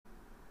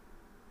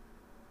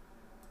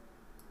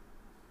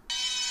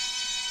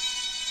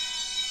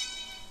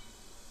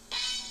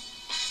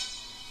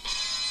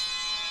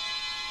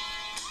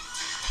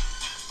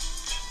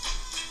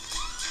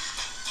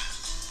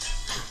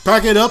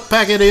Pack it up,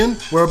 pack it in,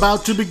 we're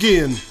about to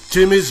begin.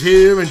 Tim is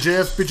here and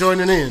Jeff be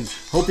joining in.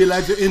 Hope you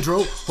like the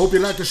intro, hope you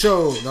like the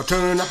show. Now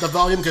turn up the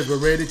volume cause we're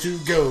ready to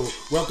go.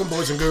 Welcome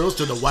boys and girls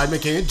to the Wide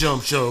Man Can't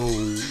Jump Show.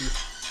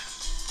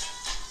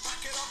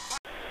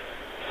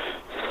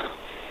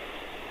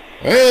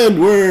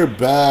 And we're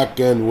back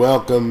and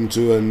welcome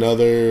to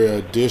another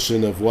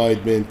edition of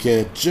Wide Man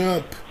Can't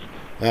Jump.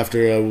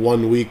 After a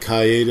 1 week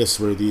hiatus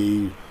where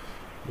the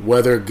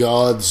weather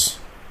gods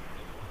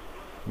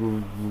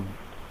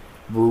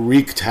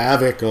wreaked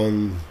havoc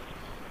on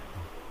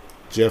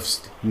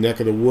Jeff's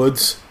neck of the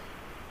woods,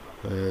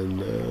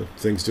 and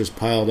things just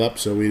piled up,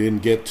 so we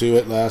didn't get to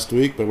it last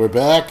week, but we're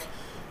back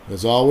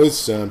as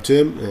always. I'm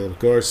Tim, and of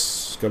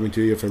course coming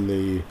to you from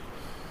the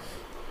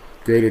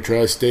greater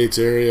tri-states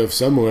area of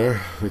somewhere,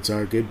 it's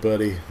our good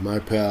buddy, my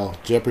pal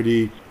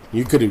Jeopardy.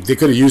 They could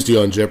have used you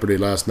on Jeopardy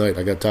last night.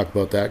 I got to talk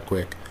about that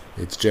quick.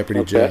 It's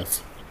Jeopardy okay.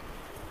 Jeff.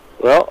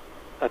 Well,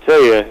 I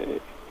tell you,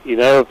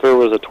 if there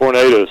was a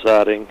tornado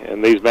sighting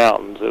in these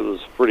mountains, it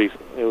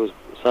was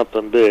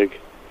something big.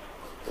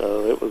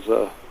 So it was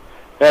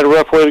had a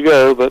rough way to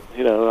go, but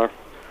our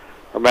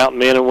mountain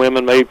men and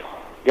women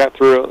got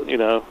through it,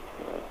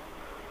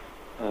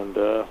 and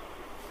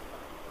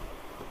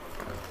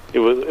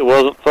it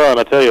wasn't fun.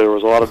 I tell you, there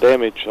was a lot of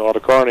damage, a lot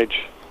of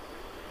carnage.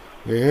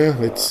 Yeah,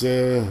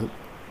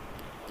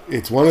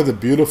 it's one of the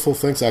beautiful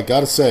things, I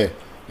gotta say.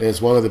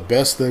 It's one of the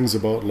best things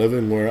about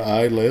living where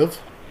I live.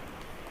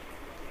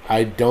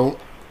 I don't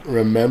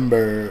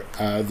remember,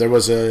 there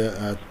was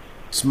a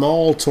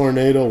small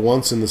tornado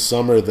once in the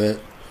summer that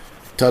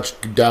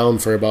touched down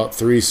for about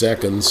 3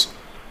 seconds,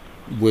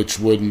 which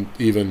wouldn't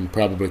even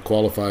probably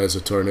qualify as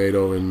a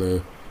tornado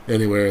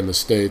anywhere in the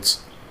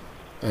States.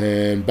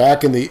 And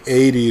back in the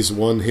 80s,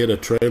 one hit a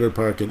trailer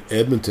park in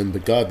Edmonton,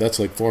 but God, that's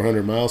like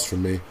 400 miles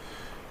from me.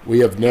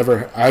 I've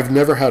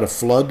never had a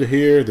flood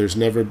here. There's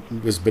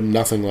been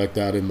nothing like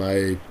that in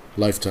my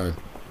lifetime.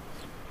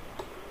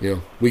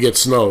 We get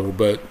snow,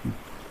 but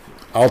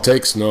I'll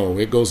take snow.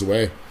 It goes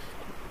away.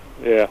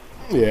 Yeah.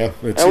 Yeah.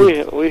 We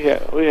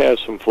have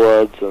some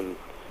floods and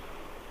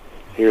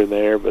here and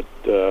there, but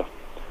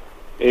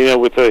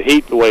with the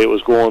heat the way it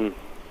was going,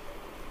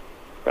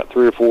 about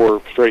 3 or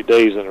 4 straight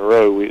days in a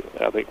row,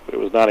 I think it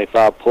was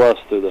 95 plus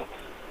through the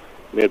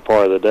mid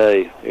part of the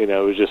day. It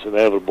was just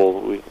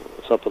inevitable.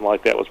 Something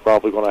like that was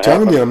probably going to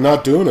happen. Telling you, I'm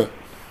not doing it.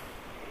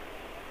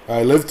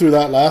 I lived through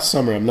that last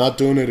summer. I'm not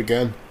doing it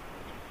again.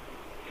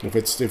 If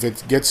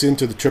it gets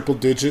into the triple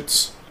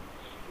digits,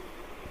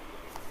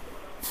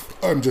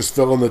 I'm just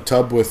filling the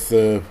tub with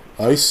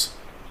ice,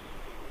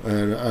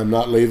 and I'm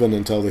not leaving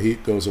until the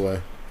heat goes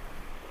away.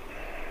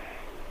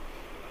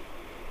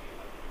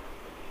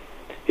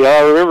 Yeah,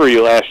 I remember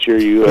you last year.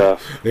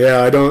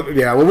 Yeah, I don't.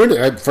 Yeah,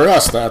 well, for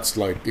us that's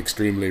like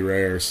extremely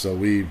rare, so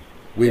we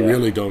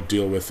really don't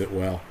deal with it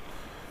well.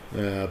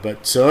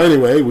 But so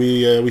anyway,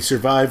 we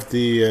survived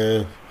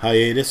the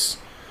hiatus.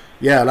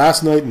 Yeah,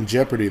 last night in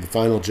Jeopardy, the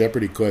final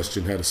Jeopardy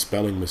question had a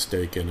spelling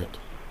mistake in it.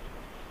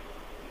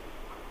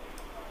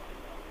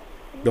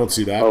 Don't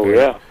see that.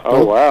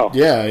 Wow.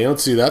 Yeah, you don't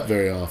see that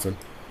very often.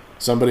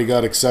 Somebody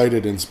got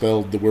excited and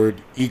spelled the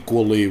word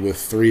equally with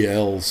 3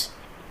 L's.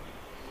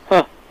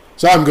 Huh.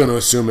 So I'm going to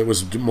assume it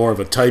was more of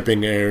a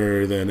typing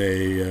error than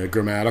a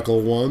grammatical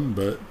one,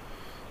 but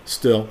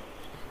still,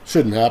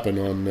 shouldn't happen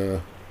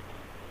on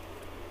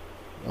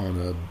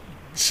a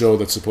show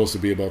that's supposed to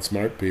be about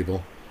smart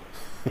people.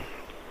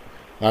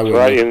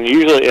 Right, and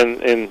usually,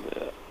 and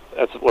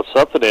that's what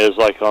something is,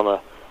 like on a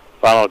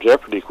Final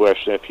Jeopardy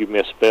question, if you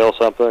misspell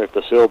something, if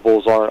the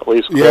syllables aren't at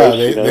least close.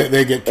 Yeah,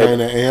 they get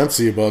kind of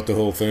antsy about the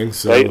whole thing.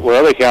 So. They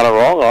count it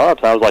wrong a lot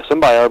of times. Like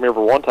somebody, I remember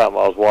one time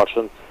I was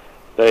watching,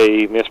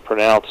 they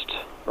mispronounced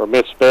or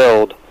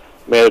misspelled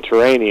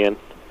Mediterranean,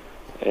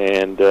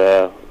 and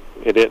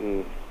it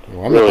didn't.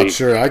 Well, I'm not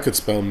sure I could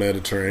spell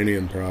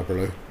Mediterranean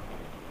properly.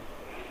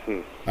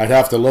 I'd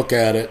have to look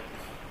at it.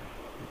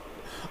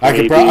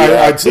 I'd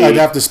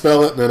have to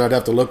spell it, and then I'd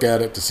have to look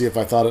at it to see if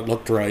I thought it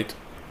looked right.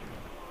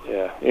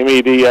 Yeah,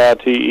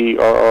 Mediterrean,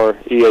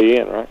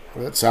 right?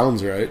 That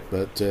sounds right,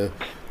 but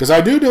because I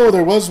do know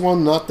there was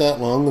one not that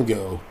long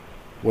ago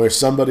where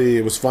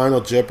it was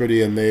Final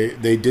Jeopardy, and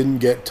they didn't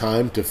get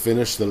time to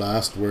finish the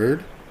last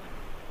word,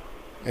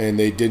 and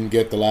they didn't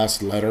get the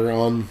last letter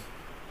on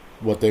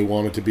what they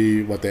wanted to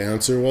be, what the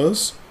answer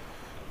was.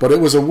 But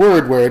it was a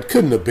word where it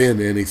couldn't have been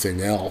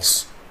anything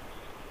else.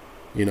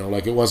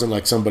 Like it wasn't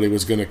like somebody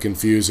was going to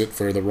confuse it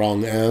for the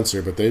wrong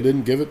answer, but they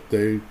didn't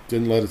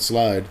let it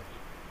slide.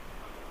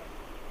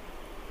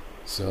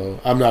 So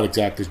I'm not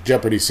exactly.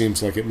 Jeopardy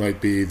seems like it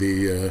might be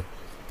the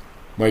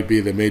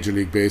Major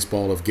League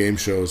Baseball of game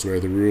shows where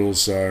the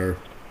rules are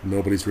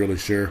nobody's really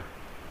sure.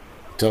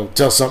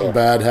 Till something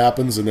bad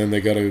happens, and then they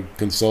got to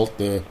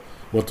consult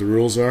what the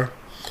rules are,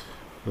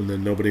 and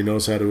then nobody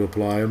knows how to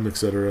apply them,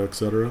 etc.,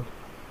 etc.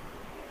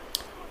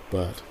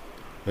 But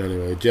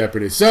anyway,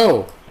 Jeopardy.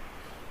 So.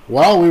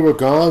 While we were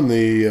gone,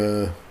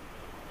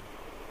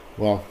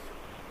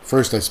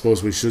 first I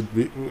suppose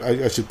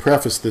I should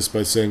preface this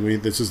by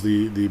saying this is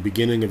the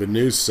beginning of a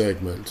news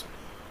segment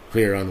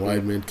here on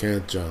Wide Men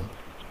Can't Jump.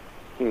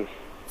 Hmm.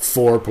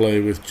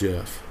 Foreplay with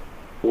Jeff.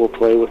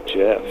 Foreplay with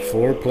Jeff.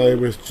 Foreplay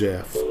with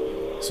Jeff.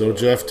 So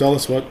Jeff, tell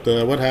us what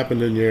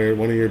happened in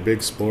one of your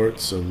big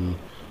sports, and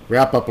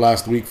wrap up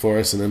last week for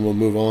us, and then we'll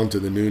move on to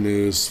the new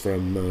news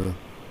from the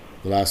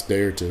last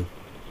day or two.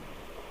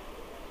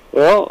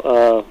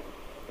 Well,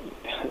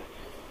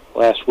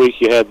 last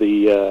week you had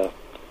the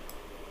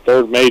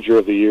third major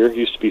of the year. It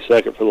used to be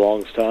second for the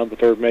longest time, the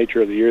third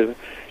major of the year.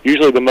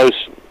 Usually the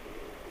most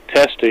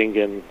testing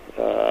and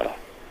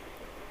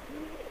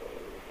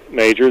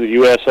major, the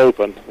U.S.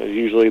 Open.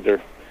 Usually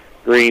their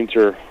greens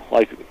are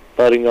like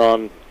putting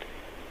on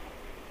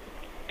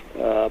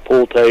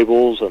pool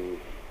tables, and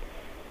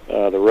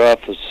the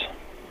rough is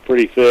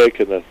pretty thick,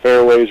 and the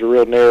fairways are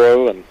real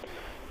narrow.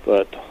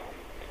 But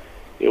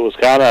it was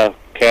kind of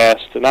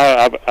cast, and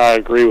I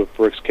agree with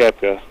Brooks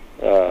Koepka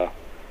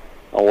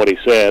on what he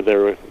said.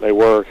 They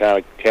were kind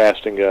of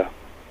casting a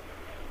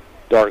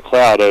dark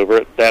cloud over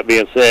it. That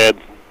being said,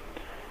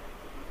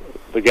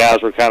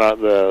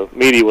 the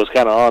media was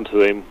kind of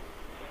onto him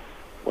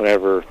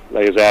whenever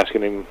they was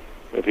asking him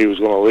if he was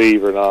going to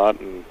leave or not,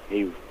 and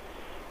he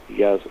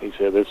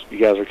said, you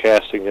guys are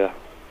casting a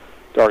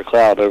dark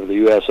cloud over the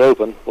U.S.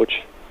 Open,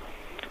 which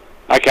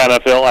I kind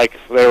of felt like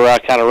they were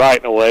kind of right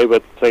in a way,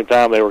 but at the same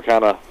time they were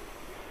kind of,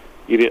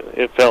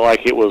 it felt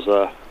like it was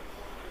a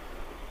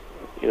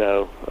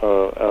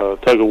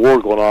tug of war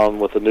going on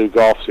with the new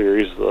golf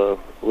series,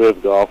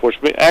 Live Golf, which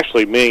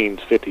actually means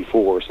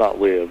 54. It's not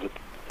Live. It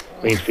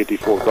means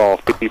 54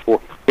 golf,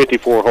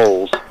 54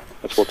 holes.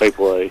 That's what they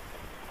play.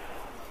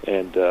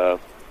 And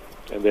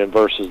then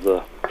versus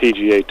the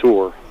PGA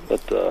Tour.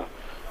 But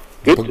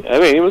good. I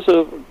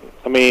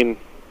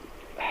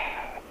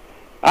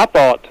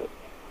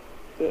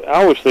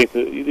always think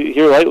that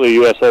here lately,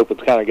 U.S.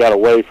 Open's kind of got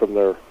away from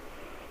their,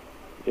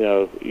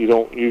 you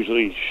don't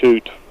usually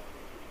shoot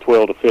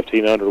 12 to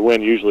 15 under to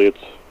win. Usually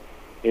it's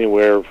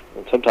anywhere,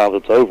 and sometimes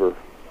it's over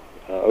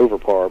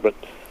par. But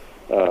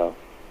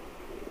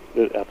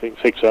I think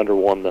 6 under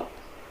won the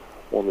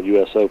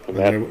U.S. Open.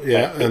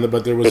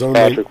 But there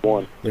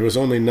was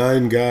only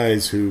 9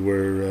 guys who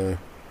were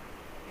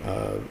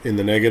in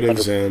the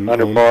negatives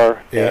under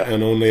par. Yeah,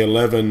 and only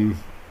 11,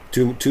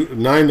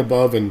 9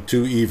 above and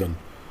 2 even,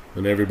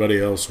 and everybody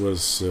else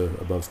was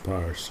above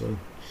par. So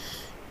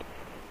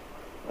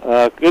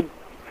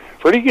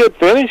pretty good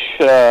finish.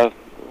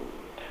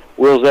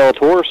 Will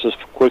Zalatoris is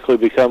quickly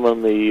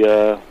becoming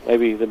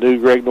maybe the new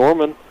Greg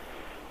Norman.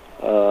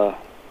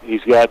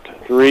 He's got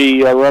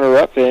 3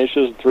 runner-up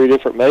finishes in 3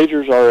 different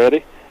majors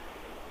already.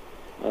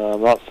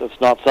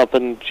 It's not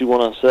something that you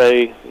want to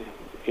say,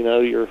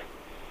 you're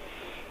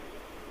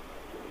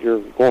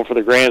going for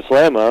the Grand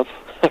Slam of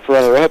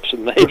runner-ups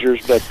in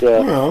majors, but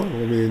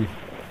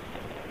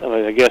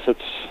I guess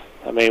it's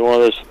one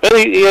of those. But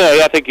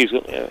I think he's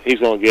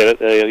going to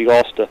get it. He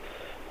lost to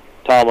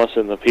Thomas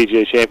in the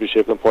PGA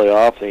Championship and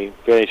playoff. And he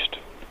finished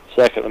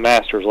second in the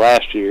Masters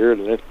last year,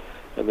 and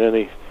then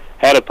he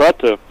had a putt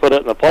to put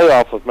it in the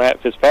playoff with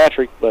Matt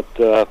Fitzpatrick, but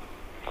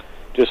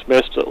just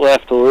missed it,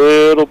 left a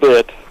little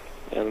bit.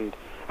 And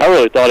I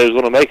really thought he was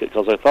going to make it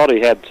because I thought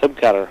he had some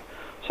kind of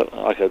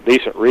like a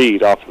decent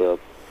read off of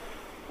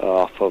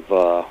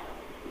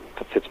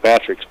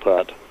Fitzpatrick's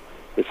putt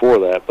before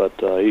that, but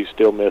he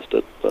still missed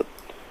it. But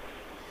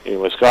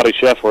anyway, Scotty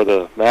Scheffler,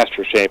 the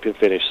Masters champion,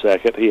 finished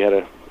second. He had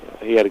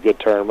a good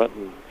tournament,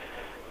 and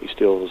he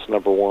still was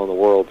number 1 in the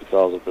world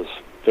because of his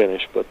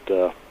finish. But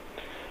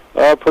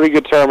pretty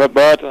good tournament.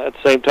 But at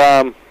the same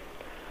time,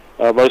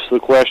 most of the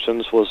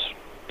questions was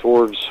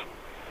towards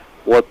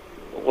what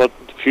the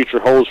future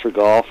holds for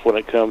golf when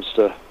it comes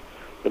to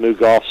the new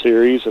golf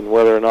series, and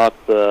whether or not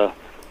the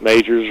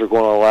majors are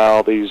going to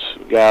allow these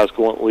guys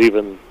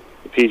leaving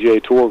the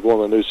PGA Tour going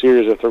to the new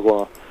series, if they're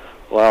going to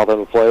allow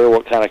them to play, or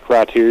what kind of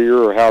criteria,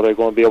 or how they're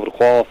going to be able to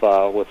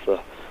qualify with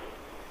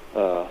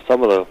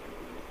some of the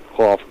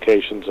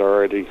qualifications are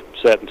already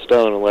set in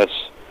stone unless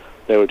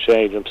they would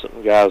change them.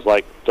 Some guys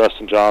like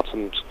Dustin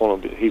Johnson's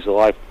he's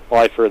a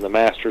lifer in the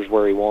Masters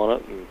where he won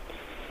it, and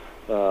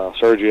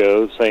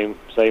Sergio same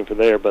for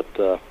there. But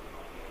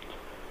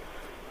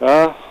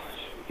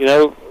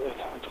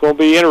it's going to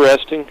be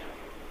interesting.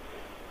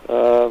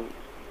 The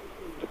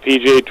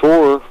PGA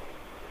Tour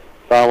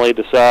finally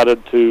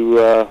decided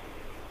to.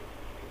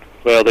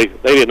 They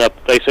didn't up.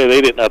 They say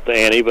they didn't up the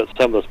ante, but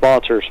some of the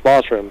sponsors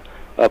sponsoring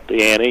up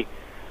the ante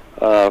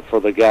for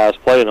the guys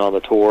playing on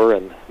the tour,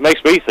 and it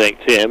makes me think,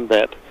 Tim,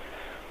 that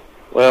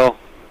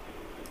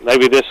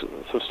maybe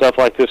some stuff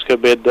like this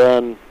could be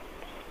done.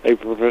 They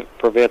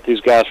prevent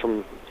these guys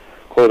from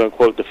quote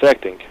unquote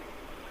defecting.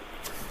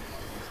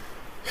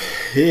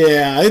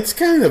 Yeah, it's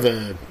kind of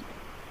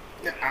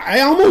I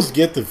almost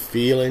get the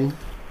feeling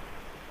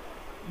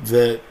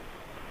that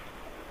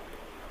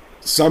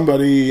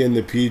somebody in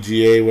the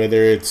PGA,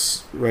 whether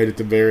it's right at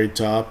the very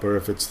top or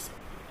if it's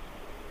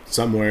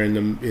somewhere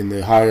in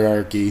the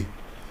hierarchy,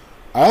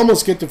 I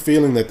almost get the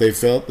feeling that they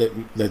felt that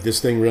this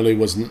thing really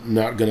was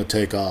not going to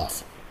take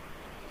off,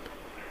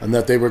 and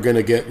that they were going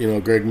to get,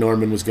 Greg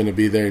Norman was going to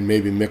be there, and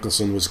maybe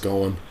Mickelson was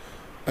going,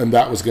 and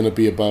that was going to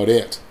be about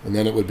it, and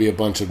then it would be a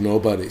bunch of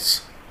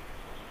nobodies.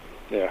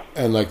 Yeah.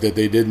 And like that,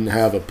 they didn't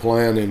have a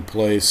plan in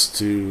place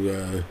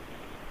to,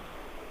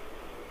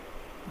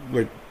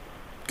 like,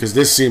 because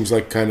this seems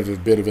like kind of a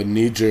bit of a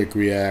knee-jerk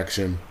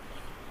reaction.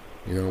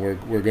 You know,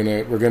 we're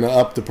gonna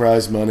up the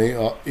prize money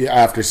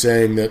after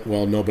saying that,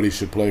 well, nobody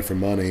should play for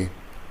money.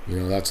 You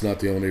know, that's not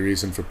the only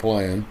reason for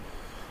playing.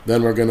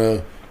 Then we're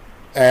gonna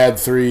add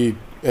 3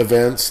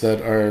 events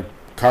that are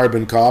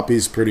carbon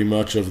copies, pretty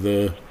much, of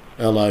the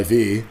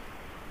LIV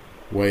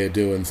way of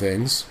doing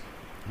things.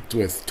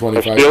 With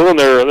 25, they're still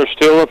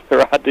in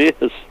their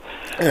ideas.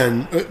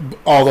 And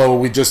although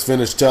we just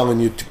finished telling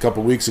you a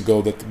couple weeks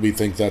ago that we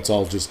think that's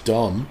all just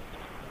dumb,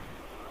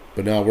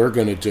 but now we're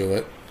going to do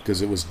it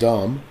because it was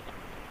dumb.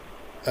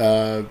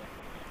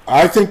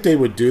 I think they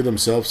would do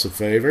themselves a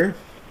favor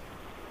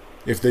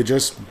if they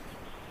just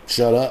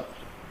shut up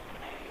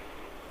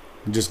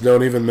and just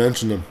don't even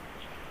mention them.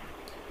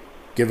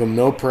 Give them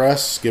no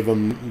press. Give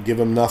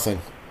them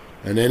nothing.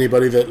 And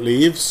anybody that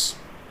leaves,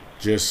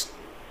 just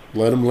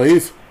let them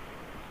leave.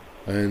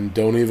 And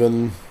I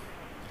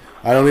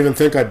don't even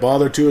think I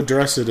bother to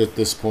address it at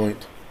this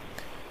point.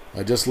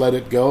 I just let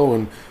it go.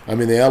 And I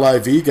mean, the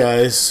LIV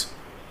guys,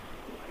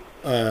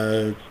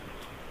 they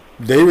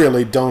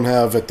really don't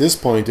have, at this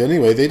point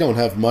anyway, they don't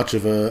have much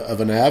of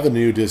an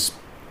avenue to,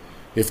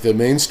 if the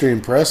mainstream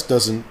press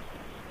doesn't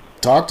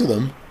talk to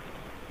them,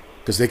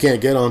 because they can't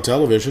get on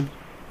television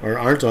or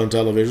aren't on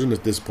television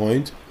at this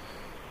point.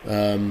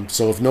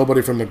 So if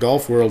nobody from the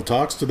golf world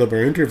talks to them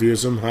or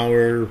interviews them,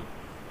 they're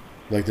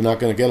not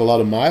going to get a lot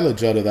of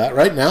mileage out of that.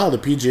 Right now, the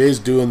PGA is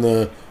doing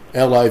the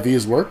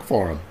LIV's work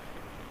for them.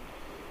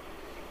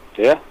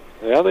 Yeah,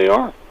 they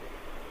are.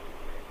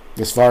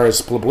 As far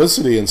as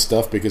publicity and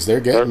stuff, because they're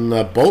getting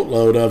a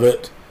boatload of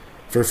it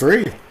for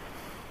free.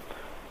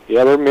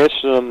 Yeah, they're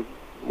mentioning them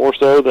more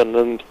so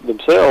than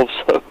themselves.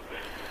 So.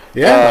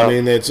 Yeah,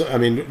 I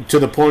mean, to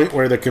the point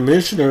where the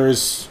commissioner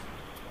is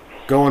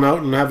going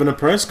out and having a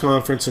press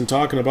conference and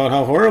talking about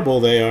how horrible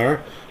they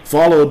are,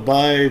 followed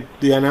by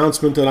the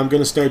announcement that I'm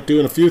going to start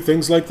doing a few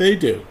things like they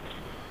do.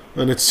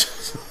 And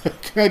it's,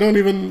 I don't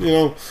even,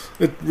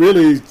 it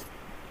really,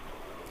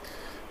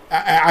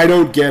 I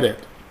don't get it.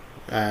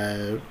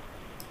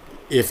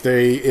 If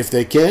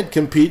they can't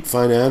compete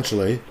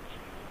financially,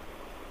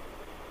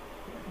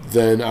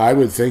 then I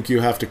would think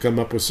you have to come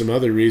up with some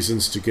other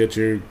reasons to get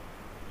your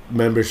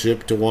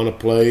membership to want to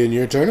play in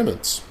your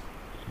tournaments,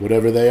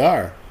 whatever they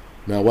are.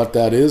 Now, what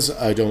that is,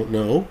 I don't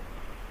know.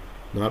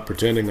 Not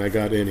pretending I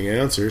got any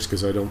answers,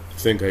 because I don't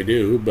think I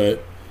do,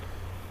 but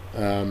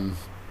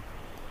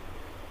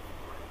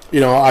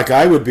like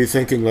I would be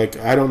thinking, like,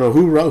 I don't know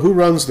who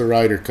runs the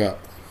Ryder Cup.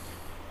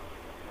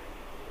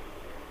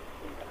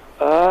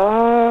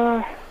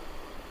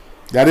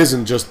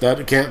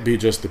 That can't be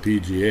just the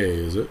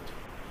PGA, is it?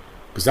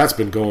 Because that's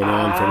been going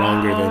on for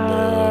longer than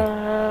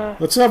the.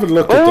 Let's have a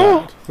look at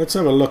that. Let's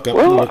have a look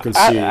and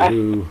see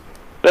who.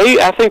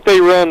 I think they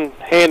run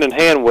hand in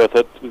hand with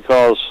it,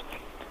 because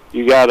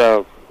you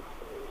got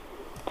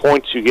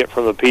points you get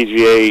from the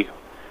PGA.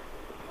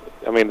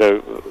 I mean,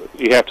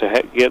 you have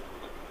to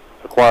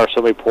acquire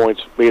so many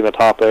points, be in the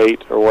top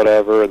 8 or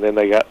whatever, and then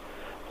they got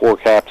 4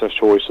 captain's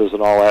choices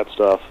and all that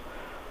stuff.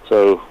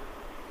 So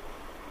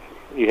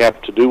you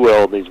have to do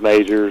well in these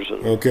majors.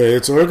 Okay,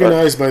 it's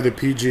organized by the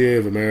PGA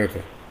of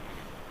America.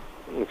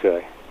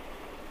 Okay.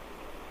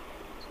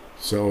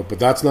 So, but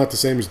that's not the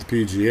same as the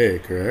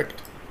PGA,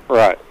 correct?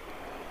 Right.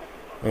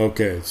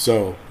 Okay,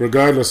 so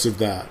regardless of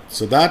that,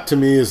 so that to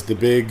me is the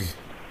big,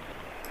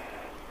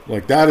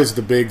 that is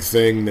the big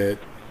thing that,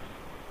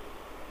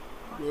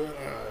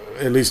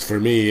 at least for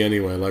me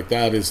anyway,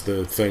 that is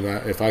the thing.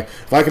 If I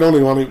can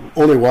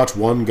only watch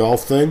one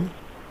golf thing,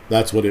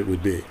 that's what it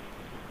would be.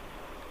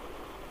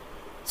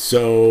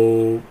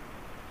 So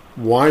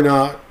why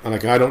not?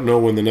 I don't know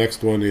when the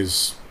next one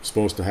is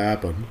supposed to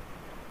happen,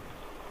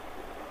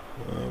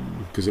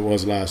 because it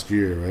was last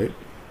year, right?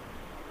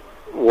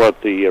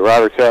 What, the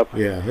Ryder Cup?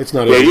 Yeah, it's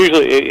not. Yeah,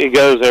 usually it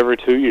goes every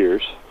 2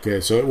 years.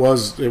 Okay, so it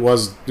was in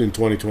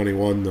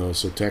 2021 though.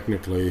 So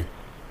technically,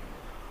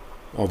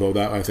 although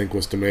that I think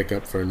was to make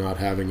up for not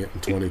having it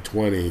in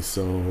 2020.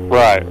 So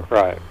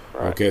right.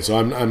 Okay, so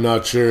I'm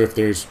not sure if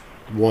there's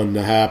one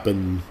to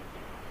happen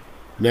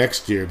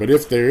next year, but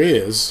if there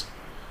is,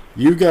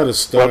 you got to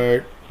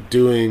start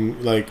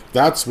doing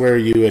that's where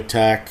you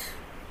attack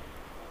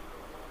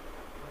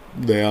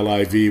the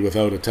LIV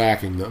without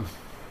attacking them.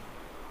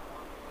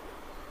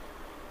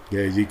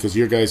 Yeah, because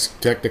your guys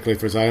technically,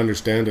 as I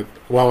understand it,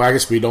 well, I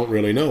guess we don't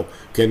really know.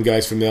 Can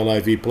guys from the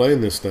LIV play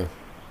in this stuff?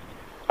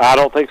 I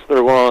don't think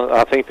so.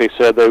 I think they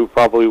said there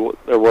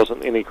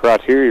wasn't any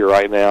criteria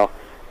right now,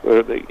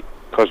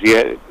 because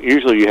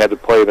usually you had to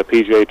play the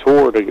PGA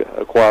Tour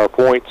to acquire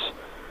points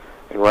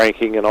and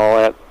ranking and all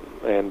that,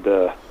 and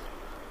they're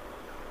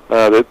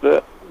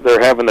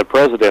having the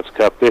President's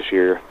Cup this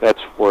year.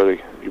 That's where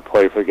you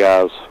play for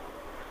guys.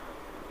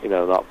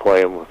 Not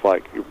playing with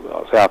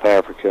South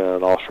Africa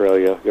and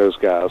Australia. Those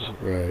guys,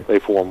 right? They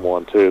form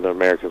one too. The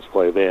Americans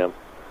play them,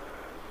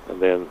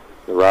 and then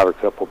the Ryder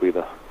Cup will be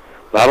the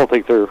I don't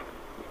think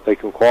they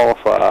can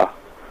qualify.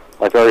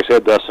 Like I already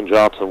said, Dustin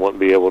Johnson wouldn't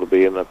be able to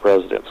be in the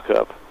President's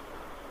Cup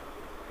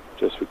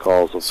just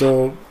because of.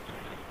 So,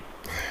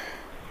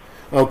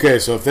 okay,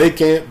 so if they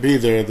can't be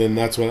there, then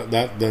that's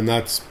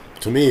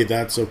to me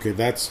that's okay.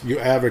 That's you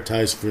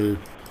advertise for.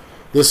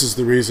 This is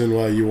the reason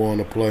why you want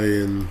to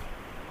play in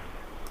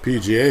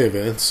PGA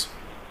events,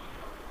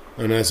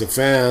 and as a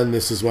fan,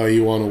 this is why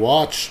you want to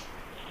watch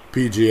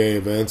PGA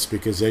events,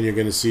 because then you're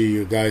going to see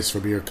you guys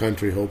from your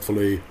country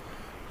hopefully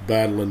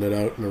battling it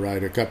out in the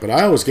Ryder Cup. But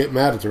I always get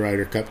mad at the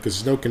Ryder Cup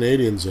because there's no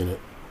Canadians in it.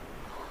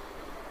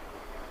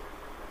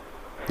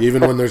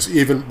 Even when there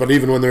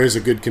is a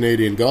good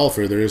Canadian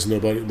golfer, there is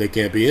nobody. They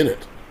can't be in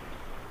it,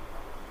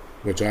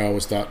 which I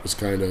always thought was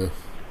kind of.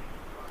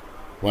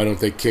 Why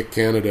don't they kick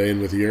Canada in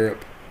with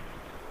Europe?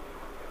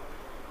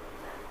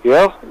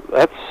 Yeah,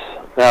 that's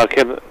now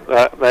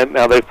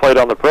they've played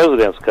on the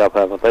President's Cup,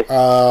 haven't they?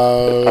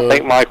 I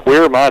think Mike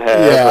Weir might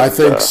have. Yeah, I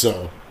think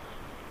so.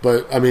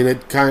 But I mean,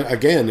 it kind of,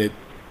 again,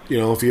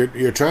 if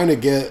you're trying to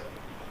get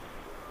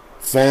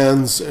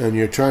fans and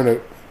you're trying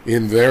to,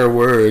 in their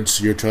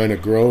words, you're trying to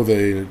grow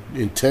the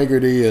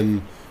integrity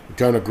and you're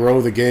trying to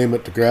grow the game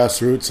at the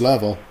grassroots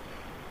level.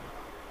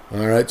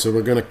 All right, so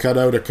we're going to cut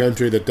out a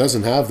country that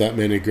doesn't have that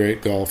many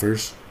great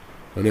golfers,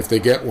 and if they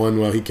get one,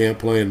 well, he can't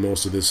play in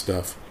most of this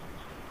stuff.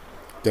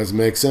 Doesn't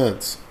make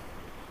sense.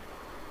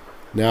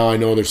 Now I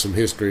know there's some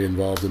history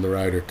involved in the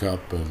Ryder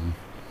Cup and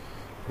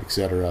et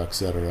cetera,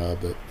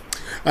 but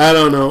I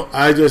don't know.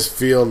 I just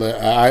feel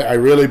that I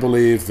really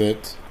believe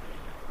that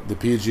the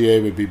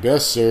PGA would be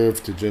best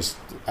served to just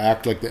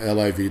act like the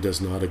LIV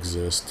does not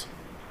exist.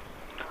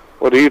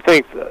 Well, do you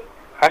think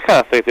I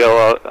kind of think the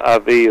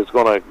LIV is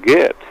going to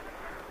get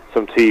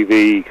some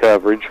TV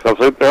coverage.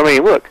 Because, I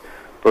mean, look,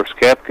 Brooks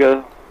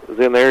Koepka is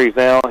in there. He's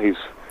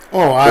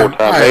four-time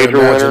major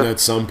imagine winner. At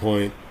some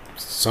point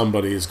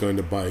somebody is going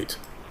to bite.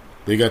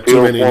 They got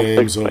too many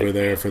names over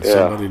there for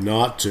somebody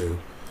not to.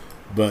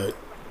 But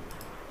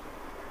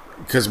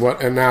because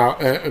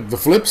the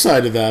flip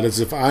side of that is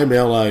if I'm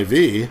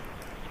LIV,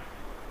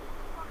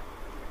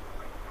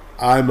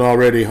 I'm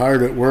already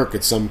hard at work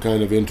at some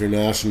kind of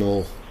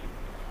international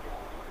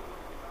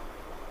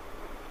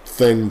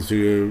thing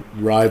to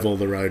rival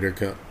the Ryder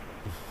Cup.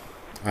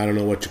 I don't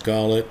know what you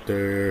call it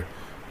or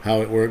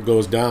how it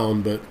goes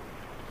down, but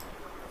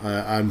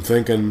I'm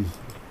thinking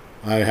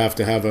I have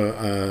to have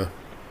a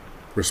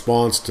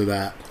response to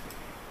that.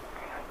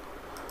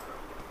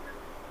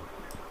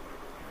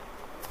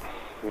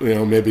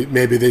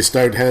 Maybe they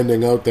start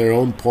handing out their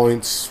own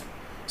points,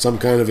 some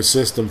kind of a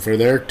system for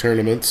their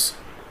tournaments,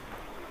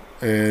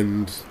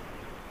 and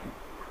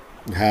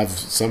have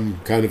some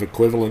kind of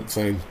equivalent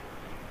thing.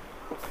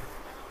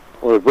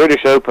 Well, the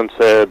British Open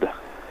said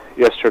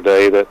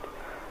yesterday that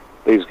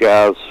these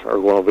guys are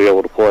going to be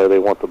able to play. They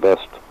want the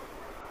best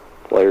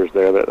players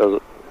there. They're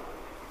not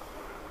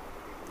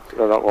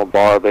going to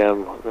bar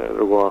them. They're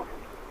going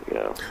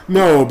to,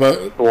 No,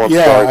 but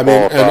yeah, I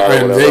mean,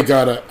 and they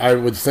gotta. I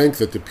would think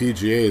that the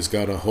PGA has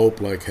got to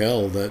hope like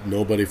hell that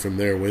nobody from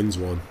there wins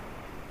one.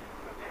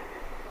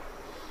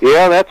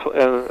 Yeah, that's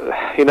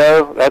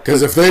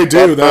because if they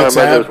do, there's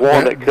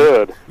one that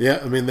could.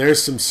 Yeah, I mean,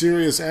 there's some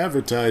serious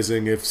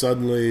advertising if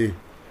suddenly,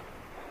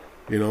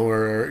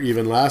 or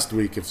even last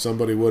week, if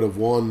somebody would have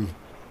won,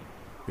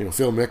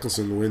 Phil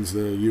Mickelson wins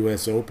the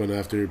U.S. Open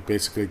after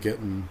basically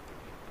getting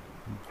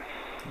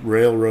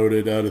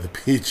railroaded out of the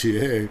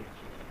PGA,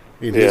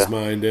 in his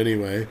mind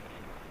anyway.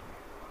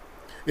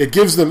 It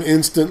gives them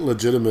instant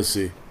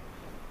legitimacy.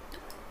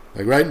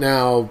 Like right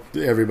now,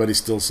 everybody's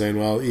still saying,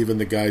 well, even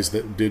the guys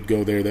that did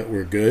go there that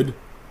were good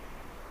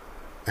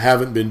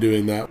haven't been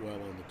doing that well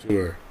on the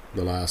tour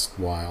the last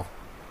while.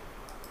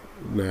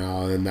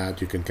 Now, and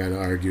that you can kind of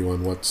argue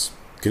on what's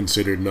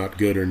considered not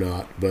good or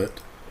not. But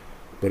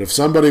if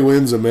somebody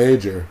wins a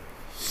major,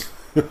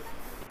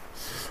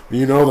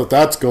 you know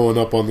that's going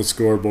up on the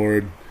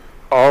scoreboard.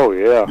 Oh,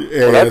 yeah.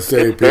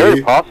 ASAP. It's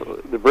very possible.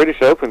 The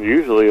British Open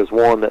usually is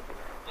one that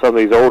some of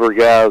these older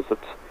guys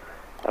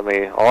a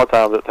lot of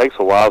times it takes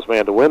a wise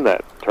man to win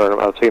that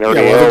tournament. I've seen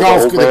early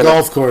the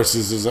golf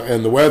courses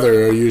and the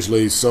weather are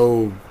usually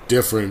so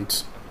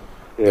different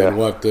than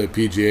what the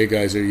PGA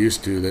guys are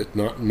used to that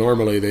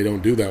normally they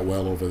don't do that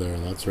well over there.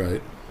 That's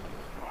right.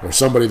 Or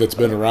somebody that's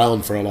been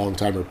around for a long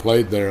time or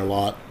played there a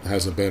lot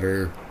has a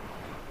better...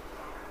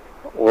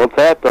 Well, it's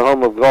at the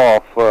home of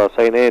golf,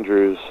 St.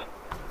 Andrews,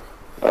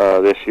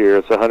 this year.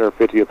 It's the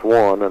 150th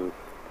one, and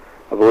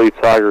I believe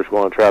Tiger's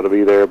going to try to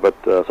be there. But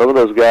some of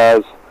those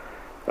guys...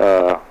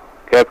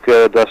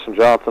 Koepka, Dustin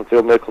Johnson,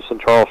 Phil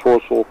Mickelson, Charles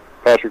Schwartzel,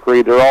 Patrick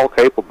Reed, they're all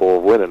capable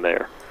of winning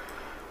there.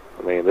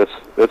 I mean, this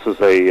is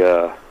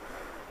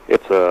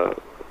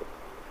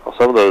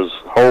some of those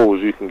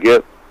holes you can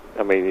get,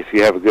 if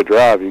you have a good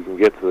drive, you can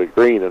get to the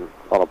green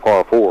on a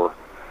par 4.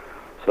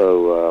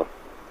 So,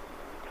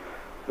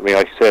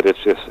 like you said,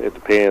 it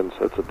depends.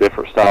 It's a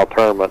different style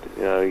tournament.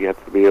 You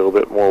have to be a little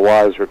bit more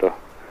wiser to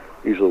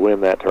usually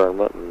win that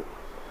tournament. And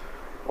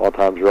a lot of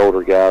times your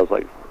older guys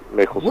like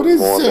Mickelson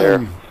going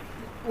there.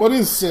 What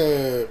is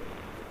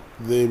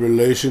the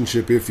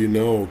relationship, if you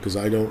know, because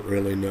I don't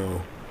really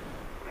know.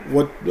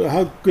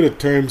 How good of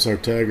terms are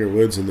Tiger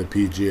Woods and the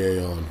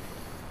PGA on?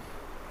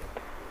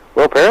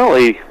 Well,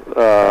 apparently,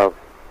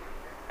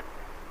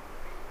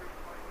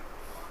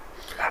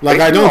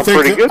 I don't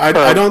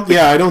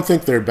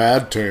think they're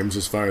bad terms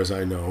as far as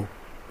I know.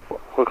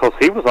 Because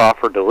he was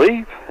offered to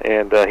leave,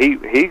 and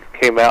he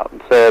came out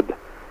and said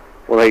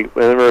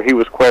whenever he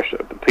was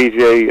questioned at the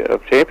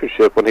PGA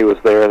Championship when he was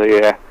there,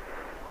 they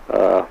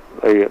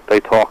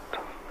talked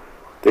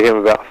to him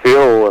about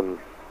Phil, and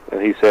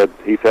he said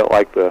he felt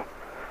like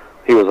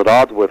he was at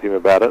odds with him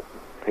about it.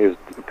 His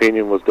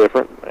opinion was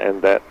different,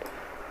 and that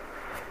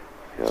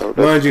the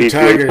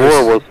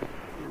PGA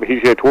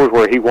Tour was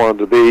where he wanted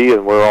to be,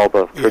 and where all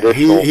the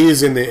traditional.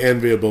 He's in the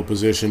enviable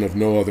position of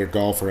no other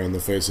golfer on the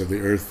face of the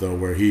earth, though,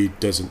 where he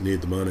doesn't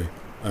need the money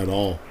at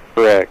all.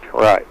 Correct.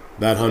 Right.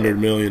 That $100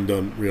 million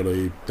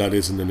that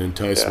isn't an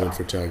enticement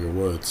for Tiger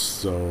Woods.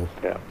 So,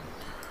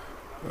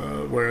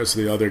 whereas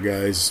the other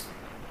guys,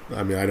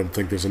 I mean, I don't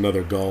think there's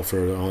another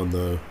golfer on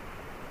the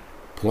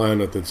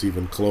planet that's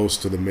even close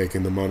to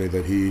making the money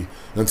that he.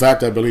 In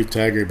fact, I believe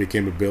Tiger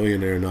became a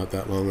billionaire not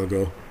that long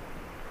ago.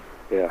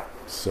 Yeah.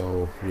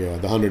 So the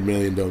 $100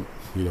 million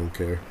you don't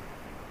care.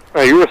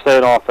 Now, you were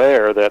saying off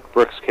air that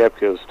Brooks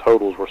Koepka's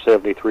totals were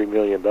 $73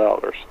 million.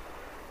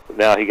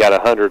 Now he got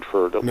 100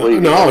 for the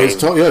league. No, his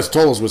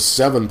totals was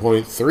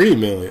 $7.3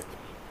 million.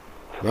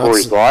 For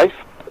his lifetime?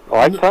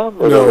 Or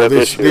no,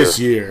 this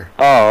year.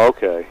 Oh,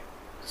 okay.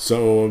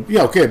 So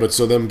but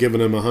so them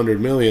giving him $100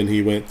 million,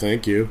 he went,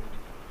 thank you.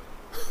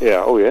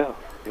 Yeah. Oh, yeah.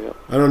 Yeah.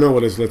 I don't know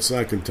I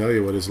can tell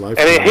you what his life.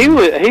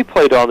 And he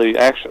played on the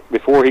action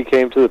before he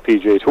came to the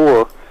PGA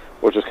Tour,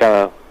 which is kind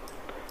of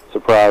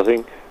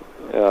surprising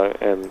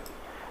and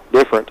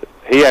different.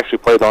 He actually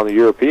played on the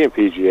European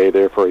PGA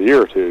there for a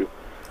year or two.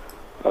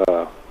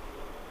 I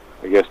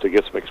guess to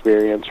get some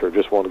experience, or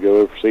just want to go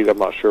overseas. I'm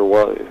not sure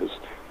what his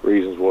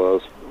reasons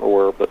were,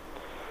 but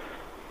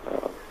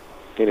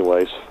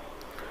anyways.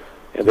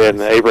 And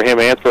then Abraham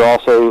Ancer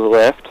also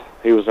left.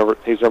 He's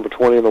number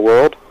 20 in the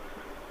world.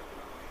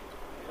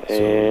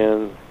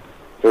 And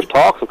there's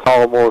talks of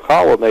Colin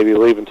Morikawa maybe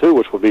leaving too,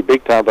 which would be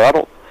big time.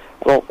 But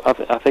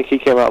I think he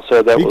came out and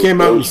said that. He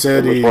came out and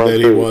said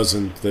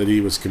that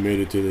he was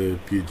committed to the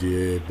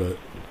PGA. But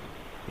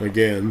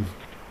again,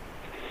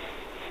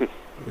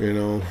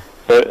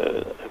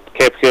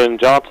 Koepka and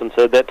Johnson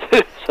said that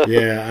too. So.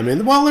 Yeah, I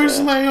mean, well, there's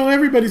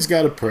everybody's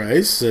got a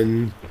price,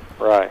 and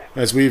right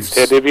as we've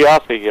Ted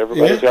DiBiase,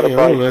 everybody's got a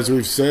price. As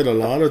we've said a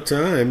lot of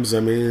times,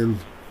 I mean.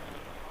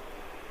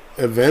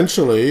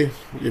 Eventually,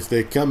 if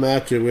they come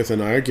at you with an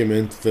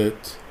argument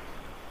that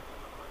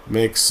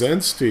makes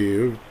sense to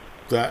you,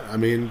 I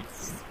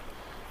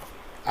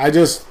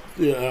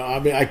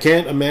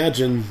can't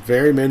imagine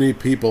very many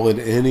people in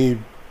any,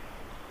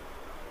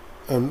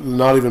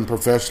 not even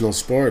professional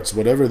sports,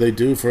 whatever they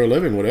do for a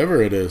living,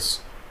 whatever it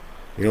is.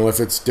 If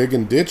it's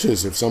digging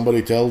ditches, if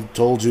somebody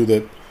told you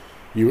that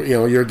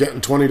you're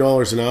getting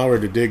 $20 an hour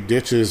to dig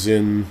ditches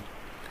in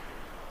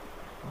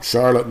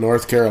Charlotte,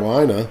 North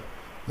Carolina.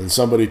 And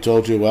somebody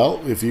told you, well,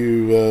 if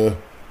you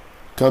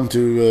come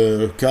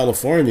to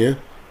California,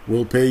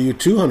 we'll pay you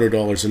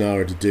 $200 an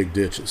hour to dig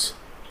ditches.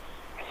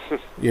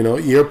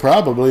 You're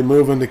probably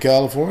moving to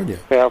California.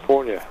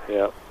 California,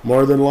 yeah.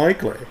 More than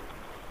likely.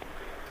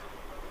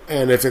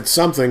 And if it's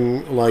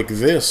something like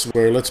this,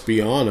 where, let's be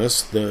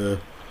honest,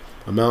 the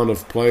amount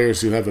of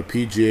players who have a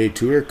PGA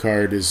Tour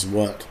card is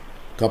what?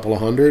 A couple of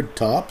hundred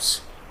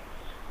tops?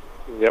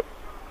 Yep.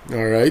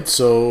 All right,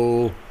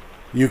 so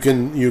you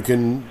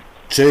can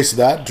chase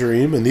that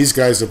dream, and these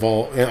guys have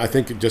all, I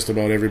think just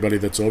about everybody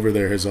that's over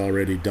there has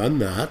already done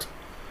that.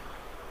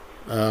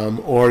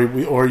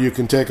 Or you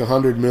can take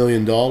 $100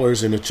 million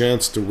and a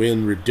chance to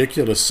win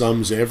ridiculous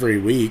sums every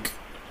week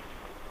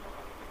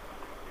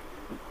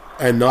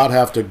and not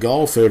have to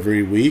golf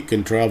every week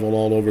and travel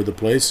all over the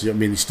place. I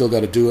mean, you still got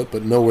to do it,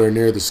 but nowhere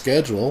near the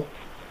schedule.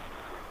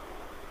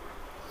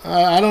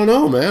 I don't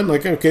know, man.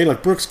 Like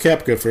Brooks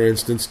Koepka, for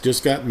instance,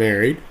 just got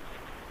married.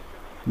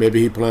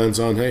 Maybe he plans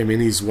on,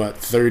 he's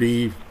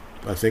 30,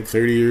 I think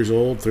 30 years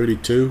old,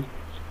 32.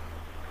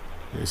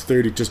 He's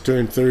just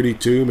turned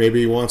 32.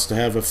 Maybe he wants to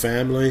have a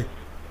family.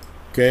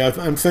 Okay,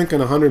 I'm thinking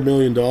 $100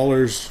 million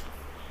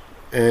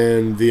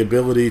and the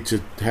ability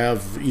to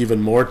have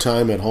even more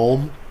time at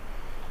home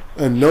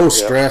and no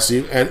stress,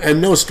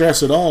 and no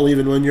stress at all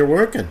even when you're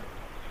working.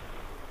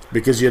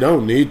 Because you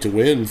don't need to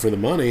win for the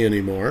money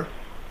anymore.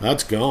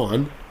 That's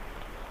gone.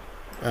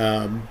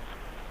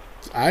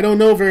 I don't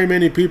know very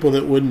many people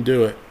that wouldn't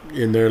do it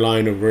in their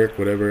line of work,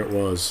 whatever it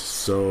was.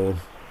 So,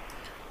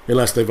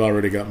 unless they've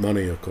already got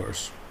money, of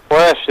course. Well,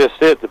 that's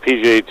just it. The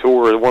PGA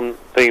Tour, one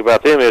thing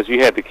about them is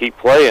you had to keep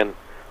playing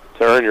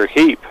to earn your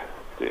keep.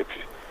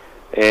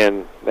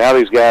 And now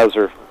these guys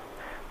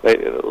they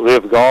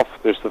live golf.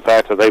 Just the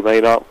fact that they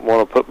may not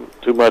want to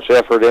put too much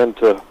effort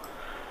into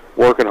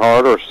working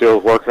hard or still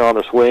working on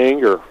their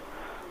swing, or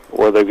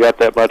they've got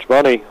that much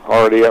money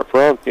already up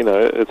front.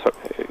 It's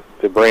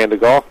the brand of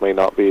golf may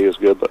not be as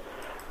good, but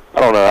I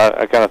don't know.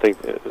 I kind of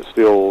think it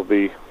still will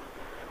be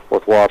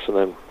worth watching.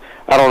 And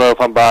I don't know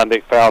if I'm buying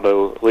Nick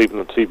Faldo, leaving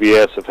the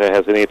CBS, if it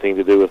has anything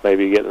to do with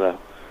maybe getting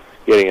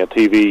a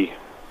TV.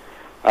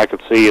 I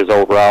could see his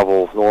old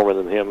rival Norman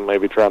and him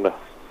maybe trying to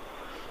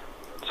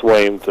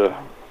sway him to.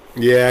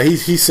 Yeah, he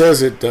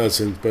says it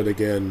doesn't, but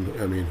again,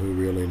 I mean, who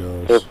really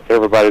knows?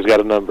 Everybody's got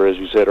a number, as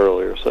you said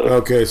earlier. So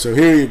okay, so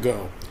here you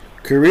go.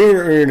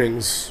 Career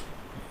earnings,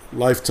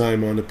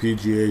 lifetime on the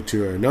PGA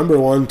Tour. Number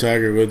one,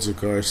 Tiger Woods, of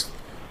course,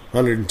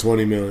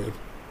 $120 million.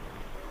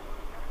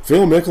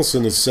 Phil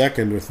Mickelson is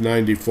second with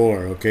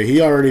 94. Okay, he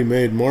already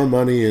made more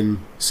money in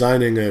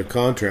signing a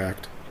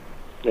contract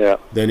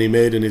than he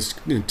made in his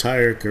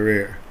entire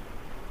career.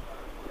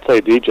 I'd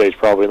say DJ's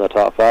probably in the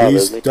top five,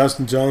 isn't he?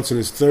 Dustin Johnson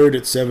is third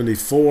at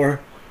 74.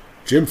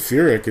 Jim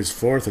Furyk is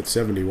fourth at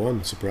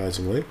 71,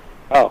 surprisingly.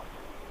 Oh.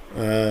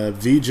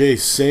 Vijay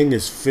Singh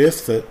is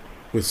fifth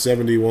with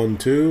 71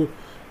 too.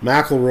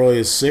 McIlroy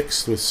is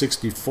sixth with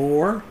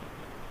 64.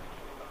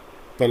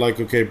 But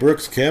okay,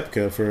 Brooks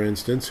Koepka, for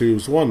instance,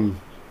 who's won,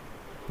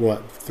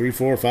 3,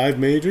 4, 5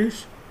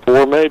 majors?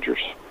 4 majors.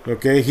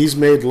 Okay, he's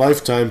made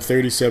lifetime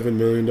 $37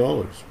 million.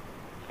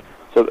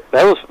 So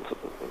that was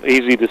an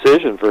easy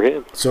decision for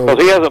him. So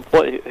because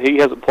he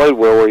hasn't played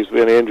well where he's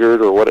been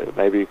injured or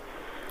maybe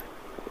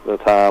the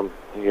time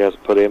he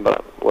hasn't put in,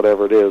 but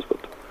whatever it is. But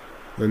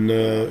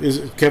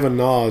Kevin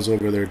Na is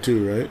over there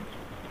too, right?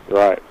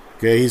 Right.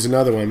 Okay, he's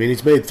another one. I mean,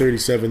 he's made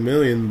 $37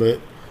 million,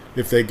 but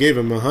if they gave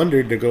him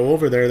 $100 to go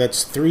over there,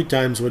 that's 3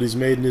 times what he's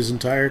made in his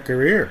entire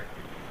career.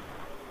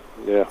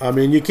 Yeah. I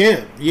mean, you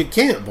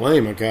can't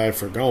blame a guy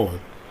for going.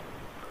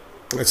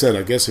 I said,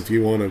 I guess if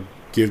you want to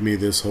give me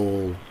this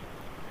whole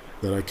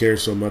that I care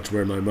so much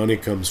where my money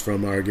comes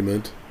from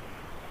argument,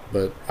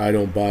 but I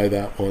don't buy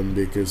that one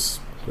because,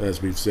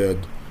 as we've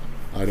said,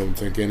 I don't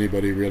think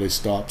anybody really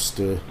stops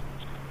to...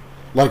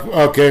 like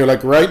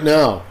right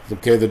now,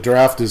 the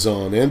draft is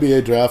on.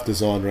 NBA draft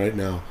is on right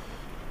now.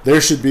 There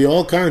should be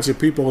all kinds of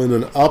people in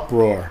an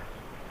uproar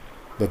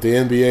that the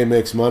NBA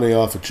makes money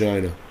off of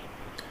China.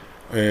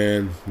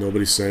 And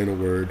nobody's saying a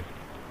word.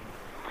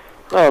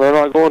 No, they're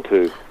not going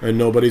to. And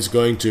nobody's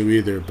going to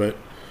either,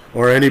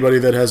 or anybody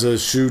that has a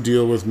shoe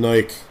deal with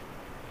Nike,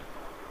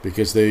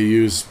 because they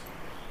use,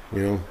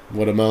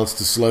 what amounts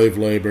to slave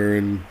labor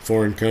in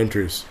foreign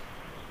countries.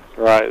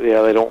 Right,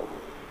 yeah, they don't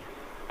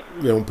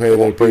pay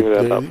their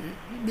people.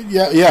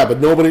 Yeah, but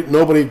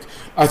nobody.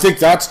 I think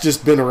that's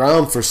just been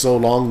around for so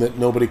long that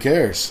nobody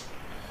cares,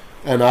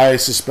 and I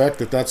suspect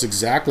that that's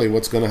exactly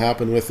what's going to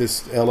happen with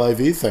this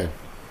LIV thing.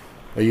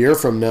 A year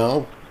from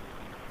now,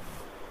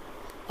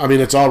 I mean,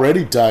 it's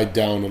already died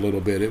down a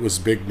little bit. It was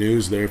big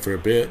news there for a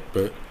bit,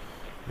 but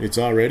it's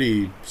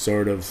already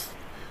sort of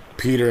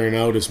petering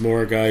out as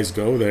more guys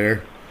go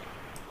there.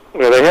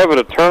 Yeah, they have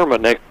a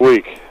tournament next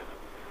week.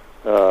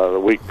 The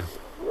week,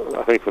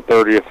 I think, the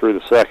 30th through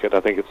the 2nd.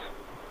 I think it's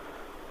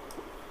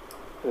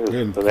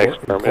the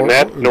next tournament. And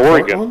that's in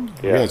Oregon. Portland?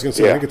 Yeah, I was going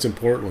to say, I think it's in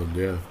Portland,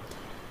 yeah.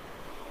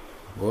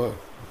 What?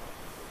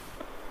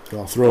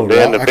 I'll throw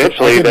I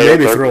could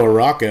maybe throw a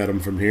rock at him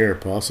from here,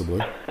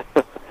 possibly.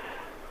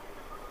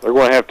 They're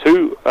going to have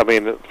 2. I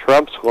mean,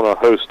 Trump's going to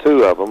host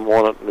 2 of them,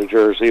 one at New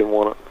Jersey and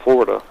one at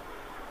Florida.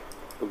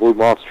 The Blue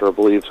Monster, I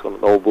believe, the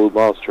old Blue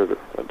Monster,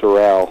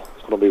 Doral.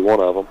 It's going to be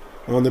one of them.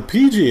 On the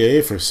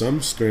PGA, for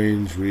some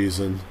strange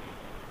reason,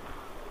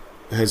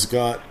 has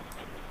got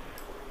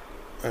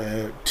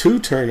 2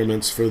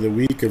 tournaments for the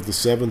week of the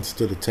 7th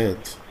to the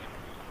 10th.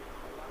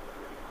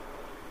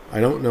 I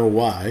don't know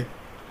why.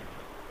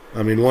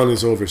 I mean, one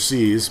is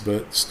overseas,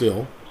 but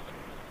still.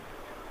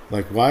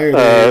 Why are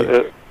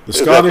they... The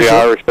Scottish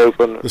Irish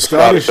Open. The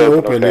Scottish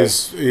Open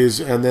is,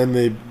 and then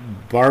the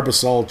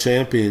Barbasol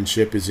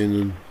Championship is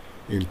in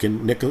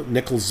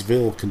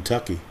Nicholsville,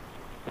 Kentucky.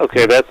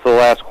 Okay, that's the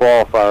last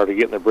qualifier to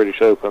get in the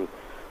British Open.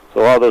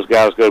 So a lot of those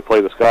guys go play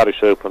the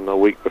Scottish Open the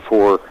week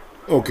before.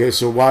 Okay,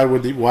 so why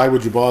would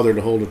you bother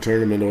to hold a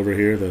tournament over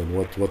here then?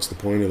 What's the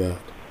point of that?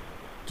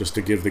 Just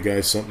to give the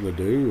guys something to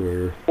do,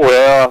 or?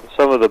 Well,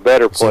 some of the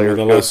better players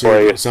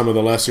some of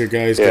the lesser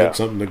guys got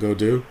something to go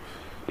do.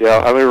 Yeah,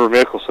 I remember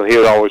Mickelson. He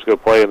would always go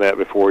play in that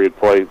before he'd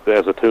play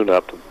as a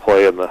tune-up to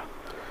play in the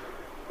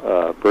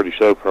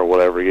British Open or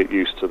whatever. Get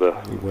used to the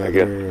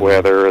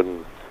weather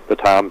and the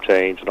time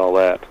change and all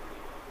that.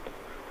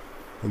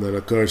 And then,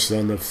 of course,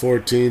 on the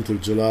 14th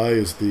of July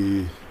is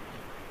the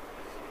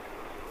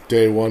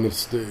day one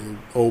of the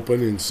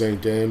Open in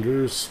St.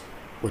 Andrews,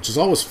 which is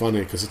always funny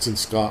because it's in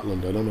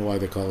Scotland. I don't know why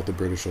they call it the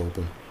British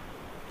Open.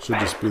 Should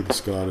just be the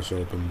Scottish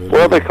Open. But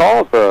well, they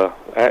call it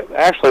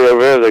actually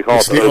over there they call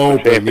it the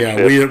Open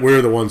Championship. Yeah,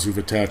 we're the ones who've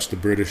attached the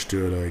British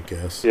to it, I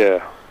guess.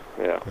 Yeah.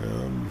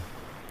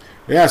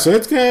 So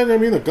it's kind of, I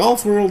mean, the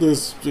golf world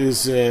is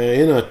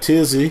in a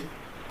tizzy.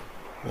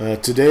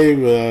 Today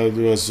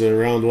was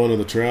round one of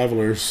the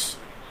Travelers,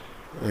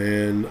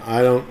 and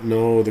I don't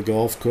know the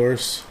golf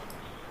course.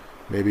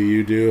 Maybe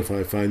you do if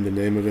I find the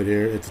name of it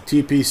here. It's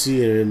the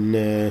TPC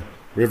in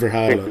River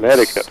Highlands.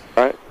 Connecticut,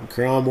 right?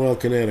 Cromwell,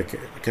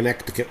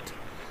 Connecticut,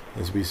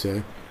 as we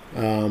say.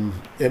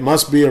 It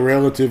must be a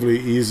relatively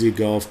easy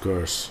golf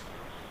course.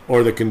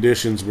 or the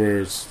conditions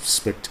were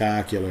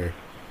spectacular,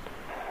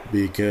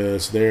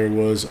 because there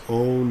was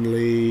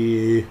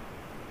only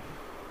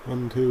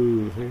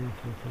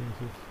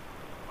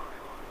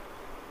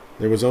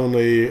there was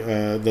only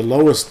the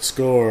lowest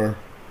score,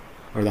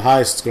 or the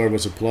highest score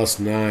was a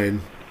 +9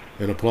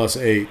 and a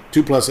 +8,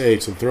 2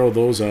 +8s, and throw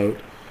those out,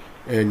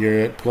 and you're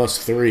at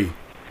 +3.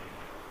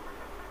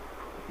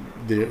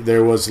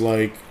 There was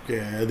like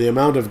the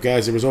amount of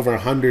guys. There was over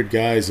 100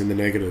 guys in the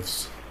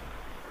negatives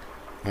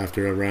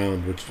after a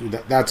round, which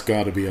that's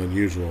got to be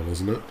unusual,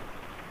 isn't it?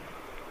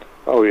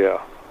 Oh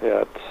yeah,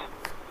 yeah. It's.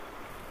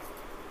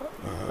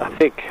 I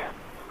think.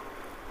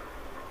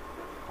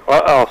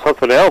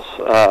 Something else.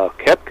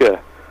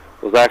 Koepka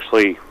was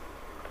actually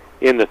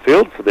in the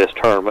field for this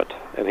tournament,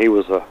 and he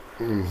was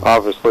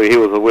obviously he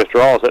was a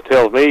withdrawal. So that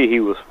tells me he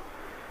was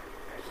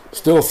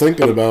still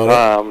thinking about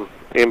it.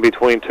 In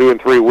between 2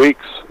 and 3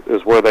 weeks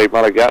is where they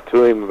might have got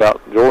to him about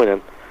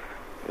joining.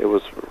 It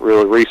was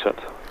really recent,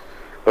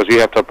 because you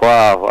have to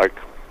apply, like,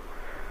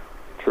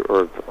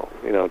 or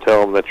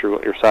tell them that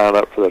you're signing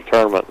up for the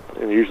tournament,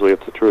 and usually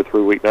it's a 2 or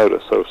 3 week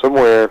notice. So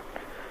somewhere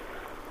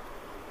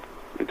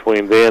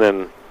between then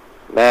and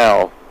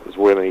now is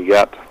when he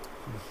got.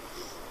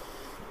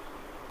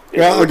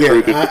 Well,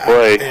 again,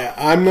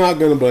 I'm not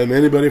going to blame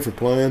anybody for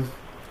playing.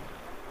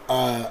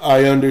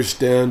 I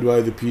understand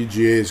why the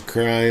PGA is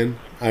crying.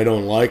 I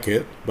don't like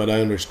it, but I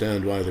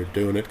understand why they're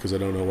doing it, because I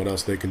don't know what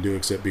else they can do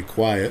except be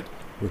quiet,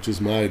 which is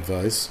my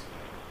advice.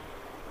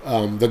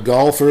 The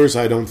golfers,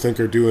 I don't think,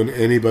 are doing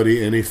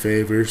anybody any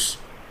favors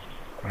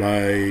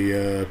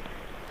by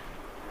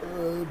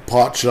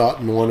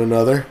pot-shotting one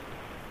another.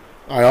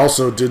 I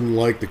also didn't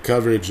like the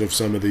coverage of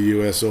some of the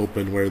U.S.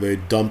 Open where they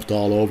dumped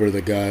all over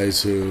the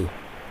guys who...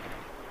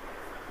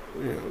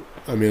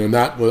 and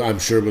that I'm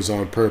sure was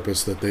on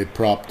purpose, that they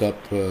propped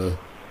up the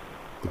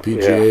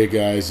PGA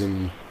guys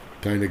and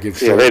kind of give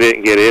short... they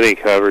didn't get any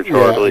coverage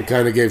hardly.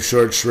 Kind of gave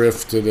short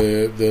shrift to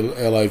the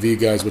LIV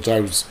guys, which I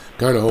was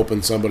kind of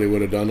hoping somebody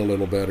would have done a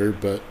little better,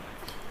 but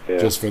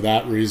just for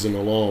that reason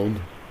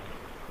alone.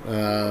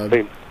 I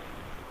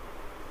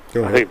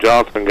think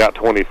Johnson got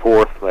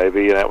 24th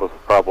maybe, and that was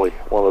probably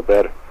one of the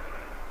better.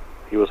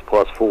 He was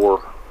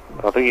 +4.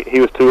 I think he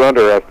was 2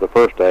 under after the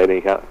first day, and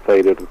he got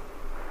faded.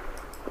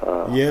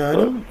 I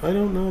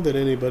don't know that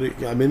anybody.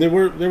 I mean, there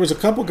was a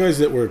couple guys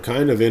that were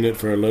kind of in it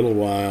for a little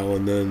while,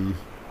 and then.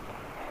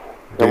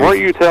 And weren't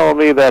you telling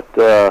me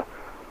that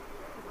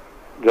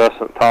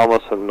Justin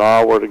Thomas and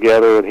Na were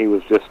together, and he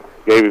was just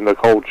gave him the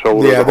cold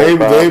shoulder? Yeah,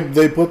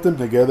 they put them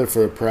together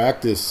for a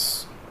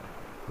practice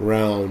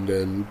round,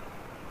 and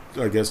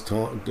I guess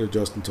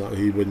Justin Thomas,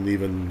 he wouldn't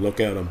even look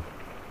at him,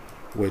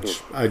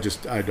 which I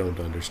don't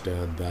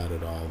understand that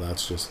at all.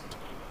 That's just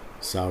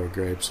sour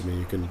grapes. I mean,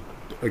 you can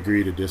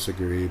agree to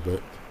disagree,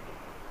 but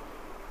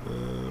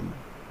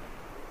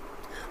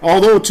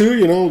although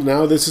too,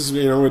 now this is,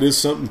 it is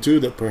something too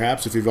that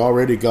perhaps if you've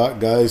already got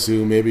guys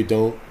who maybe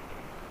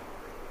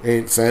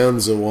ain't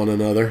fans of one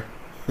another,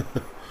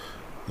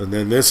 and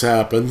then this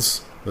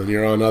happens, and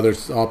you're on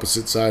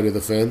opposite side of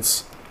the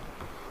fence,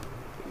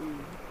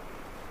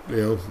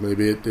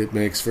 maybe it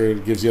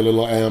gives you a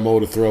little ammo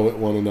to throw at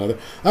one another.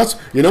 That's,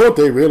 what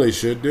they really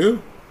should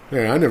do?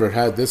 Here, I never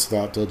had this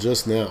thought till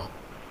just now.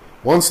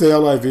 Once the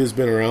LIV has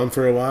been around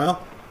for a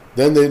while,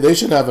 then they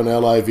should have an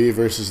LIV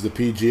versus the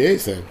PGA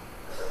thing.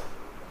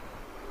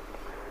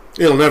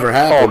 It'll never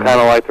happen. Oh, kind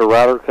of like the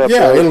Ryder Cup?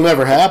 Yeah, it'll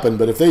never happen,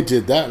 but if they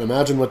did that,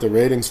 imagine what the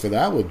ratings for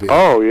that would be.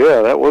 Oh,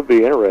 yeah, that would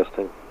be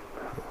interesting.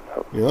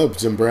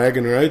 Some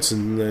bragging rights,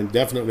 and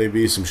definitely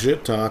be some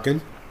shit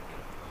talking.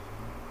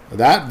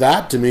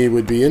 That to me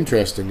would be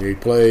interesting. We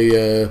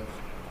play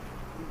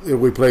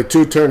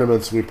 2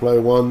 tournaments. We play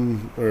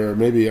one, or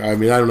maybe, I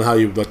don't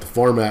know what the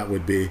format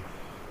would be,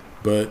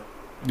 but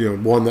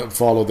one that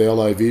followed the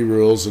LIV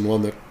rules, and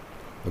one that,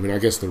 I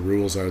guess the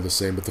rules are the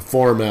same, but the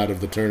format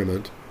of the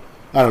tournament,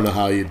 I don't know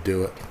how you'd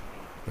do it.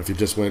 If you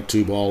just went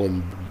 2-ball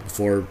and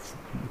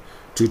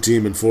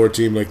 2-team and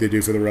 4-team like they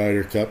do for the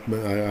Ryder Cup,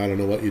 I don't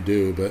know what you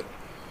do, but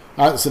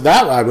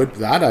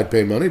I'd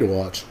pay money to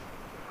watch.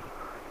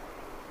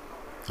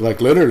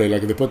 Like literally,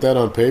 like if they put that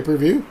on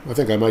pay-per-view, I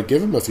think I might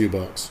give them a few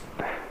bucks.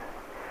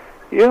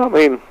 Yeah,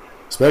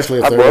 especially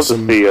if I'd love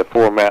to see a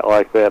format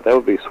like that. That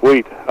would be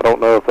sweet. I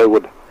don't know if they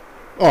would.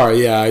 Oh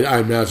yeah, I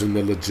imagine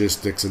the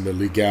logistics and the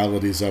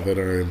legalities of it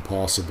are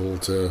impossible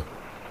to.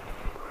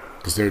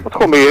 Because they're. It's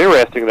going to be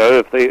interesting though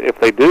if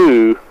they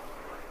do.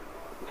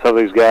 Some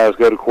of these guys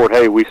go to court.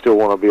 Hey, we still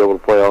want to be able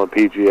to play on the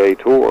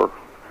PGA Tour.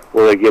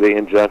 Will they get an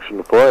injunction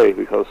to play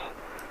because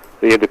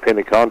the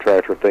independent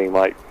contractor thing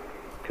might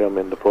come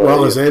into play?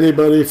 Well, is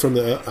anybody from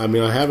the? I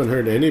haven't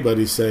heard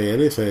anybody say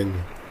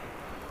anything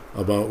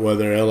about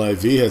whether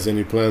LIV has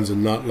any plans of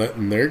not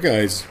letting their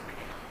guys.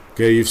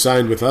 Okay, you've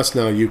signed with us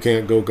now. You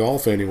can't go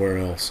golf anywhere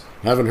else.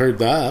 I haven't heard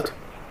that.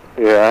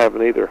 Yeah, I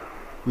haven't either.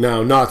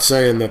 Now, not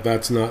saying that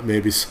that's not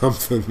maybe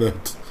something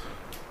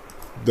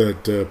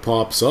that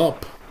pops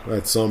up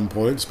at some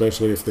point,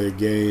 especially if they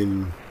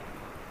gain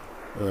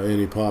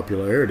any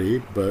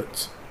popularity.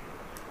 But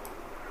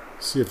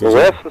See if the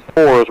there's less is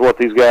more is what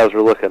these guys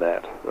are looking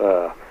at.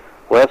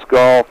 Less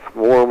golf,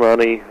 more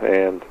money,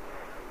 and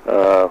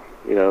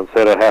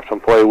instead of having to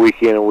play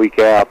week in and week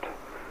out,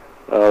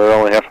 they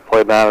only have to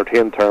play 9 or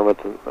 10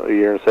 tournaments a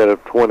year instead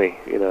of 20.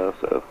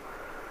 So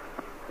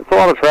it's a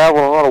lot of travel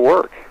and a lot of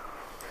work.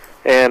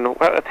 And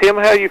Tim,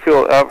 how do you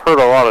feel? I've heard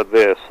a lot of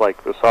this,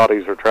 like the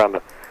Saudis are trying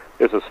to.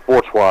 This is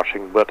sports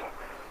washing, but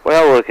when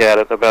I look at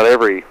it, about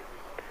every.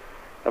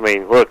 I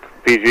mean, look,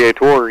 PGA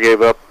Tour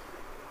gave up.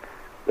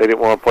 They didn't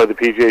want to play the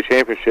PGA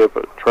Championship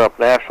at Trump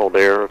National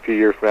there a few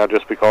years from now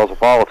just because of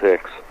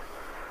politics.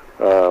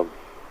 There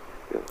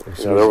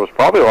was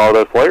probably a lot of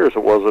those players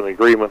that was in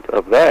agreement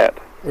of that.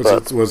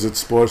 Was it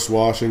sports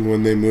washing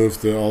when they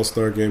moved the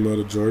All-Star game out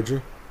of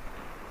Georgia?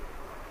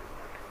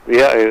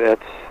 Yeah, isn't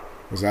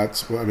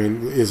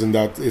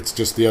that it's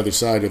just the other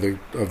side of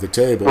the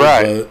table?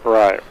 Right,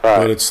 right.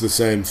 But it's the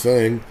same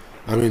thing.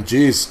 I mean,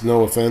 geez,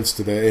 no offense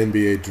to the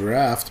NBA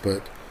draft,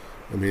 but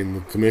I mean,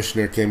 the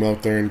commissioner came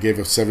out there and gave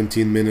a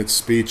 17-minute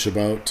speech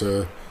about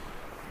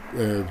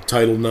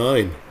Title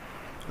IX.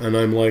 And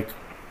I'm like,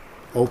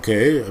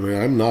 okay, I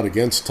mean, I'm not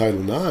against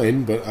Title IX,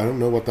 but I don't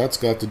know what that's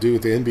got to do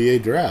with the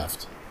NBA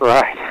draft.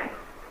 Right.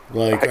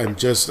 Like, I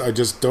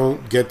just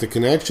don't get the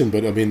connection.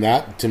 But, I mean,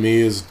 that to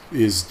me is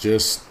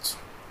just,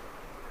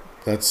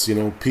 that's,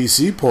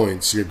 PC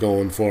points you're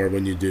going for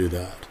when you do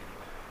that.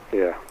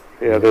 Yeah.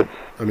 Yeah, that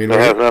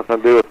has nothing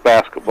to do with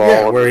basketball.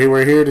 Yeah,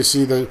 we're here to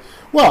see the...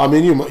 Well, I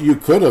mean, you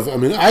could have... I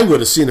mean, I would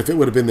have seen if it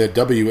would have been the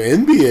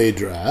WNBA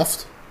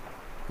draft.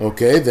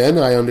 Okay, then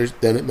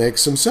then it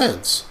makes some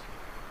sense.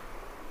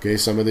 Okay,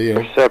 some of the...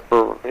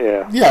 Separate,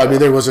 yeah. Yeah, I mean,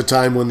 there was a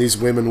time when these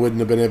women wouldn't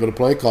have been able to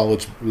play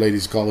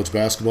ladies college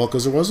basketball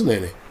because there wasn't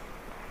any.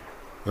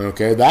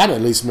 Okay, that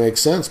at least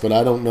makes sense, but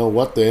I don't know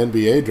what the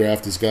NBA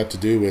draft has got to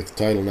do with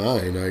Title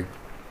IX.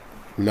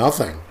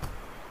 Nothing.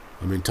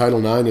 I mean, Title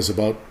IX is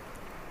about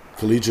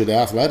collegiate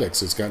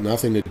athletics. It's got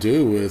nothing to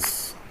do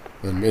with,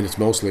 and it's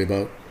mostly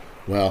about,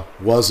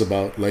 was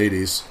about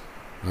ladies.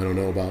 I don't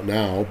know about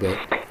now, but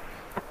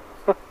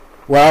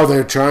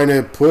they're trying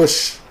to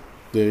push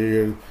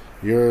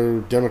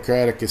your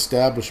Democratic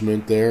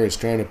establishment there is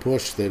trying to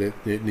push that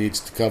it needs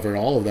to cover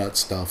all of that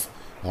stuff.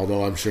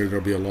 Although I'm sure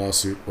there'll be a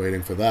lawsuit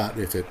waiting for that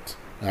if it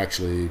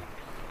actually.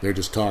 They're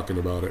just talking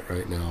about it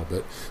right now,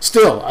 but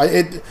still,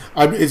 it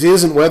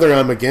isn't whether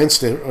I'm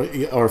against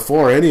it or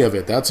for any of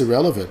it. That's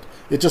irrelevant.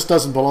 It just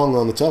doesn't belong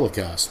on the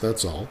telecast.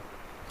 That's all.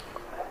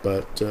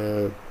 But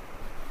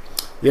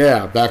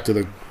back to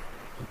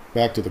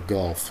the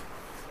golf.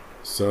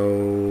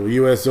 So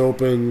U.S.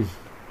 Open,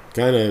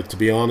 to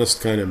be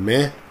honest, kind of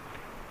meh.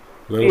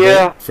 A little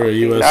bit for a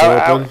U.S.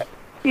 Open.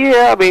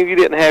 I mean, you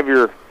didn't have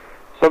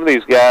some of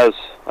these guys.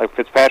 Like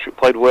Fitzpatrick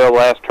played well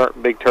last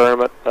big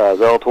tournament.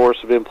 Zalatoris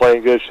have been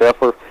playing good.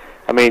 Scheffler.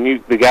 I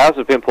mean, the guys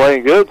have been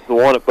playing good.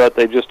 But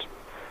they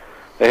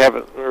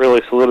haven't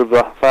really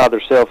solidified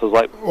themselves as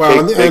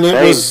big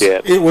names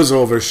yet. It was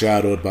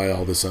overshadowed by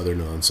all this other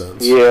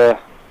nonsense. Yeah.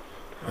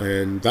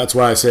 And that's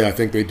why I say I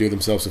think they do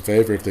themselves a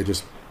favor if they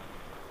just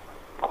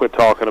quit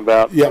talking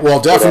about. Yeah, well,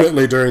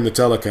 definitely during the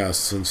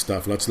telecasts and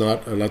stuff. Let's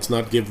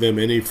not give them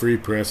any free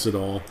press at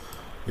all.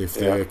 If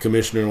the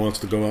commissioner wants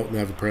to go out and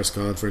have a press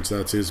conference,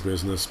 that's his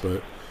business,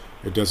 but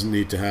it doesn't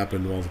need to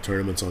happen while the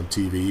tournament's on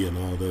TV and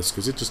all this,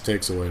 because it just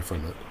takes away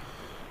from it.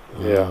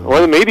 Yeah. Well,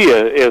 the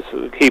media is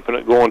keeping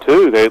it going,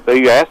 too.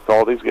 They asked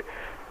all these guys.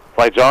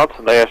 Like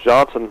Johnson, they asked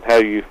Johnson,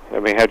 how'd you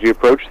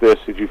approach this?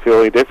 Did you feel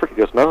any different?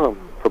 He goes, no,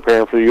 I'm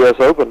preparing for the U.S.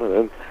 Open. And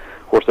then,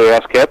 of course, they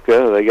asked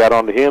Koepka. They got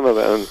onto him,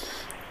 and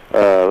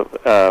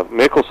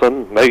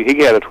Mickelson,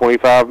 he had a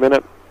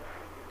 25-minute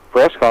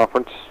press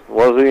conference. It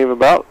wasn't even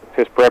about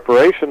his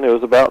preparation. It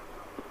was about,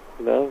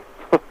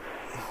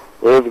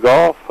 live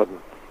golf. And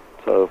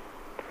so,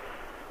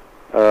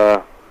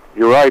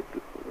 you're right.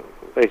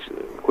 They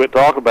should quit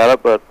talking about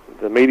it, but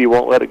the media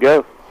won't let it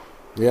go.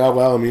 Yeah,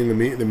 well, I mean,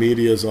 the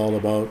media is all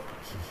about,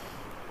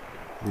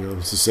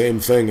 it's the same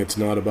thing. It's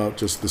not about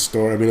just the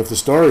story. I mean, if the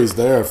story's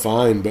there,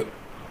 fine, but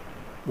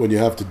when you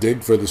have to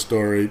dig for the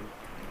story,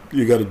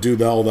 you got to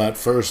do all that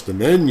first,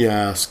 and then you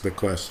ask the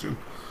question.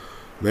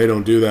 They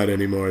don't do that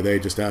anymore. They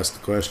just ask the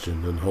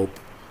question and hope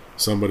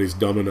somebody's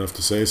dumb enough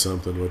to say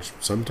something, which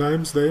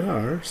sometimes they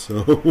are.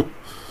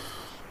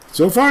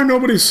 So far,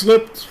 nobody's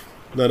slipped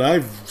that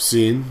I've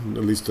seen,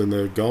 at least in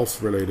the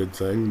golf-related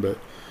thing. But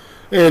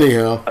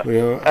anyhow,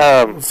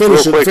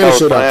 finish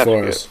it up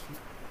for us.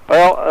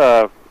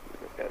 Well,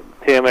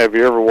 Tim, have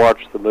you ever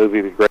watched the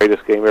movie The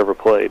Greatest Game Ever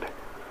Played?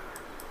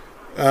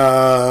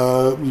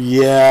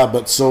 Yeah,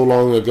 but so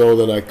long ago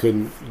that I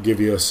couldn't give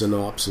you a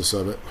synopsis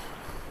of it.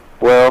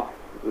 Well,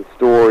 the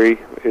story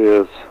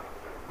is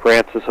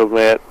Francis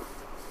Ouimet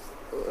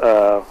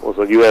was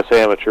a U.S.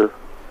 amateur,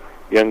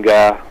 young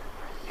guy.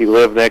 He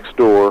lived next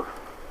door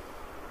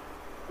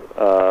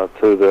to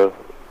the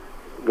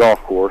golf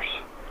course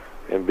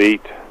and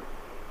beat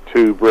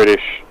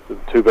the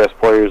two best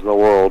players in the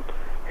world,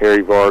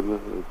 Harry Vardon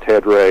and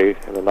Ted Ray,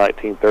 in the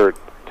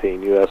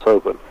 1913 U.S.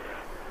 Open.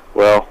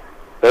 Well,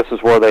 this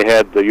is where they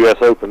had the U.S.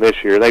 Open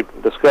this year. They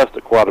discussed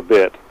it quite a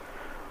bit.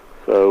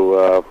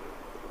 So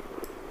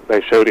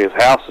they showed his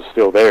house is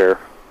still there.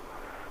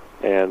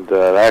 And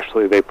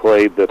actually, they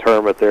played the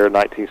tournament there in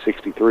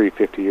 1963,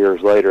 50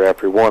 years later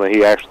after he won. And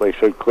he actually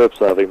showed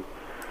clips of him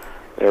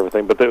and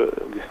everything. But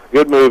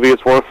good movie.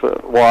 It's worth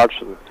a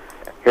watch. And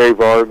Harry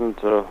Vardon,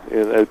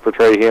 they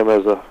portray him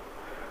as a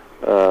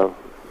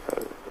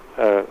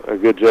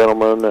good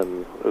gentleman.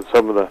 And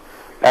some of the...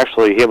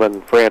 Actually, him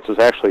and Francis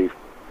actually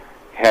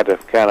had to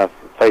kind of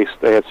face...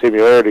 They had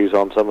similarities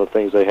on some of the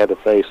things they had to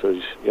face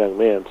as young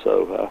men.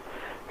 So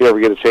if you ever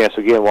get a chance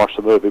again, watch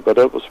the movie. But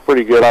it was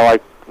pretty good. I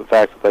like the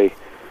fact that they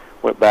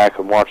went back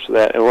and watched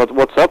that. And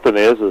what's something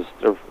is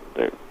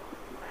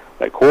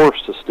that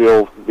course is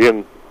still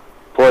being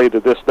played to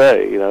this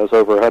day. You know, it's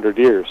over 100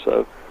 years,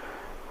 so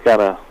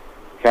kind of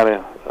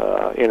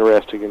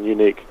interesting and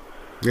unique.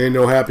 Ain't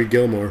no Happy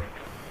Gilmore.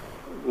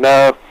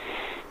 No.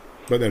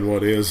 But then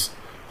what is?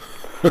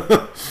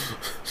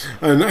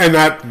 and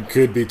that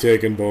could be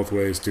taken both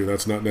ways too.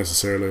 That's not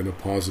necessarily in a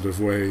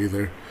positive way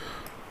either.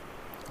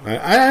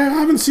 I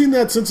haven't seen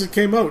that since it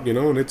came out, you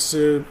know, and it's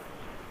sometimes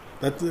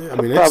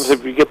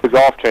if you get the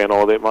Golf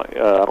Channel, they might.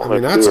 I don't know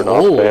if that's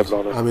old.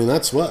 On it. I mean,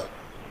 that's what?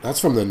 That's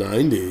from the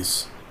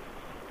 90s.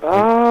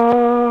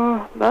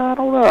 No, I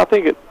don't know. I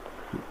think it.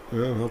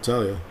 Well, I'll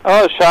tell you.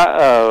 Oh,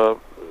 shot.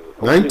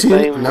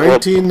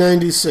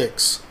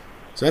 1996.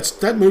 So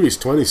that movie's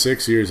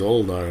 26 years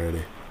old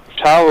already.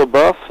 Shia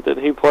LaBeouf, did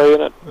he play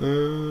in it?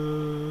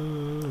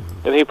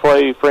 Did he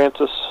play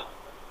Francis?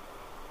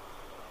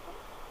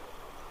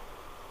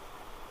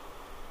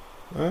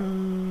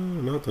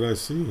 Not that I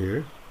see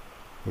here.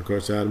 Of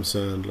course, Adam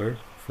Sandler.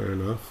 Fair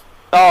enough.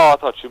 Oh, I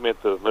thought you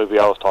meant the movie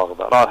I was talking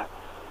about.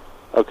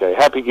 Okay,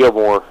 Happy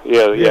Gilmore.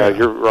 Yeah,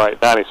 you're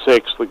right.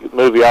 96, the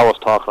movie I was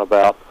talking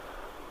about.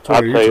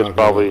 I'd say it's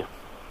probably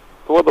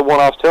the one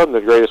I was telling you,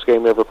 the greatest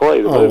game ever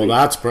played. Well,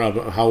 that's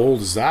probably... How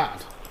old is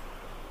that?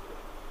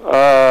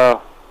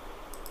 Or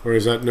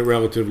is that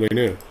relatively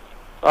new?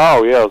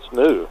 Oh, yeah, it's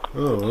new.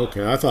 Oh,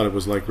 okay. I thought it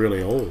was, like,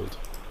 really old.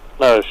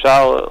 No,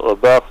 Shia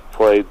LaBeouf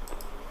played...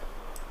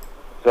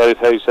 Is that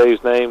how you say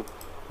his name?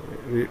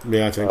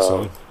 Yeah, I think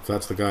so. If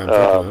that's the guy I'm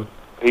thinking of.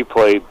 He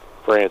played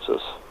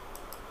Francis.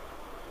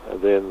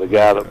 And then the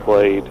guy that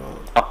played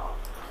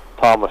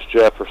Thomas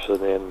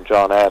Jefferson and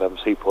John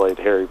Adams, he played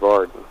Harry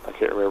Vardon. I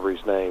can't remember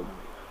his name.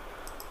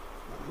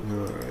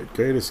 All right.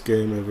 Greatest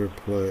game ever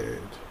played.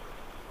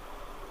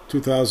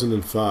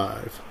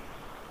 2005.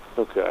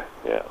 Okay,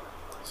 yeah.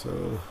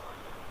 So...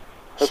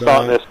 It's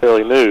not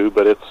necessarily new,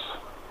 but it's...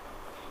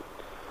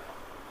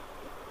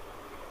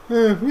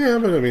 Yeah,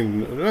 but I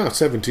mean,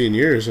 17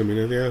 years. I mean,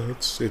 yeah,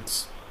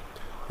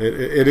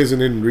 it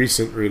isn't in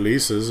recent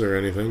releases or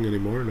anything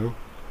anymore. No,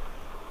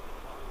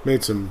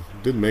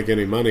 didn't make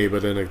any money,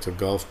 but then it's a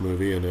golf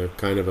movie and a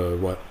kind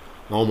of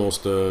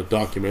almost a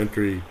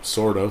documentary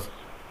sort of.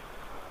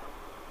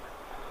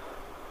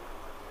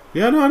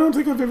 Yeah, no, I don't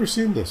think I've ever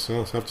seen this.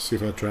 I'll have to see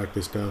if I track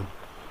this down.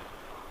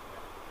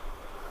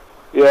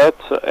 Yeah,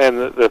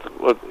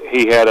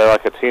 he had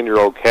like a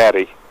 10-year-old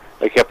caddy.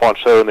 They kept on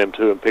showing them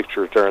to him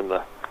pictures during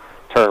the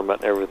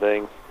tournament and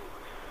everything,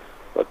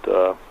 but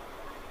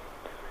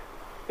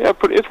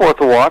it's worth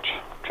a watch.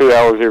 2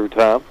 hours every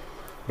time.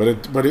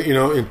 But you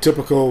know, in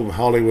typical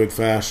Hollywood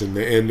fashion,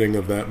 the ending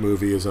of that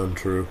movie is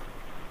untrue.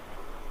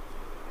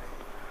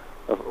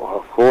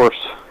 Of course.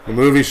 The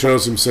movie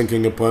shows him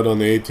sinking a putt on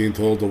the 18th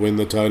hole to win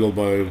the title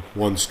by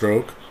one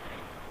stroke.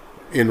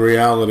 In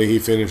reality, he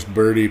finished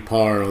birdie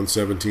par on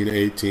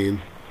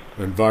 17-18,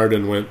 and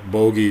Vardon went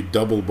bogey,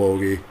 double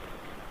bogey,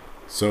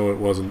 so it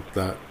wasn't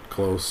that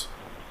close.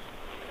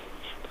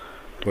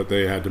 But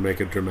they had to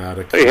make it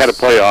dramatic. They had a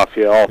playoff,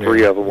 yeah. All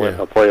three of them went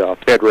in a playoff.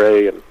 Ted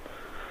Ray and...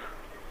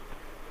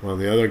 Well,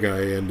 the other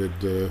guy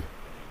ended...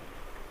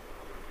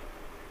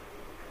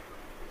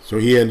 So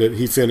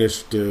he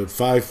finished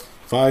five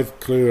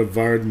clear of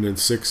Vardon and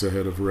 6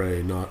 ahead of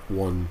Ray, not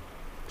one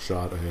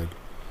shot ahead.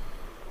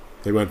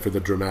 They went for the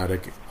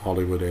dramatic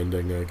Hollywood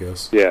ending, I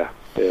guess. Yeah.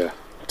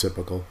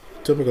 Typical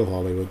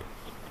Hollywood.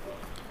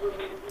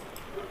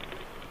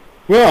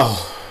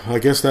 Well, I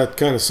guess that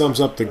kind of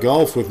sums up the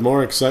golf, with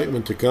more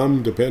excitement to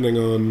come, depending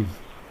on...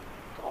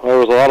 There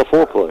was a lot of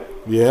foreplay.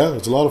 Yeah,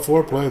 there's a lot of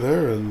foreplay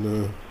there,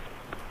 and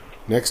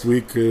next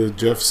week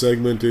Jeff's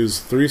segment is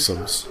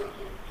threesomes,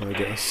 I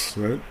guess,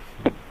 right?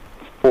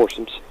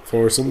 Foursomes.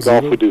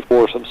 Golf, we do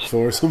foursomes.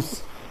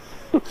 Foursomes.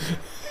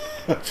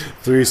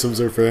 Threesomes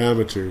are for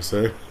amateurs,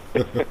 eh?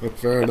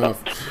 Fair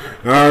enough.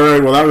 All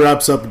right, well, that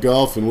wraps up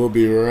golf, and we'll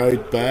be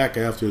right back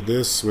after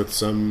this with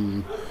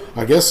some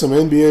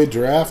NBA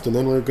draft, and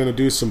then we're going to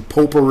do some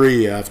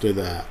potpourri after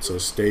that, so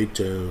stay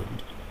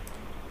tuned.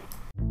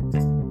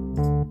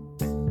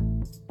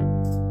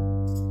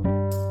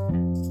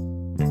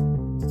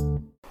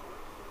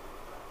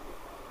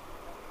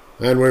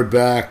 And we're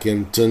back,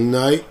 and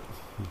tonight,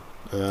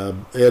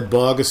 Ed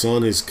Bogus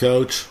on his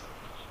couch,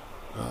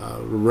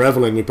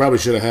 reveling. We probably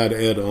should have had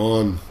Ed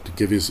on to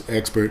give his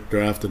expert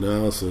draft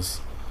analysis.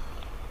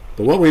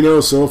 But what we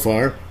know so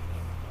far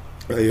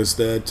is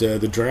that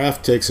the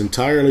draft takes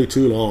entirely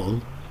too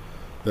long.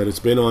 that it's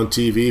been on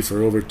TV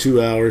for over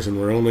 2 hours and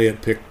we're only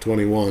at pick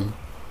 21.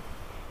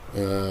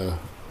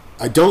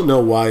 I don't know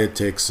why it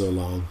takes so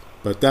long.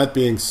 But that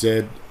being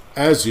said,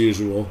 as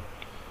usual,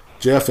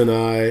 Jeff and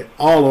I,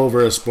 all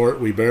over a sport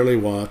we barely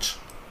watch,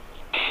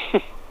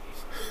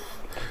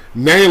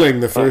 nailing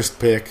the first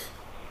pick.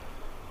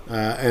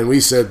 And we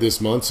said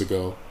this months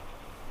ago.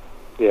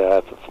 Yeah,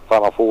 it's a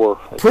Final Four.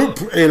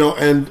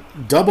 And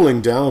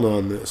doubling down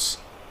on this,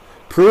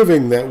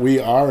 proving that we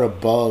are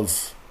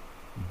above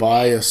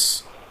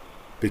bias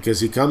because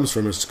he comes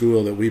from a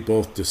school that we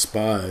both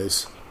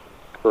despise.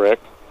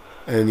 Correct.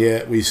 And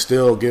yet we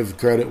still give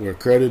credit where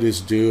credit is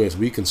due, as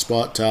we can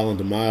spot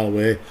talent a mile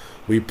away.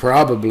 We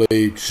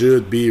probably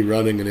should be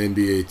running an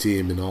NBA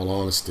team, in all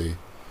honesty.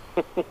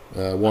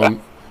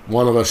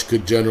 One of us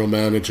could general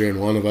manager, and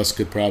one of us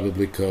could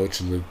probably coach,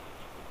 and the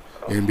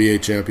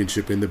NBA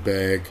championship in the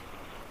bag.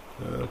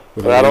 It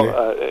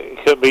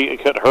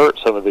could hurt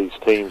some of these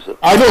teams.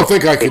 I don't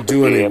think I could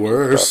do any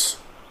worse.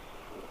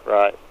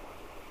 Right.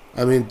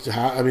 I mean,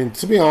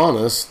 to be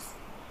honest,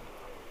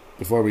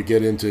 before we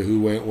get into who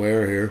went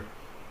where here,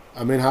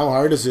 I mean, how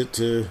hard is it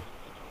to?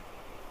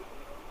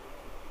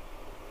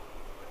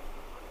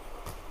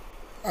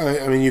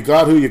 I mean, you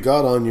got who you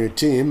got on your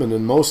team, and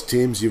in most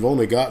teams, you've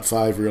only got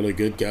 5 really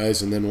good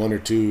guys, and then 1 or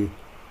 2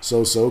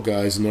 so-so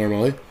guys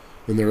normally,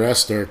 and the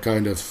rest are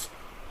kind of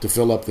to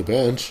fill up the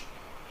bench.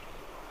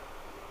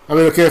 I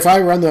mean, if I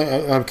run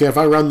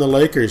the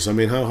Lakers, I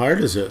mean, how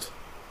hard is it?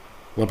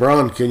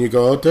 LeBron, can you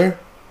go out there?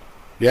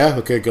 Yeah,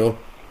 okay, go.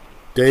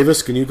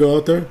 Davis, can you go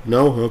out there?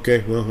 No,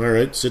 okay, well, all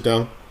right, sit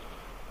down.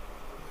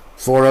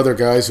 4 other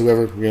guys,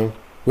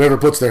 whoever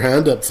puts their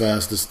hand up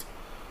fastest.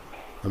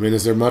 I mean,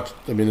 is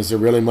there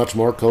really much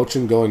more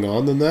coaching going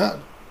on than that?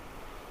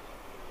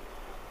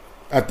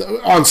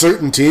 On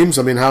certain teams,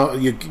 I mean, how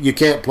you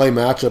can't play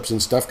matchups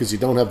and stuff because you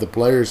don't have the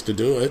players to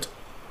do it.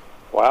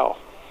 Wow.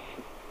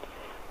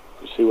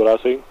 You see what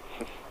I see?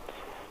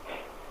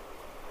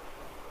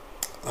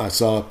 I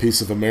saw a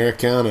piece of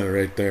Americana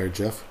right there,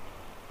 Jeff.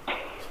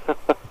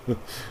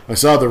 I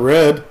saw the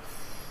red.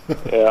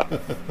 Yeah.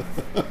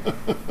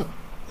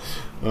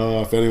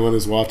 If anyone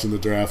is watching the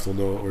draft will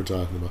know what we're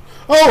talking about.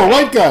 Oh, a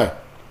white guy!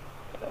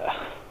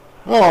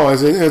 Oh,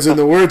 as in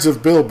the words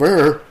of Bill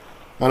Burr,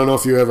 I don't know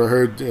if you ever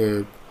heard,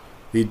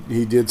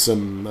 he did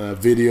some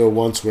video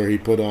once where he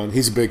put on,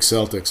 he's a big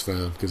Celtics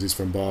fan because he's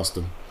from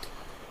Boston,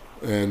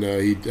 and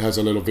he has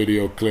a little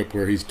video clip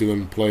where he's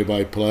doing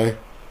play-by-play,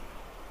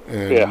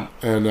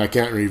 and I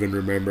can't even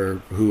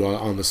remember who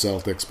on the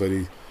Celtics, but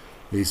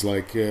he's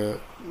like, the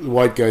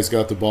white guy's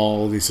got the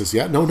ball, and he says,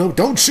 yeah, no,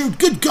 don't shoot,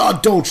 good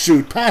God, don't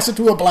shoot, pass it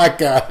to a black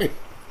guy.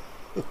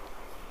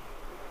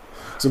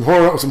 Some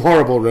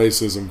horrible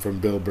racism from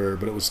Bill Burr,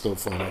 but it was still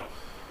funny.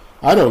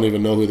 I don't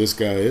even know who this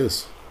guy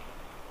is.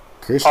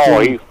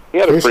 Christian, he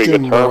had a pretty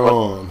good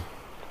tournament.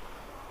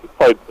 He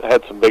probably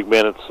had some big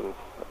minutes and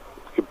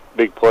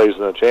big plays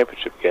in the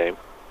championship game.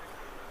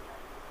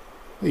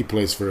 He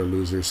plays for a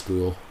loser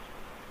school.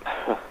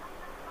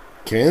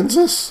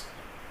 Kansas?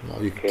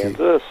 Well, you can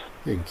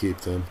keep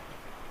them.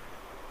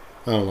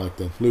 I don't like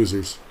them.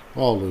 Losers.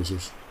 All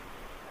losers.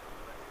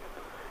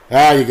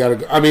 You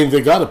gotta. I mean,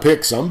 they gotta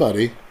pick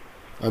somebody.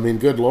 I mean,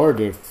 good Lord,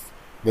 if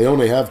they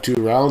only have 2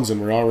 rounds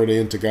and we're already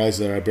into guys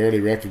that I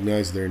barely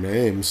recognize their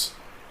names,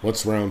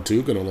 what's round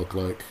 2 going to look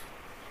like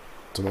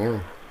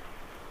tomorrow?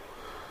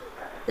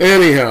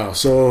 Anyhow,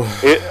 so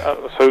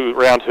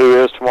round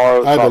 2 is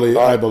tomorrow?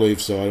 I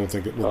believe so. I don't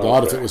think it would.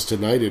 God, if it was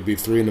tonight, it'd be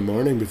 3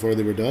 a.m. before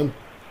they were done.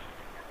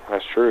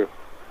 That's true.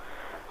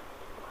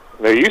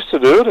 They used to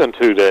do it in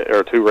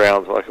 2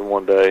 rounds, like in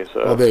one day.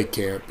 So. Well, they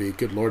can't be.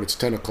 Good Lord, it's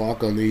 10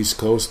 o'clock on the East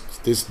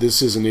Coast.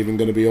 This isn't even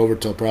going to be over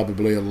till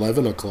probably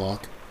 11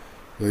 o'clock.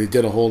 They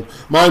did a whole...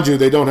 Mind you,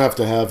 they don't have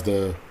to have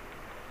the...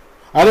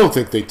 I don't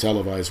think they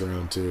televise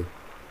round 2.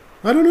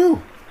 I don't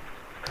know.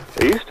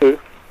 They used to.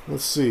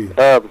 Let's see.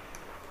 But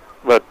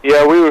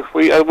yeah, we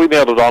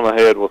nailed it on the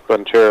head with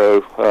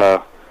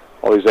Banchero.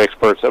 All these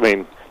experts. I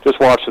mean, just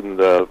watching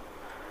the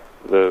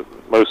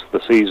most of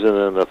the season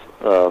and the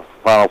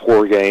Final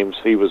Four games,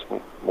 he was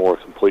more a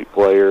complete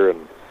player,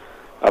 and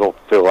I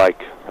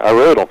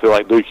really don't feel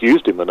like Duke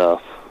used him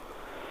enough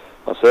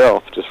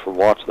myself, just from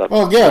watching that.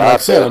 Well, yeah, like I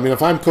said, I mean,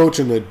 if I'm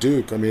coaching at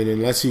Duke, I mean,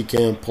 unless he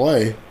can't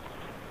play,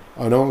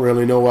 I don't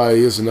really know why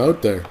he isn't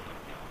out there.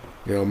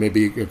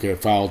 Maybe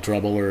foul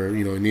trouble, or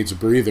he needs a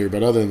breather,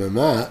 but other than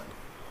that,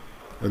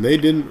 and they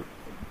didn't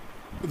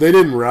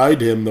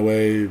ride him the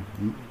way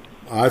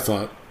I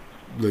thought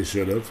they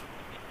should have.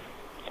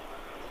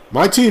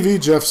 My TV,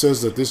 Jeff,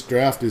 says that this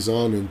draft is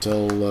on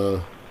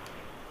until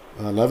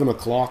 11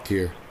 o'clock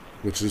here,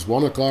 which is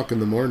 1 o'clock in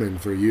the morning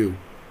for you.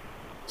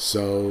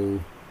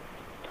 So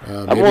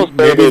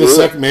maybe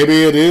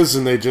it is,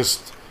 and they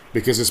just,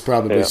 because it's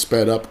probably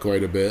sped up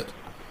quite a bit.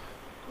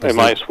 They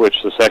might switch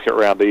the second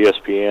round to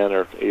ESPN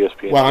or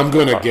ESPN. Well, I'm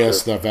going to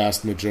guess the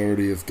vast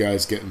majority of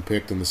guys getting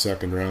picked in the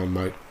second round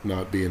might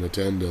not be in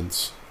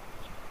attendance.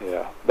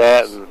 Yeah,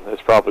 that, and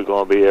it's probably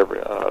going to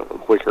be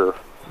quicker.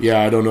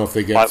 Yeah, I don't know if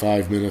they get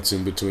 5 minutes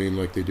in between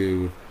like they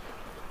do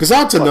Because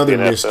that's another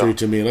the NFL. mystery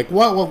to me. Like,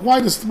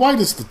 why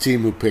does the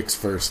team who picks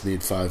first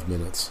need 5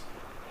 minutes?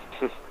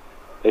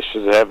 They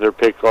should have their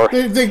pick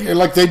already.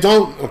 They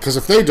don't, because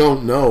if they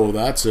don't know,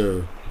 that's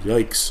a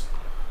yikes.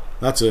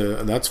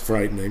 That's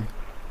frightening.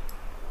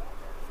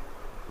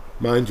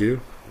 Mind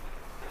you.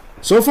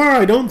 So far,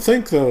 I don't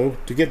think, though,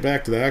 to get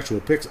back to the actual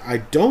picks, I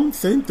don't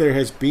think there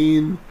has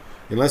been,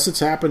 unless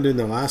it's happened in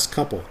the last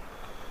couple,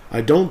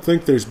 I don't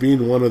think there's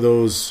been one of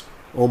those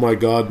oh my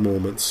god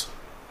moments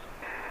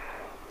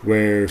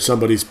where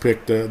somebody's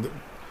picked.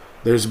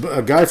 There's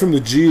a guy from the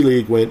G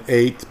League went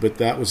 8th, but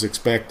that was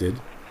expected.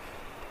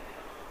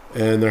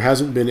 And there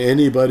hasn't been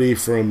anybody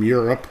from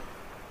Europe.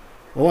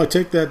 Oh, I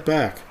take that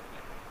back.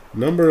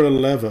 Number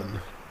 11,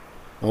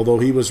 although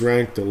he was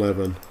ranked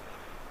 11.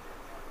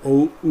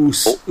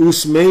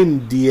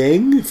 Ousmane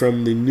Dieng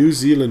from the New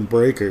Zealand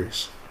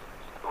Breakers.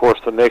 Of course,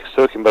 the Knicks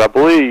took him, but I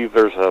believe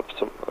there's a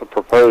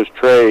proposed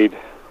trade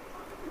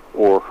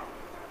or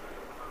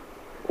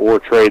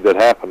trade that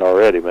happened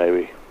already,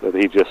 maybe, that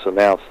he just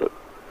announced it.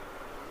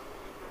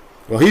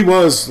 Well, he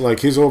was, like,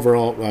 his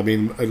overall, I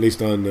mean, at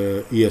least on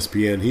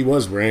ESPN, he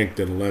was ranked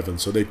at 11,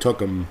 so they took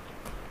him,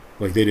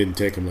 like, they didn't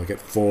take him, like, at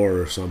 4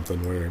 or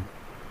something where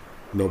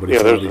nobody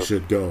thought he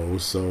should go,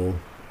 so.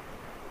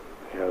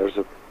 Yeah, there's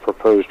a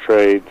proposed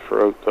trade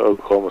to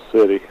Oklahoma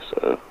City,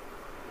 so,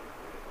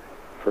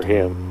 for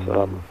him.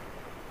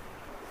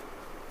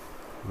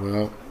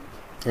 Well,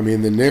 I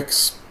mean, the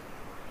Knicks,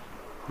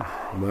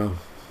 well,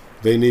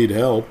 they need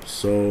help,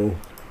 so.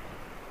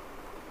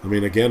 I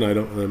mean, again,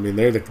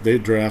 they're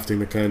drafting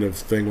the kind of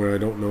thing where I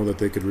don't know that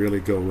they could really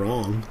go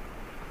wrong.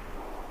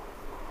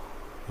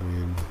 I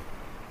mean,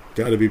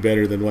 got to be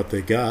better than what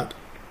they got.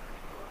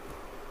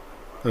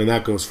 I mean,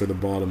 that goes for the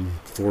bottom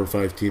 4 or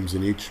 5 teams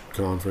in each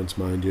conference,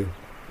 mind you.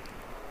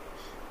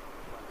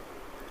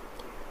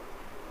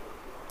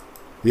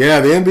 Yeah,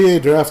 the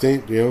NBA draft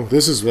ain't,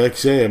 this is, like I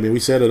say, I mean, we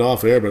said it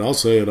off air, but I'll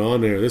say it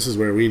on air. This is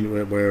where we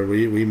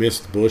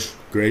missed Bush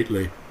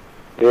greatly.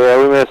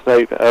 Yeah, we missed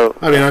Nate.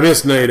 I mean, I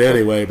miss Nate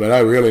anyway, but I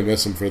really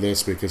miss him for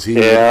this because he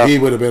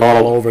would have been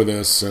all over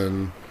this,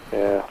 and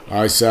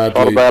I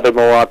sadly thought about him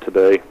a lot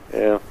today.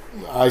 Yeah,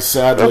 I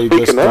sadly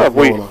just don't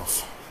know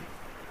enough.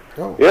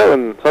 Oh. Yeah,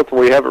 and something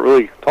we haven't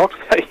really talked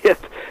about yet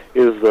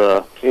is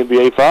the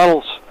NBA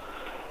Finals.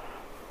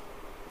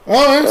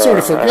 Oh, I sort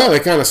of forgot.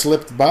 They kind of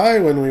slipped by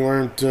when we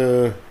weren't,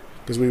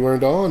 because we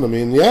weren't on. I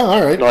mean, yeah,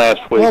 all right.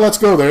 Last week. Well, let's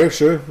go there.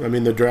 Sure. I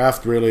mean, the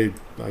draft really,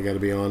 I got to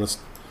be honest,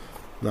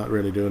 not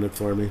really doing it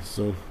for me.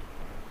 So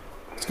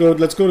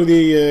let's go to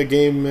the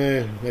game.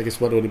 I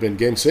guess what would have been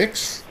game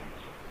 6,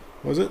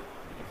 was it?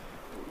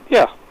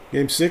 Yeah.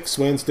 Game 6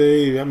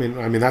 Wednesday. I mean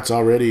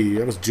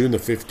that was June the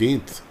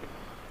 15th.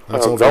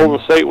 Golden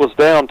State was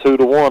down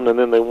 2-1, and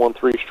then they won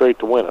 3 straight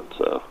to win it.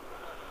 So.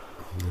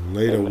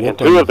 And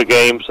 2 of the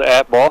games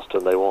at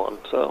Boston they won.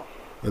 So.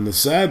 And the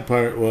sad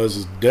part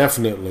was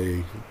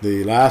definitely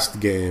the last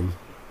game.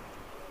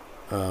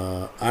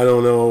 I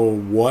don't know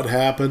what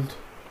happened.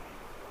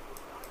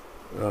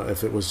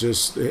 If it was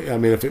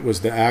if it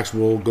was the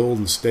actual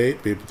Golden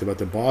State, but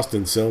the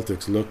Boston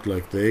Celtics looked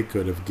like they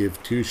could have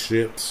give 2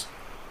 shits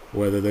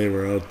whether they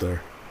were out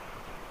there.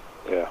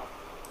 Yeah.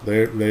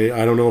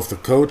 I don't know if the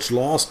coach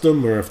lost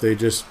them or if they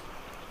just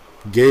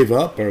gave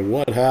up or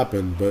what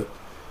happened, but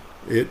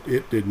it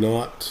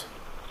didn't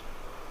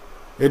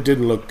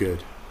look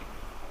good.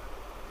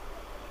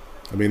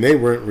 I mean, they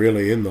weren't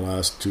really in the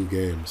last 2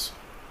 games.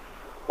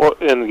 Well,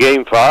 in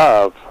Game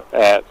 5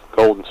 at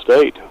Golden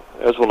State,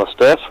 that was one of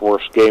Steph's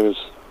worst games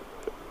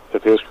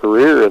of his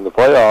career in the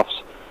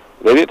playoffs.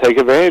 They didn't take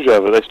advantage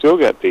of it. They still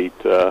got beat.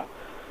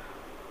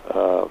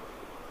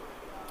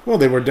 Well,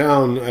 they were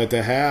down at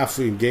the half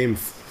in Game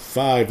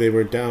 5. They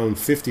were down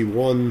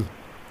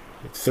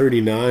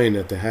 51-39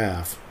 at the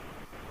half.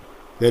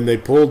 Then they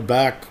pulled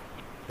back.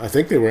 I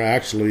think they were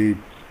actually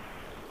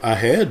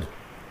ahead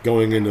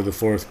going into the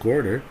 4th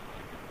quarter,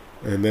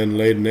 and then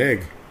laid an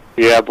egg.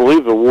 Yeah, I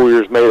believe the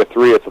Warriors made a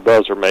 3 at the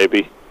buzzer,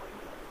 maybe.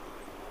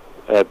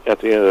 At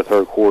the end of the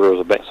 3rd quarter,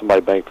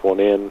 somebody banked one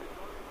in.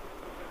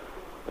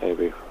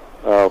 Maybe.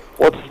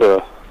 What's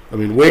the? I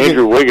mean,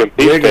 Andrew Wiggins.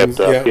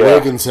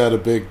 Wiggins had a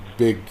big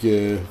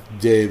day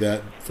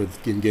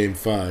in Game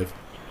 5.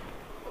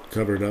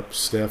 Covered up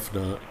Steph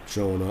not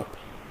showing up,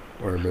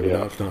 or maybe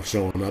not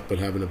showing up, but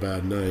having a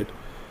bad night.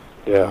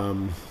 Yeah.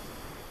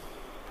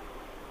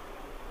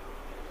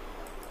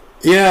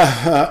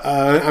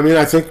 I mean,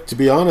 I think, to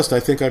be honest, I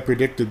think I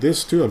predicted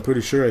this too. I'm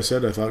pretty sure I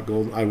said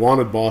I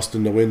wanted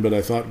Boston to win, but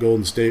I thought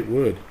Golden State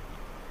would.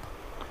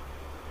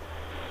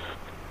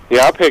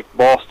 Yeah, I picked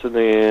Boston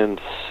in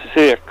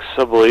 6,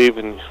 I believe,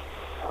 and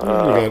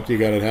you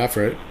got it half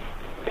right.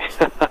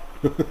 The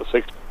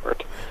 6th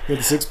part. The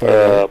 6th part.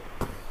 Right.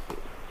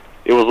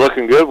 It was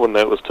looking good when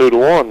that was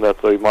 2-1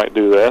 that they might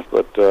do that,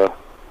 but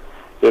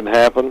didn't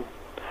happen.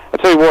 I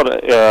tell you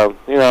what, I'm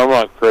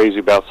not crazy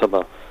about some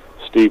of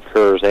Steve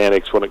Kerr's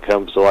antics when it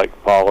comes to like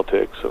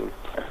politics and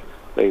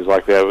things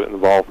like that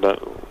involved,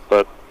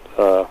 but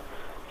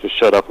just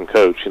shut up and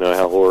coach. You know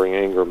how Lori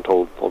Ingram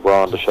told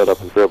LeBron to shut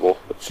up and dribble.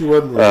 She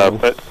wasn't wrong.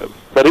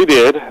 But but he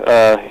did.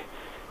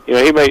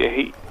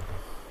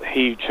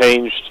 He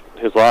changed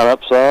his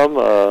lineup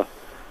some.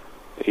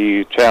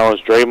 He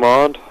challenged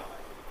Draymond,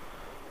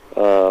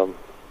 and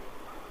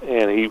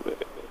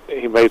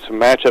he made some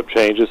matchup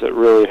changes that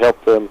really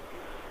helped them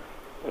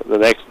the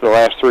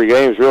last 3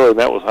 games. Really,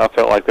 and I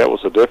felt like that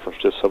was the difference.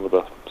 Just some of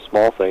the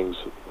small things,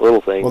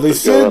 little things. Well, they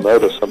said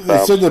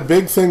the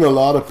big thing a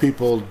lot of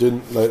people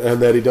didn't,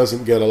 and that he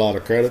doesn't get a lot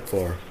of credit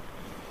for,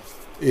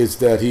 is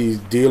that he's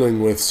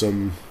dealing with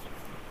some.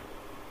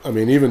 I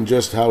mean, even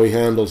just how he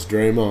handles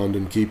Draymond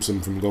and keeps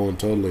him from going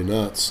totally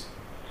nuts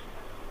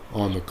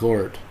on the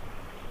court.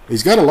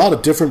 He's got a lot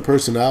of different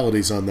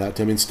personalities on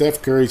that. I mean,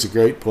 Steph Curry's a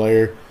great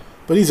player,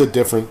 but he's a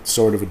different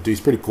sort of he's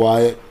pretty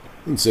quiet,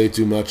 doesn't say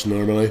too much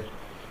normally.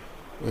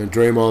 And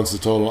Draymond's the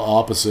total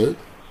opposite.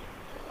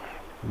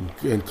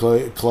 And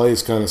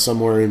Clay's kind of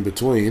somewhere in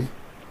between.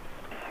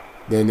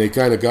 Then they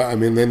kind of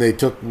then they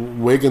took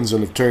Wiggins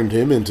and have turned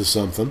him into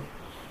something.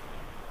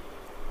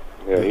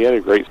 Yeah, he had a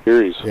great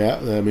series. Yeah,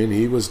 I mean,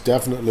 he was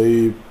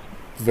definitely a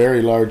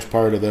very large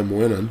part of them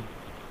winning,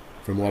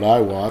 from what I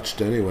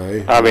watched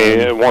anyway. I mean,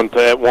 at one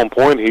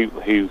point he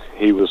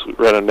was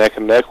running neck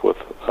and neck with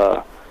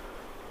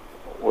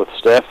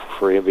Steph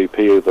for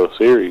MVP of the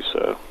series.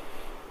 So,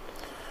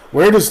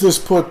 where does this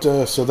put?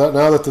 So that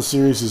now that the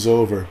series is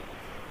over,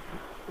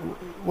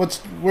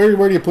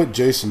 where do you put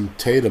Jason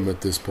Tatum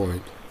at this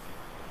point?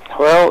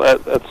 Well,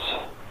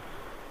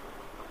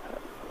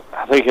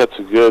 I think that's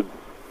a good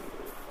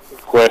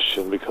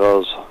question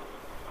because,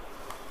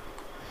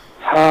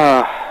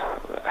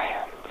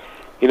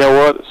 you know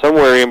what?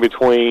 Somewhere in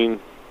between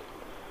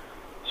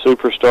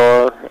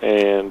superstar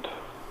and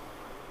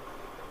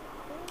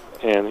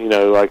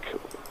like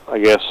I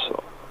guess.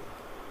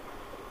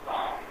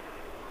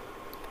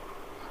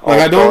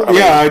 Like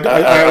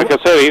like I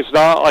said, he's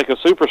not like a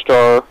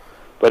superstar,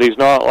 but he's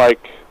not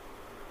like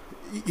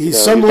he's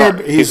somewhere.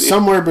 He's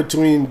somewhere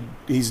between.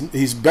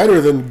 He's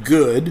better than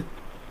good,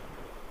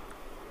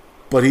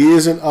 but he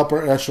isn't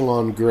upper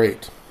echelon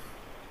great.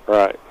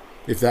 Right.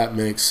 If that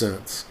makes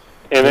sense.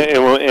 And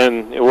what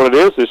it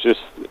is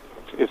just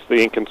it's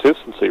the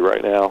inconsistency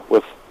right now.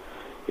 With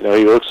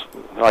he looks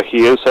like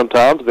he is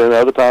sometimes, then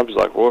other times he's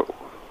like, where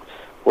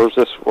was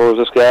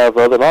this guy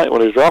the other night when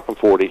he was dropping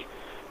 40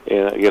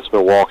 against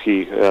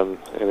Milwaukee in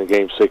a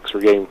Game 6 or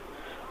Game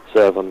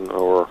 7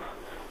 or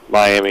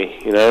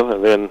Miami,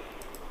 and then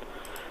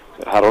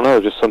I don't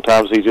know, just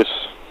sometimes he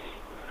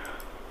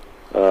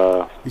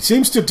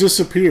seems to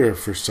disappear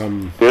for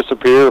some...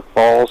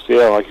 falls,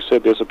 yeah, like you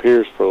said,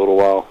 disappears for a little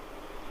while.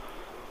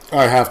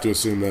 I have to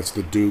assume that's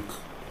the Duke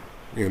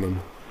in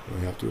him. I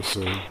have to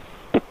assume.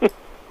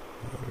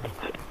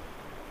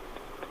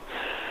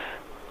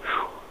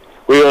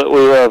 We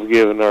love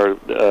giving our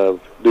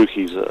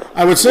Dukies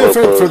I would say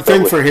the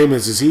thing for him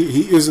is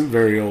he isn't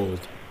very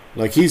old.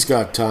 Like, he's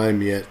got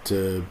time yet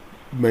to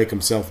make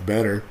himself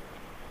better.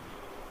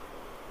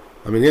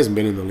 I mean, he hasn't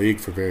been in the league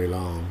for very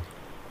long.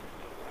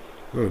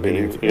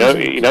 He's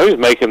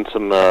making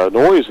some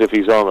noise if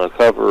he's on the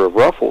cover of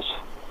Ruffles.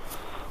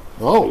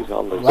 Oh, he's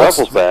on the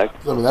Ruffles back.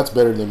 I mean, that's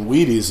better than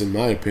Wheaties in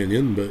my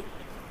opinion, but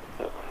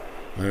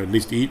I at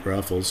least eat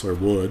Ruffles or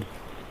would.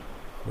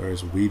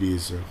 Whereas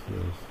Wheaties,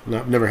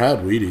 I've never had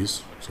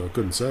Wheaties, so I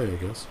couldn't say. I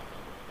guess.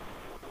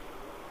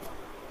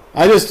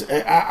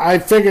 I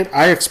figured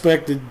I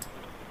expected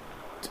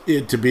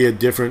it to be a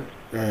different.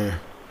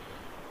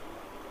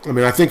 I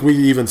mean, I think we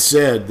even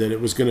said that it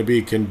was going to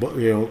be,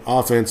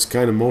 offense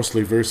kind of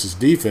mostly versus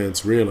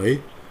defense,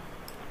 really.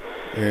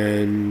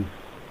 And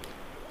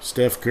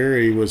Steph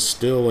Curry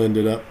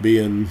ended up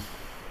being,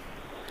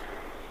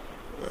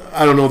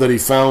 I don't know that he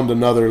found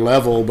another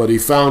level, but he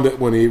found it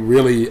when he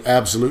really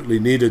absolutely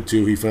needed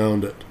to. He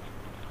found it.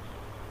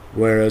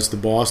 Whereas the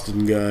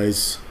Boston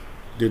guys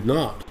did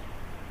not.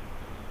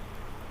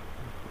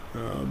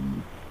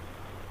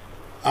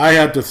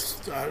 I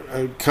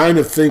kind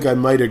of think I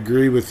might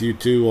agree with you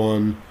too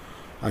on.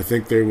 I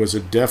think there was a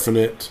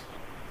definite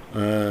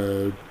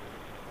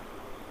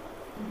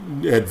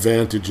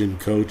advantage in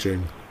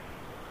coaching.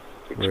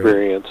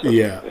 Experience.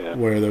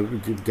 Where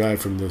the guy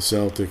from the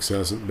Celtics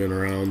hasn't been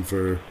around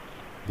for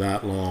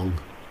that long.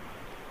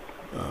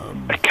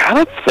 I kind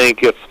of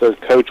think if their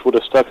coach would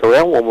have stuck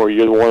around one more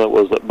year, the one that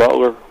was at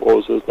Butler, what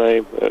was his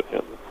name?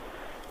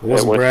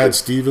 Wasn't Brad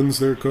Stevens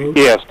their coach?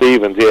 Yeah,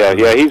 Stevens. Yeah.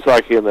 He's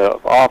like in the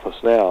office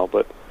now,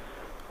 but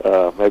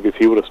maybe if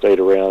he would have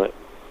stayed around it,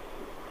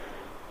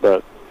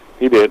 but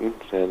he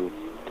didn't. And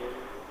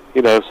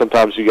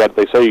sometimes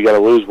they say you got to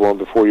lose one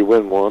before you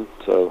win one.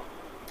 So,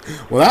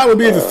 well, that would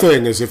be the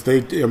thing is if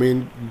they. I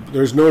mean,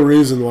 there's no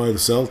reason why the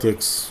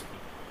Celtics.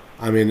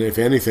 I mean, if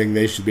anything,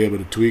 they should be able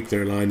to tweak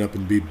their lineup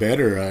and be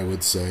better. I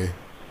would say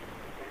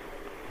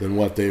than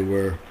what they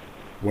were.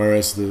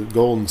 Whereas the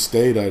Golden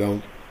State, I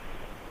don't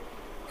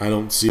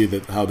see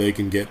how they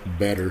can get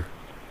better.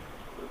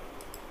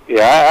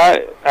 Yeah,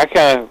 I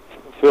kind of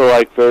feel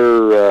like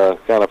they're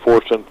kind of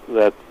fortunate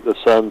that the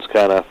Suns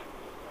kind of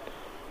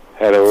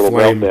had a little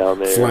meltdown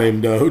there.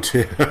 Flamed out,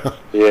 yeah.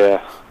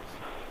 Yeah.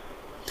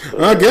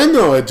 Again,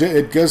 though,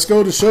 it does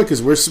go to show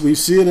because we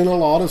see it in a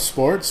lot of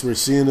sports. We're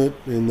seeing it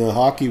in the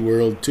hockey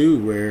world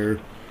too, where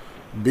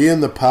being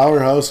the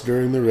powerhouse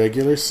during the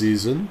regular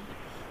season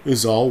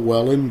is all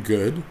well and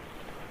good,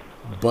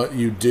 but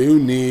you do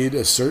need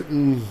there's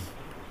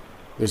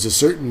a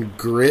certain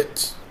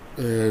grit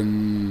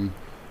and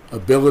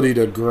ability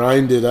to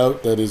grind it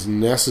out that is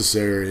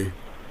necessary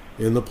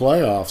in the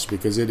playoffs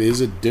because it is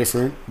a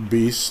different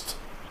beast,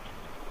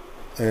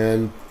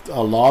 and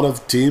a lot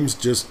of teams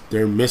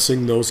they're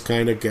missing those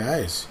kind of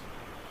guys.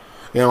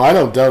 I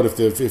don't doubt if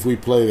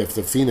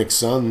the Phoenix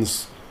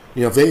Suns,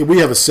 if we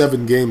have a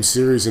 7-game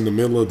series in the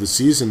middle of the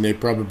season, they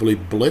probably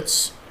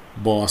blitz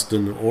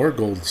Boston or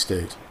Golden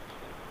State.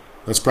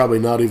 That's probably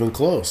not even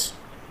close.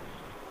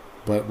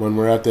 But when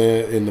we're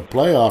in the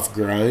playoff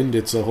grind,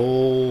 it's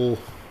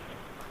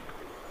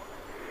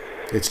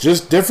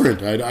just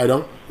different. I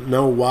don't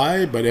know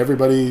why, but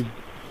everybody,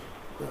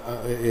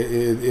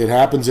 it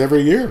happens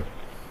every year.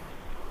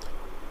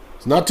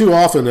 It's not too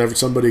often that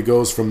somebody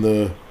goes from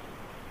the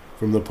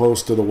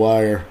post to the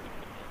wire.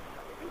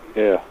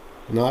 Yeah.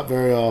 Not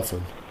very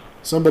often.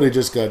 Somebody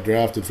just got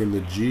drafted from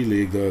the G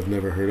League that I've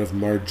never heard of,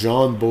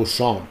 Marjon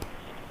Beauchamp.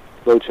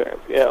 Beauchamp,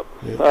 yeah.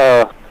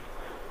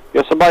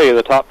 Somebody in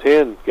the top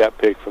 10 got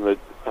picked from the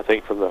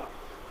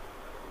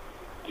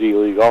G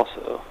League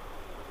also.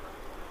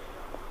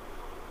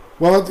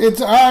 Well, it's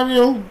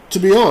to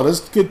be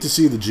honest, good to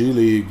see the G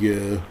League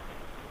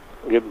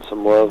giving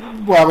some love.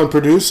 Well, and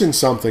producing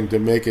something to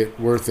make it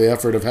worth the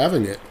effort of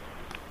having it.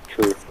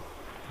 True.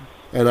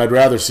 And I'd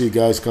rather see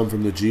guys come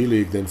from the G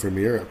League than from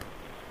Europe.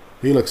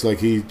 He looks like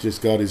he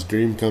just got his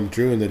dream come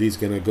true and that he's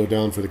going to go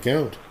down for the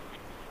count.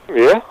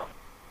 Yeah,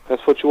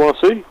 that's what you want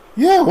to see.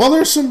 Yeah, well,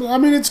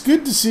 it's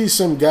good to see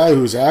some guy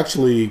who's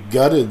actually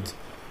gutted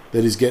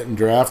that he's getting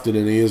drafted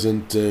and he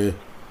isn't on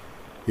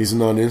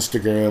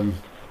Instagram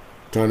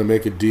trying to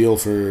make a deal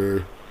for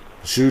a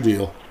shoe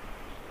deal.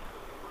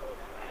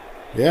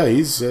 Yeah,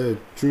 he's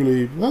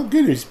truly,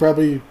 good. He's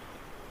probably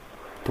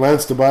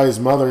plans to buy his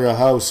mother a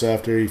house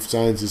after he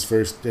signs his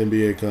first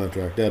NBA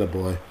contract.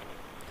 Attaboy.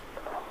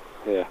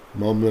 Yeah.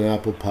 Mom and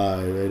apple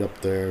pie right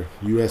up there.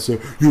 USA,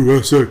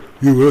 USA,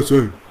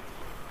 USA.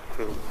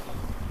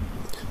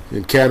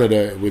 In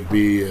Canada, it would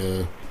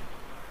be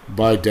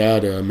buy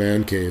dad a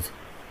man cave.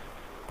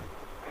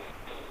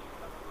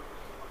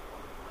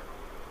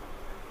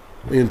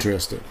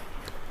 Interesting.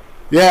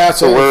 Yeah,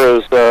 so where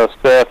is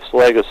Steph's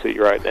legacy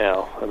right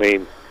now?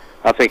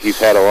 I think he's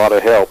had a lot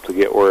of help to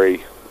get where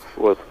he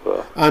with.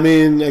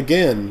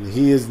 Again,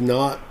 he is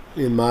not,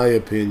 in my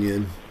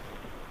opinion,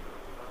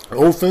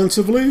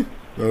 offensively.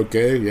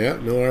 Okay, yeah,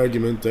 no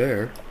argument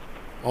there.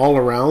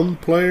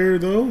 All-around player,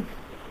 though,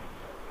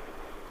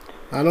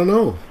 I don't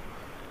know.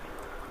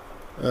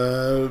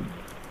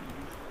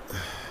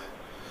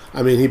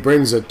 He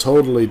brings a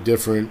totally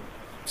different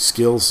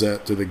skill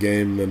set to the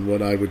game than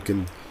what I would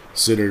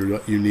consider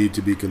what you need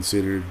to be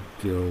considered,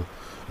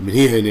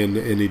 he ain't in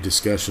any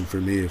discussion for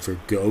me for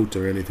GOAT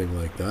or anything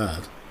like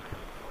that.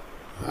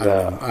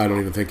 I don't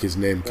even think his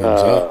name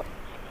comes up.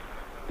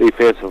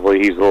 Defensively,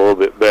 he's a little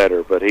bit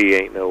better, but he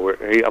ain't nowhere.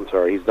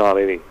 He's not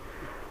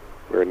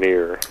anywhere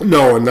near.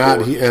 No, and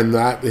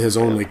that has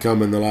only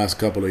come in the last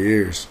couple of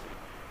years.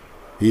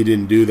 He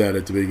didn't do that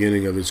at the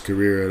beginning of his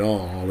career at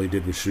all. All he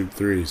did was shoot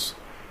threes.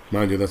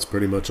 Mind you, that's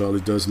pretty much all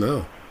he does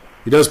now.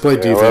 He does play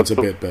defense a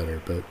bit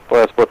better, but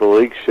that's what the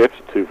league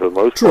shifted to for the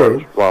most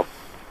part. Well,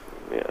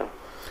 yeah.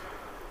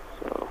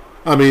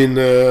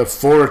 So.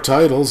 4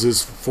 titles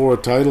is 4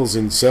 titles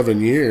in 7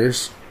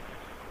 years.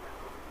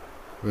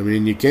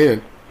 You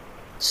can't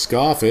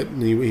scoff it.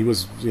 And he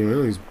was,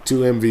 he's 2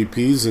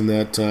 MVPs in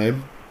that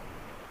time.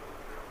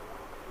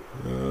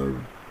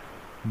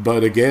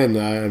 But again,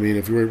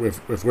 if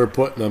we're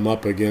putting them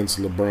up against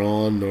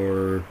LeBron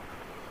or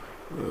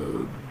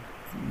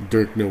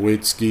Dirk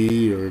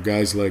Nowitzki or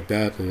guys like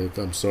that,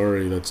 I'm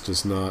sorry, that's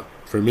just not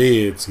for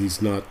me.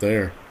 He's not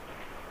there.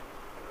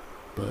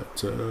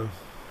 But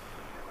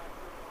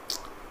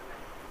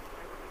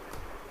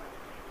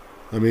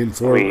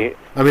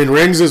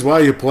rings is why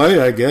you play,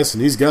 I guess,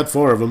 and he's got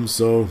 4 of them.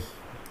 So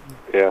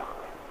yeah.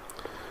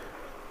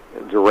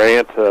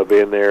 Durant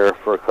being there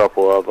for a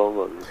couple of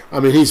them.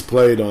 And he's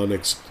played on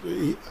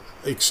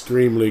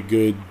extremely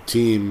good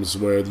teams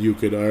where you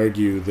could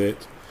argue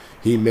that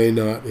he may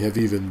not have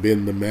even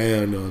been the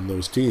man on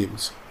those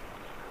teams.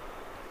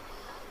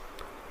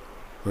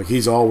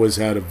 He's always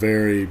had a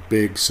very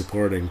big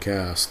supporting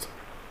cast.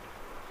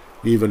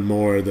 Even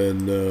more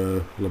than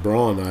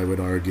LeBron, I would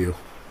argue.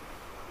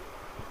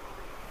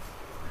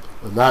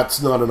 And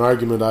that's not an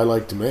argument I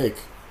like to make.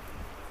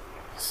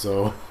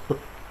 So...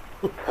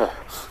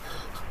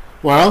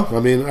 Well,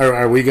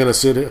 are we going to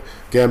sit here?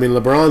 Okay,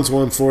 LeBron's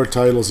won 4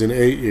 titles in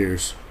 8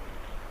 years.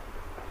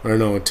 Or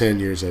no, in 10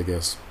 years, I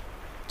guess.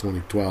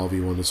 2012, he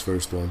won his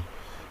first one.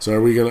 So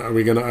are we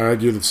gonna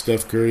argue that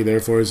Steph Curry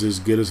therefore is as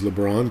good as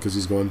LeBron because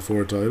he's won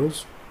 4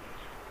 titles?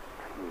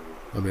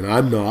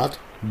 I'm not,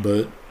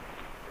 but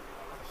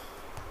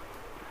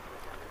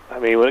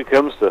when it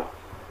comes to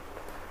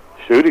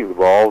shooting the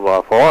ball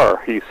by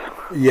far. He's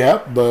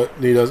Yeah, but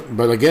he doesn't.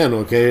 But again,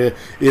 okay,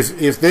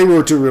 if they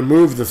were to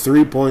remove the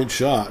 3-point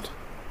shot,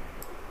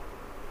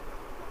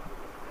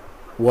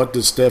 what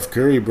does Steph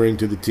Curry bring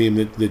to the team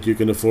that you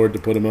can afford to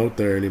put him out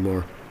there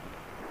anymore?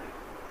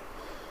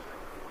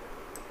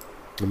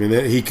 I mean,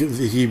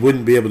 he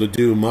wouldn't be able to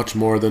do much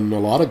more than a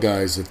lot of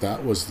guys if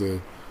that was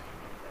if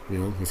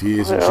he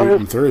isn't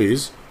shooting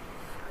threes.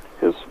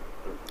 His,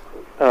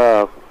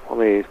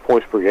 his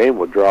points per game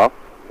would drop.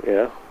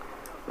 Yeah,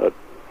 but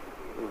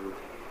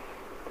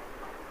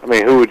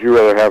who would you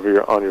rather have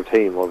on your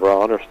team,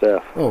 LeBron or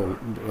Steph? Oh,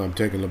 I'm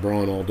taking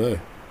LeBron all day.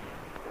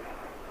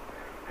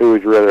 Who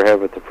would you rather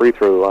have at the free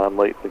throw line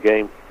late in the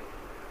game,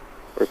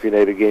 or if you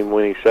need a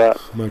game-winning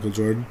shot? Michael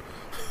Jordan.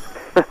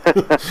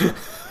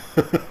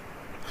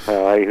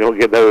 You don't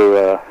get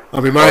no.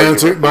 My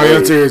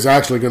answer is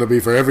actually going to be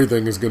for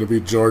everything is going to be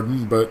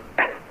Jordan, but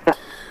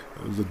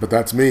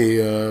that's me.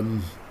 Yeah.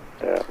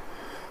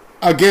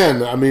 Again,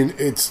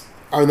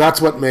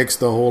 that's what makes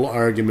the whole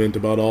argument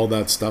about all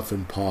that stuff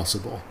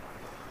impossible.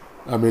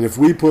 If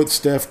we put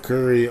Steph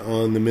Curry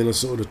on the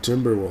Minnesota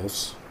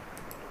Timberwolves,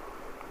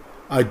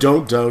 I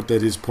don't doubt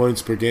that his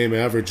points per game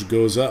average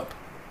goes up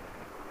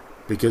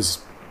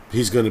because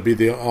he's going to be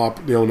the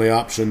only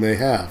option they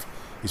have.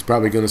 He's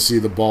probably going to see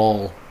the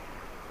ball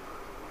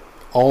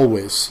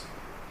always.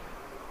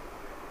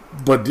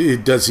 But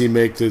is he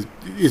going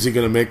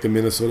to make the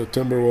Minnesota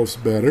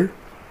Timberwolves better?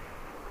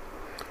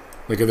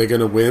 Like, are they going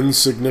to win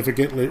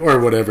significantly? Or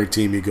whatever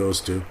team he goes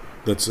to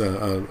that's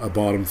a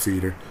bottom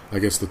feeder. I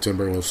guess the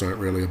Timberwolves aren't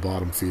really a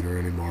bottom feeder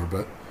anymore.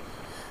 But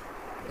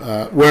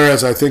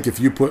whereas I think if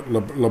you put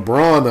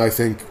LeBron, I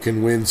think,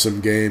 can win some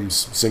games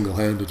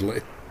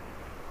single-handedly.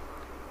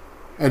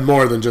 And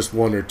more than just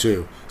one or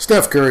two.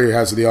 Steph Curry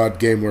has the odd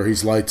game where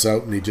he's lights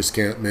out and he just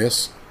can't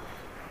miss.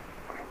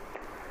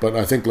 But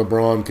I think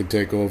LeBron could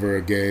take over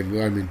a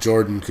game.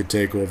 Jordan could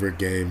take over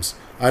games.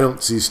 I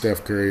don't see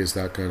Steph Curry as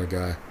that kind of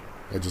guy.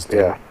 I just don't.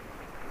 Yeah.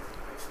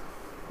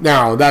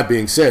 Now, that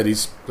being said,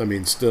 if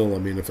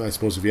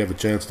you have a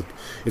chance to...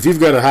 If you've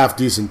got a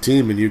half-decent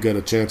team and you've got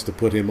a chance to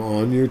put him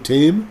on your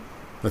team,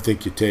 I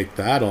think you take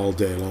that all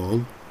day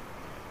long.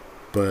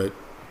 But...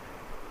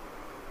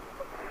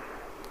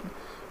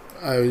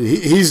 I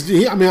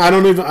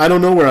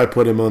don't know where I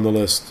put him on the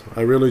list.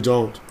 I really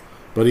don't.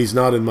 But he's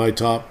not in my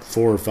top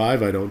 4 or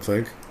 5, I don't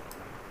think.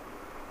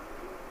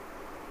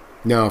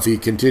 Now, if he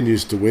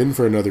continues to win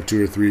for another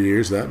 2 or 3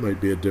 years, that might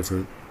be a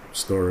different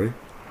story.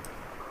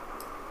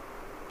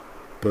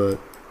 But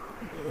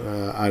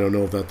I don't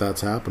know if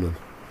that's happening.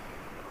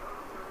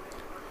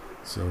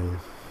 So,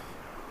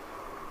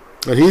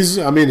 and he's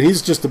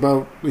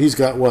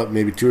got what,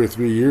 maybe 2 or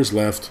 3 years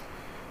left.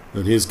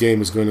 And his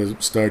game is going to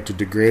start to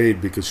degrade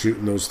because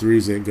shooting those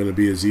threes ain't going to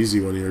be as easy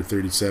when you're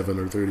 37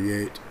 or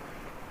 38.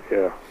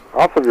 Yeah.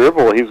 Off the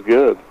dribble, he's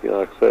good.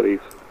 Like I said,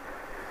 he's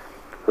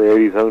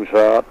created his own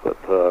shot. But,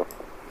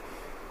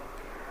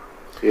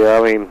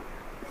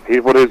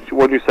 what did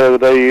you say the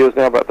day he is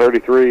now, about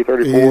 33,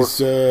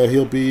 34?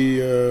 He'll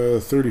be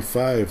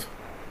 35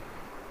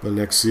 the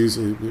next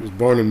season. He was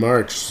born in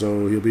March,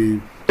 so he'll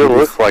be... It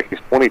looks like he's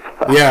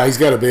 25. Yeah, he's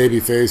got a baby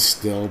face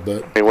still,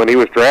 but... And when he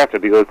was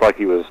drafted, he looked like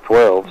he was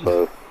 12,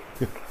 so...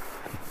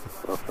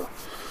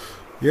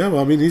 Yeah,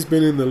 well, he's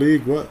been in the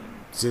league,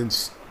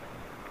 since...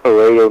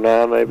 08,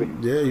 09, maybe?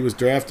 Yeah, he was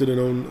drafted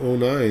in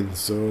 09,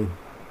 so...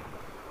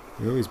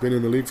 he's been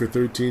in the league for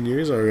 13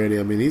 years already.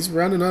 He's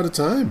running out of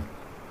time.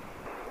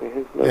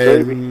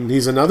 And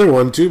he's another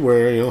one, too,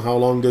 where, how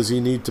long does he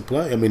need to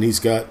play?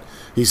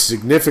 He's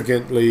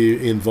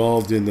significantly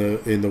involved in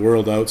the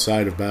world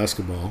outside of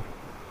basketball.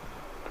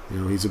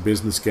 He's a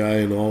business guy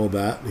and all of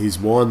that. He's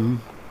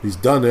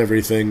done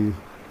everything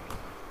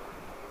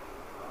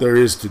there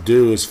is to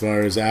do as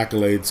far as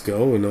accolades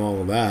go and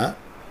all of that.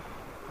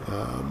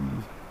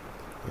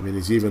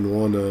 He's even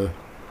won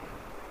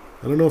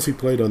I don't know if he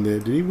played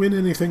did he win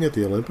anything at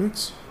the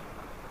Olympics?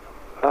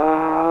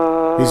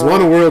 He's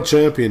won a world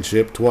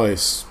championship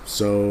twice,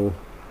 so...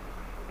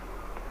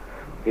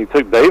 He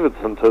took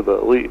Davidson to the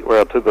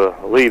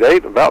Elite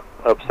Eight, about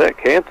upset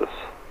Kansas.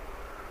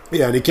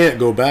 Yeah, and he can't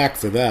go back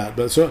for that.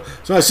 But so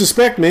I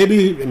suspect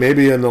maybe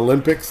an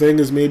Olympic thing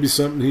is maybe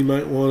something he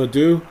might want to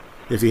do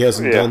if he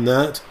hasn't done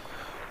that.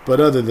 But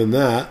other than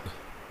that,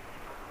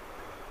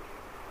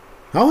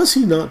 how has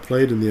he not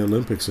played in the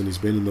Olympics and he's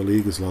been in the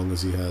league as long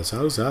as he has?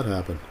 How does that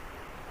happen?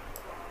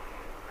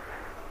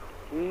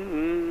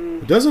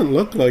 It doesn't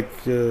look like...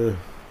 he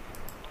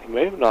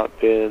may have not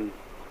been...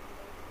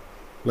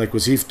 Like,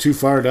 was he too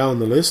far down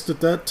the list at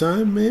that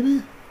time,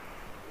 maybe?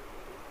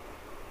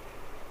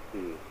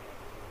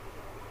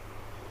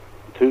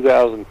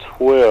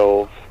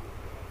 2012,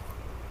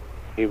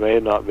 he may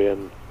have not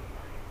been...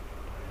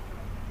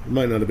 He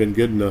might not have been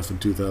good enough in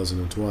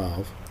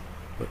 2012.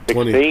 But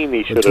 16,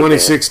 he should have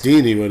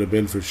 2016, he would have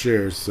been for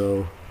sure,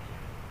 so...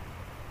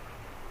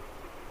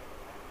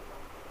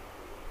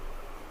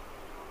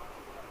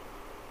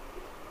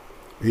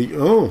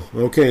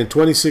 Okay, in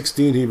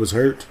 2016 he was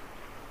hurt.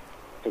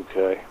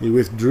 Okay. He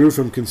withdrew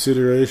from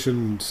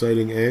consideration,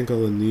 citing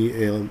ankle and knee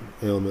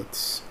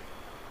ailments.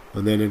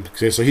 And then,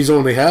 so he's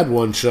only had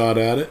one shot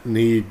at it, and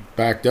he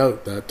backed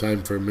out that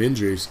time from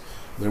injuries.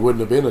 There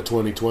wouldn't have been a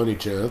 2020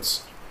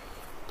 chance,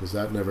 because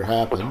that never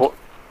happened.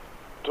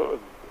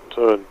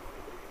 So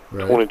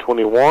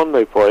 2021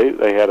 they played.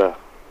 They had a.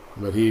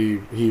 But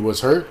he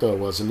was hurt though,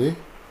 wasn't he?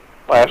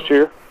 Last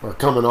year. Or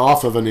coming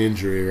off of an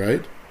injury,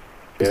 right?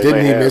 Yeah,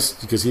 Didn't he miss?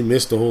 Because he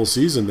missed the whole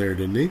season there,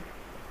 didn't he?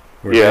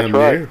 Or yeah, that's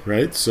right.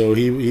 Right. So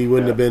he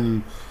wouldn't have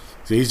been.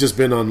 So he's just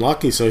been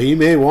unlucky. So he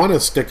may want to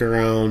stick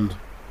around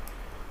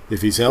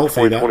if he's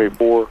healthy.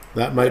 2024.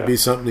 That might be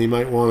something he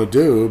might want to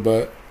do.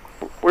 But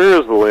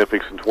where is the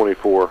Olympics in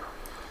 24?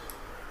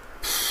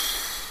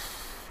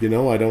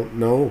 I don't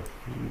know.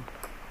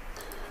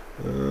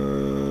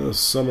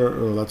 Summer.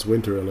 Oh, that's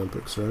Winter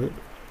Olympics, right?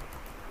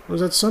 Or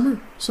is that summer?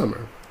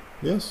 Summer.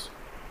 Yes.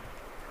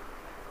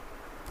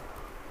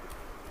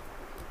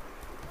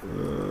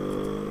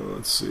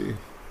 Let's see.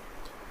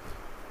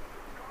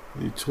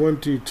 The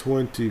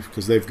 2020,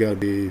 because they have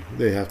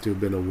to have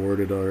been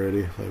awarded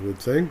already, I would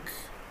think.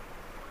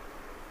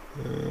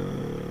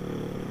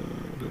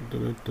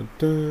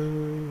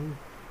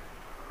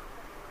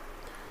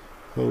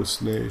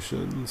 Host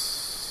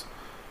nations.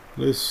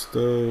 List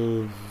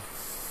of.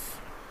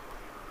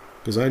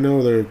 Because I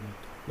know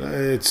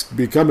it's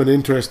become an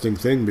interesting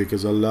thing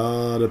because a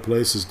lot of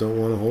places don't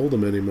want to hold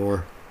them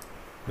anymore.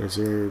 There's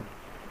a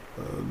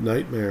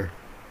nightmare,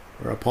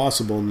 or a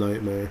possible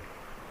nightmare.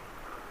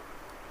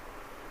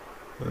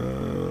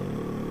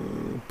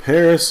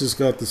 Paris has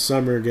got the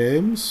Summer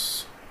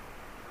Games.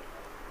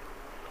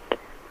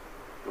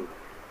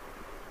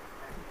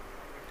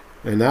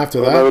 And after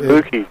that,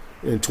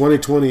 in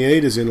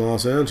 2028 is in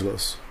Los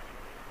Angeles.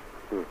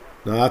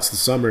 Now that's the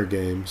Summer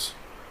Games.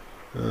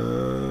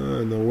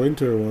 And the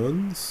winter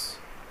ones.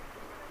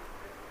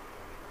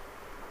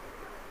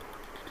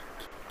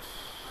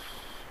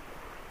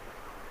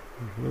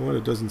 You know what?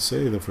 It doesn't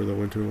say for the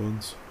winter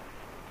ones.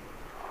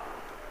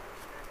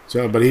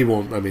 So, but he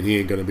won't. I mean, he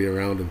ain't going to be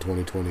around in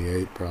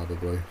 2028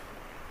 probably.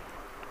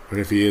 And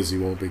if he is, he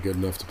won't be good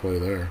enough to play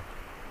there.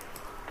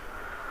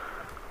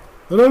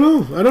 I don't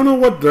know. I don't know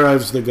what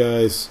drives the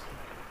guys.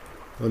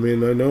 I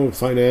mean, I know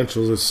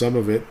financials is some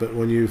of it, but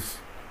when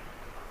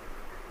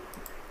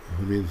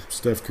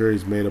Steph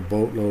Curry's made a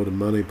boatload of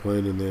money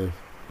playing in the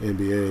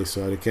NBA,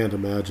 so I can't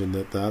imagine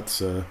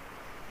that's an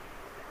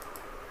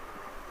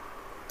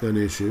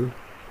issue.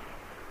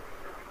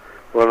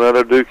 Well,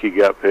 another Dookie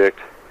got picked.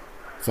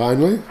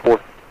 Finally?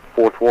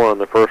 Fourth one in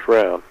the first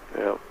round,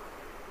 yeah.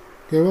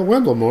 Yeah, well,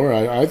 Wendell Moore,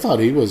 I thought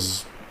he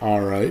was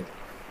all right.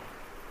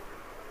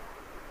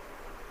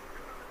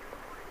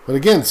 But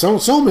again,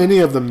 so many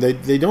of them,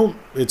 they don't,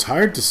 it's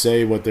hard to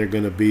say what they're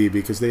going to be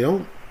because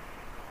they're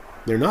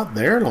not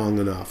there long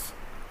enough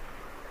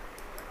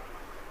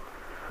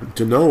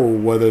to know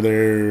whether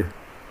they're,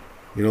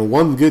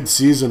 one good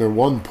season or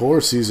one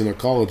poor season of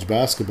college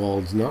basketball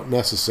is not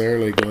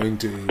necessarily going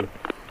to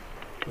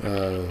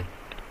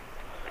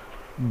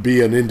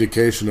be an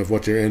indication of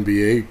what your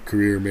NBA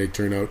career may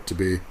turn out to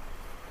be.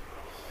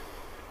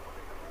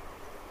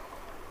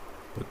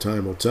 But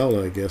time will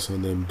tell, I guess,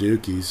 on them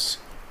Dukies.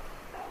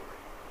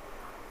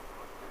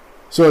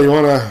 So you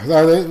want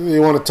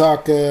to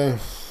talk?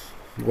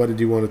 What did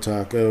you want to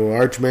talk? Oh,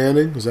 Arch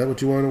Manning. Is that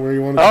what you want? Where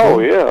you want to go? Oh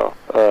yeah,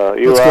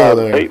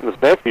 Eli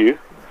Peyton's nephew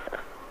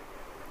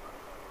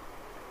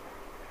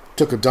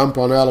took a dump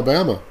on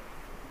Alabama.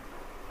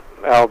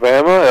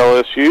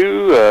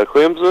 LSU,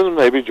 Clemson,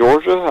 maybe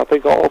Georgia. I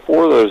think all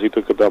four of those he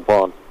took a dump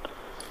on.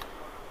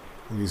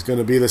 And he's going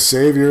to be the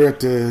savior at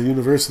the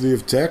University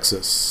of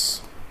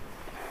Texas.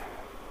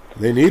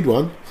 They need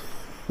one.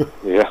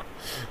 Yeah.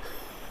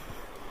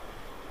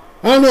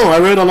 I don't know. I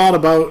read a lot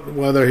about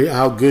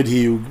how good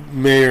he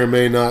may or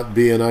may not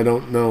be, and I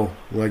don't know.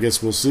 Well, I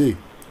guess we'll see.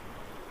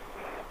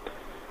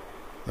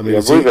 I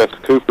believe that's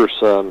Cooper's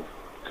son,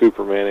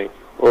 Cooper Manning.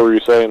 What were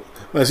you saying?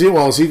 Is he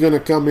going to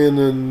come in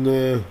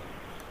and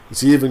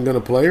is he even going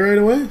to play right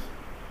away?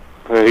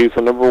 He's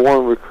the number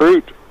one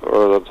recruit,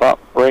 or the top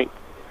rank.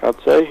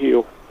 I'd say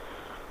it'll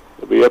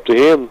be up to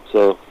him.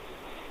 So.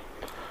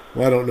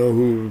 Well, I don't know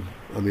who.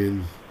 I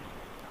mean,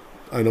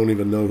 I don't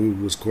even know who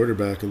was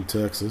quarterback in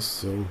Texas,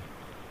 so.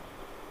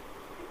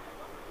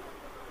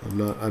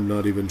 I'm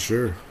not even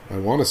sure. I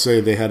want to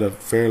say they had a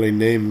fairly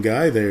named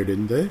guy there,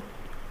 didn't they?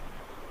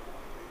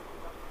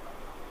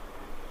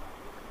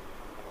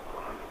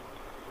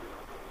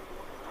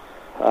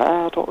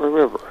 I don't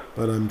remember.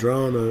 But I'm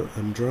drawing a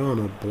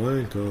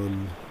blank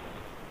on.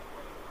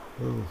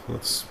 Oh,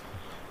 this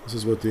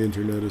is what the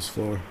internet is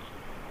for.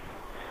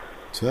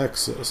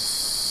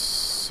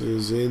 Texas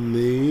is in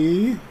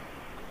the.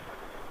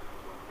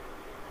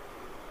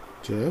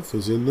 Jeff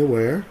is in the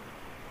where?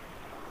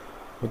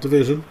 What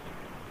division?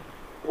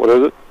 What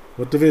is it?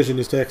 What division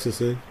is Texas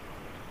in?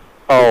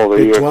 Oh,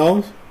 Big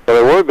 12? Well,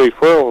 they were Big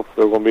 12.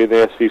 They're going to be in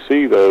the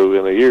SEC, though,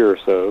 in a year or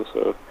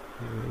so.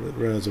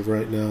 As of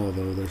right now,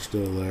 though, they're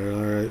still there.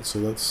 All right, so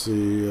let's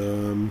see.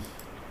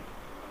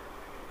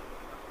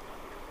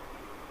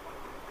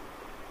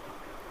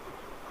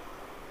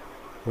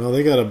 Well,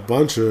 they got a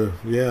bunch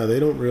of, they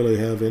don't really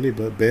have any,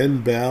 but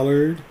Ben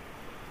Ballard,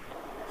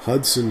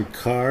 Hudson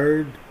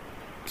Card,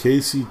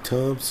 Casey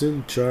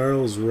Thompson,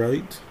 Charles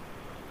Wright.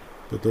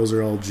 But those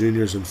are all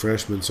juniors and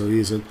freshmen, so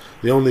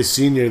the only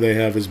senior they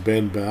have is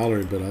Ben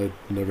Ballard, but I've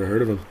never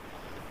heard of him.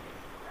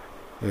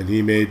 And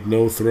he made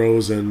no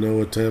throws and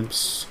no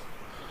attempts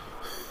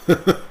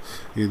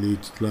in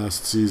each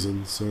last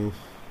season, so...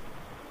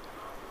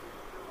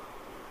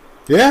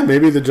 Yeah,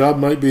 maybe the job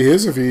might be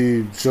his if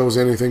he shows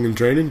anything in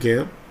training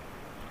camp.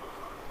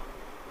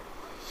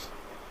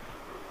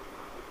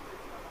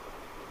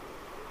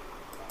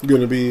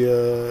 Going to be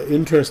an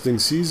interesting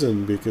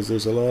season because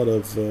there's a lot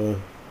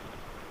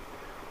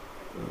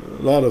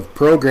of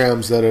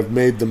programs that have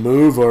made the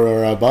move or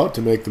are about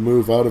to make the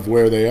move out of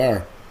where they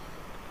are.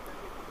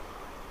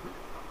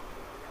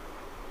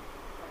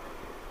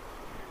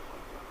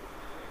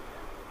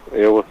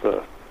 Yeah, with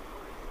the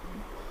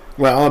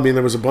Well, I mean,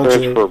 there was a bunch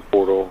transfer of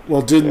portal.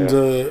 Well, didn't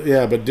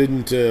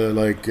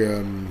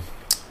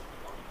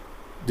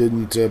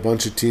a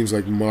bunch of teams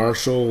like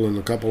Marshall and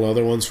a couple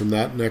other ones from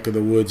that neck of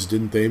the woods,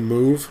 didn't they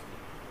move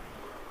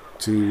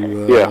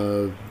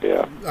to?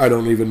 Yeah. I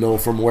don't even know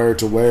from where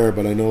to where,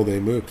 but I know they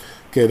moved.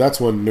 Okay,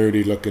 that's one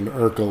nerdy looking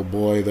Urkel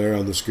boy there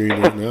on the screen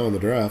right now in the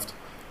draft.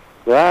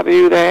 Did I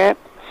do that?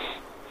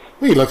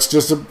 He looks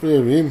just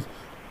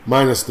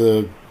minus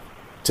the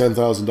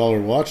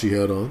 $10,000 watch he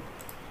had on.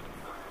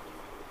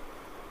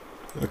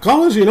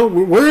 College,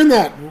 we're in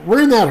that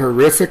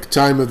horrific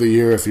time of the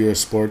year if you're a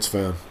sports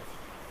fan,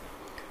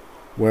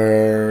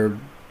 where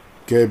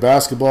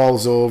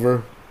basketball's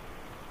over,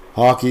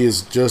 hockey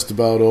is just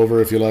about over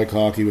if you like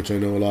hockey, which I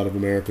know a lot of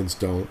Americans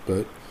don't,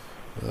 but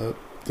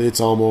it's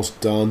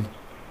almost done.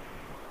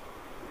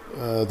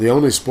 The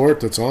only sport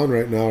that's on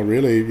right now,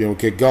 really,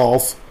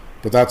 golf,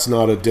 but that's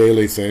not a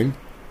daily thing.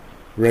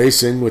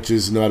 Racing, which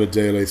is not a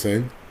daily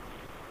thing,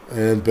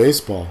 and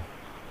baseball.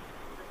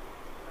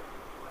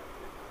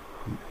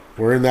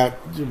 We're in that,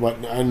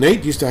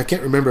 Nate I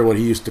can't remember what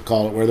he used to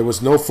call it, where there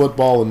was no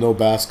football and no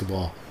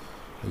basketball.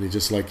 And he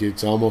just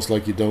it's almost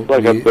like you don't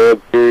like a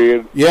bad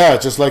period. Yeah,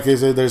 just like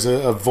there's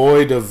a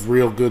void of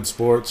real good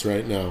sports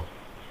right now.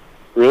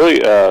 Really,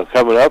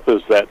 coming up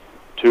is that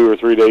 2 or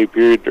 3 day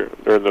period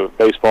during the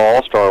baseball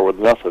All-Star where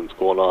nothing's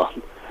going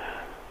on.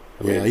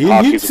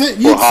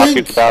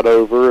 Hockey's about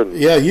over. And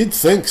you'd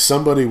think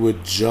somebody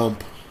would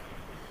jump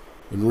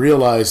and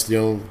realize,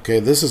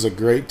 this is a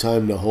great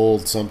time to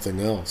hold something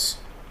else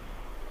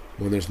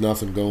when there's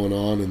nothing going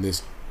on in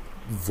this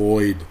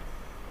void.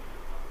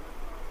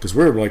 Because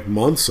we're like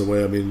months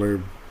away. I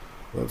mean,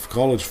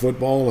 college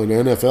football and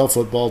NFL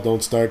football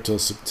don't start till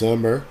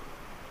September,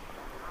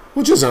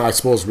 which isn't, I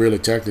suppose, really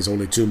technically is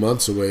only 2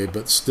 months away,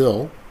 but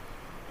still.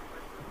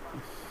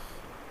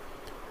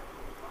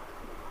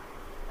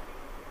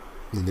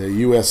 And the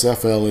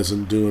USFL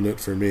isn't doing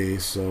it for me,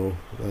 so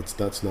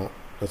that's not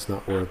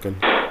working.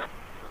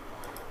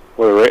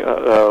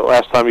 Well,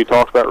 last time you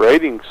talked about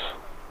ratings.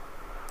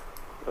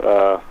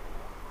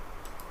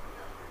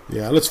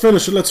 Let's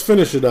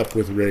finish it up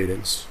with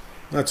ratings.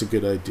 That's a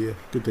good idea.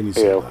 Good thing you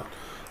said that.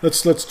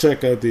 Let's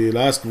check out the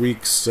last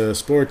week's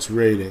sports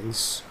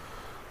ratings.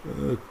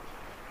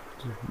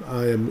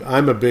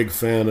 I'm a big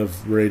fan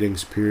of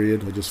ratings.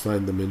 Period. I just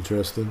find them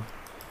interesting.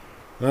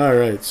 All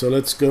right, so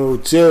let's go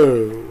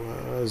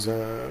to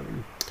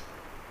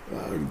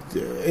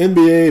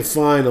NBA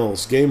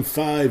Finals. Game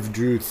 5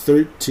 drew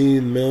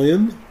 13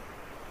 million,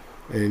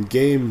 and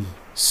Game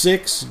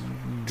 6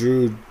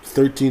 drew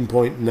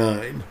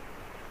 13.9.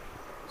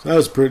 So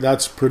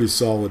that's pretty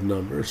solid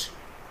numbers,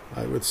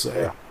 I would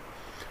say. Yeah.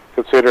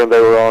 Considering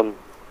they were on,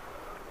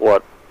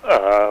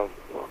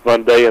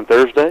 Monday and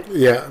Thursday?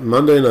 Yeah,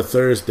 Monday and a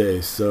Thursday,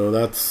 so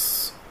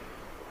that's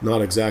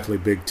not exactly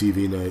big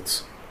TV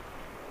nights.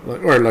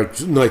 Or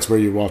nights where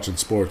you're watching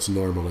sports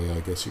normally,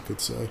 I guess you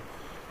could say.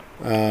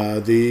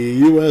 The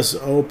U.S.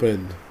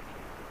 Open,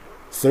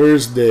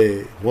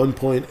 Thursday,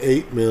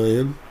 1.8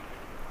 million.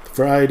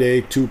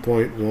 Friday,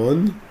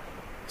 2.1.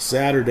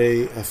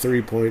 Saturday,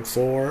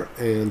 3.4.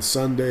 And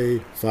Sunday,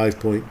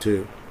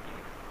 5.2.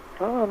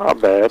 Oh,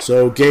 not bad.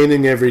 So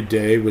gaining every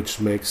day,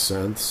 which makes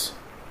sense.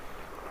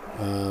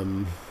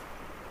 And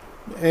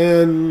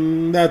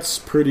that's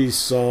pretty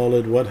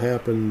solid. What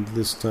happened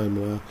this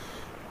time?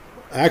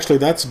 Actually,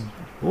 that's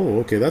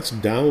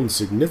down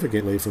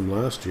significantly from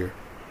last year.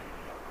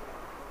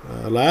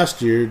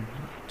 Last year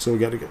was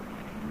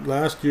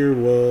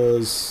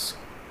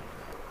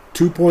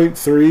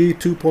 2.3,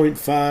 2.5,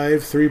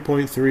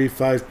 3.3,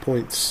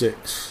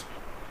 5.6.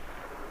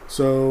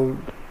 So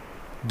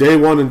day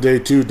 1 and day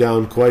 2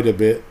 down quite a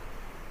bit.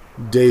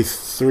 Day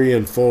 3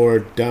 and 4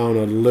 down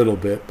a little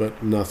bit,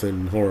 but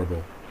nothing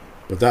horrible.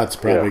 But that's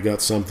probably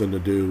got something to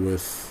do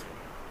with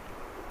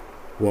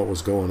what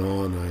was going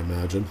on, I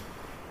imagine.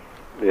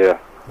 Yeah.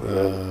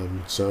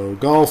 So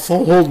golf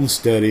holding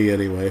steady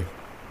anyway.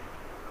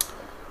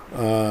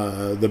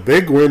 The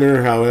big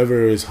winner,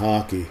 however, is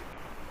hockey.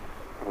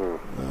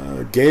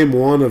 Game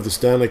 1 of the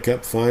Stanley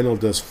Cup Final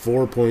does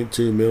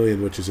 4.2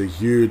 million, which is a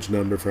huge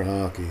number for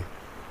hockey.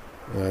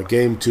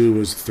 Game 2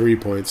 was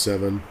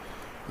 3.7.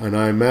 And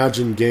I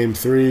imagine Game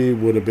 3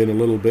 would have been a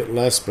little bit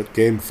less, but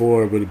Game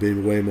 4 would have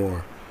been way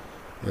more.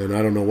 And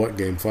I don't know what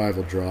Game 5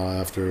 will draw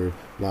after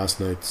last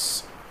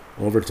night's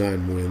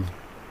overtime win.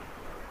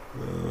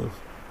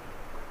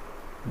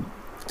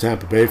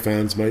 Tampa Bay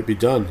fans might be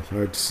done.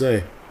 Hard to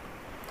say.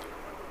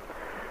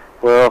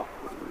 Well,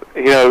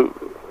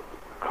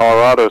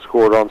 Colorado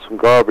scored on some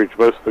garbage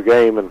most of the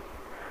game, and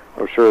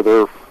I'm sure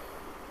they're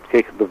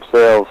kicking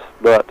themselves,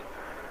 but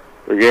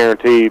they're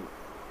guaranteed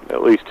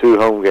at least 2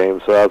 home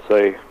games, so I'd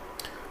say.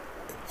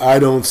 I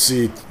don't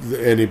see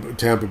any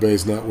Tampa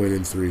Bay's not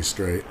winning 3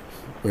 straight,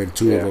 and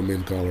 2 of them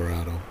in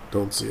Colorado.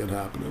 Don't see it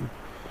happening.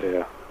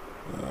 Yeah.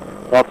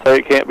 Not to say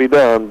it can't be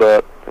done,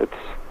 but it's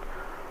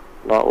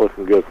not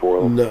looking good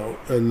for them. No,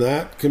 and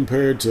that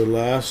compared to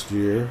last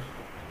year.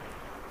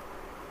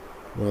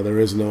 Well, there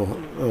is because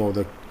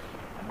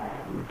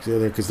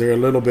they're a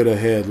little bit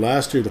ahead.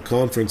 Last year, the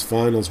conference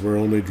finals were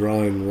only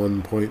drawing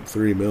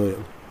 1.3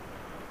 million.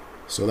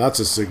 So that's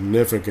a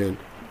significant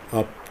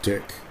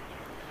uptick.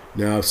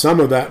 Now, some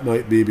of that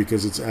might be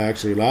because it's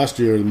actually last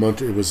year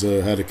it was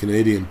had a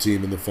Canadian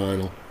team in the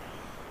final,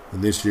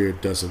 and this year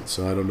it doesn't.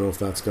 So I don't know if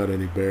that's got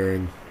any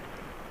bearing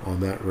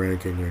on that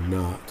ranking or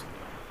not.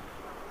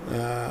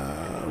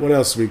 What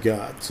else we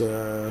got?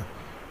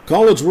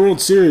 College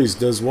World Series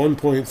does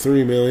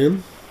 1.3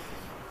 million.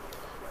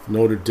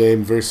 Notre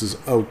Dame versus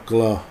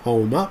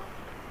Oklahoma.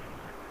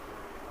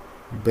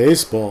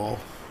 Baseball.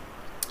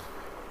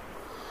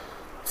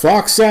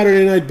 Fox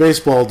Saturday Night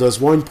Baseball does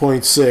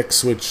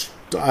 1.6, which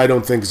I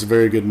don't think is a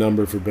very good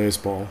number for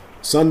baseball.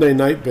 Sunday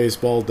Night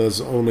Baseball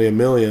does only 1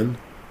 million.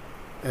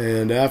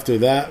 And after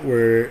that,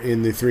 we're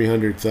in the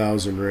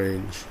 300,000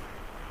 range.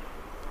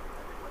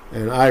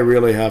 And I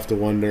really have to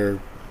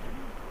wonder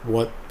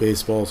what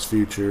baseball's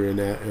future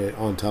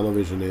on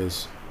television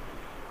is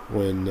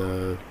when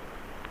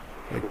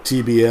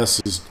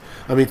TBS is.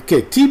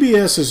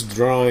 TBS is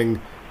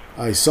drawing.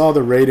 I saw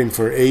the rating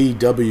for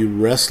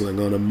AEW wrestling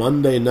on a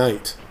Monday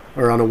night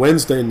or on a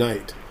Wednesday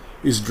night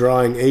is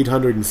drawing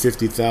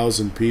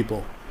 850,000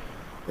 people,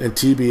 and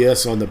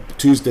TBS on the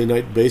Tuesday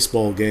night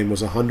baseball game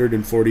was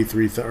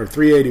 143 or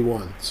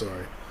 381.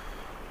 Sorry.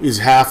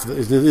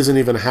 Isn't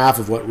even half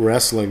of what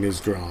wrestling is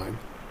drawing.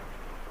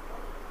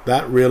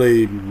 That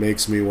really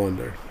makes me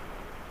wonder.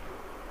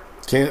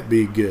 Can't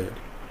be good.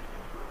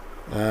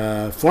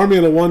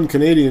 Formula One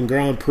Canadian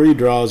Grand Prix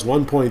draws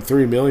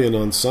 1.3 million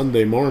on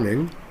Sunday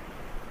morning,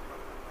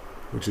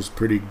 which is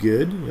pretty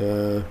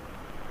good.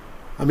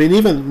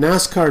 Even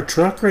NASCAR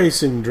truck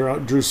racing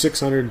drew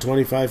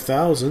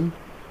 625,000.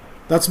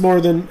 That's more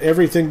than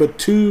everything but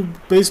 2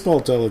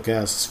 baseball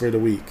telecasts for the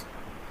week.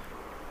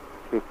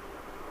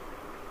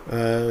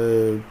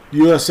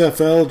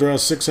 USFL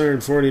draws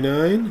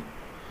 649.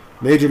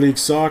 Major League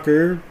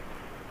Soccer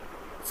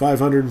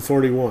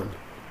 541.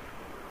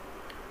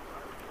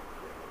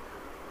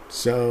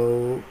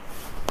 So,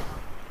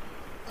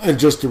 and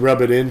just to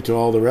rub it into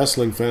all the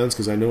wrestling fans,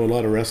 because I know a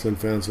lot of wrestling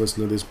fans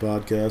listen to this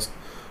podcast,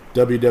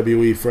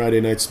 WWE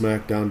Friday Night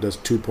SmackDown does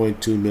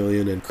 2.2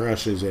 million and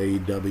crushes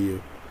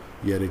AEW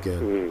yet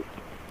again.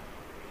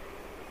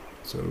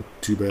 So,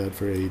 too bad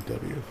for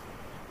AEW.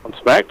 On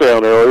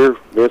SmackDown earlier,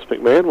 Vince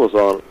McMahon was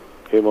on it.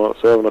 Came on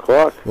at 7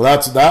 o'clock. Well,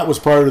 that was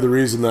part of the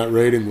reason that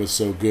rating was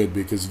so good,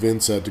 because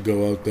Vince had to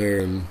go out there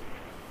and...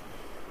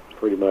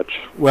 Pretty much.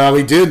 Well,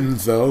 he didn't,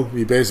 though.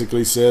 He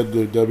basically said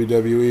that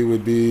WWE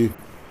would be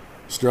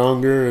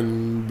stronger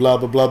and blah,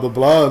 blah, blah, blah,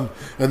 blah.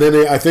 And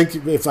then I think,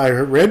 if I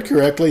read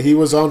correctly, he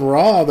was on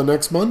Raw the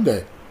next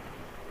Monday.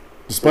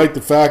 Despite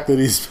the fact that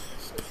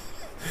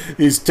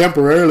he's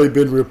temporarily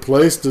been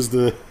replaced as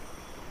the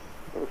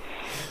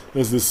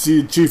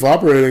chief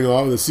operating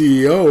officer, the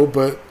CEO,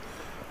 but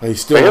he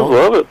still... Fans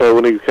love it, though,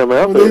 when he come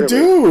out there. They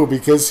do,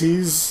 because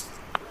it's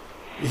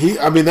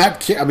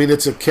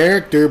a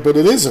character, but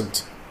it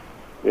isn't.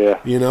 Yeah.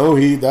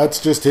 That's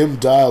just him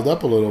dialed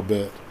up a little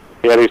bit.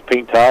 He had his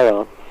pink tie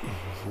on.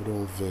 Good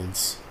old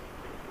Vince.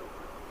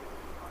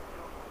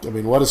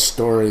 What a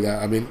story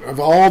that... of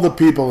all the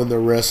people in the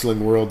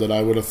wrestling world that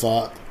I would have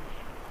thought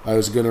I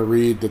was going to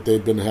read that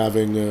they'd been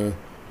having an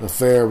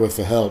affair with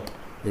the Help,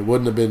 it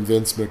wouldn't have been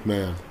Vince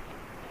McMahon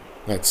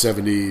at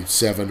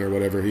 77 or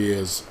whatever he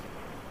is.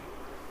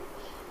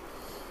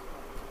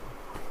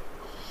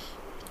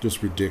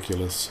 Just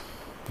ridiculous.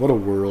 What a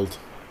world.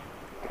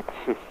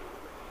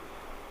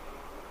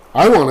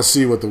 I want to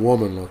see what the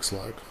woman looks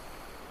like.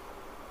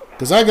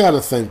 Because I got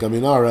to think,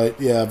 all right,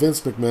 yeah,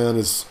 Vince McMahon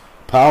is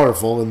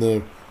powerful in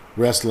the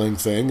wrestling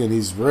thing, and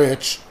he's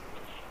rich.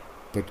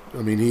 But,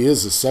 he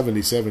is a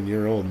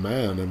 77-year-old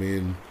man.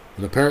 And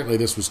apparently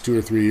this was 2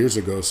 or 3 years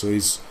ago, so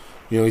he's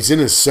in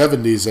his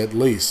 70s at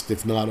least,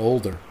 if not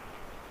older.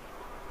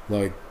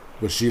 Like,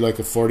 was she like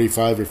a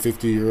 45 or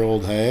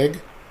 50-year-old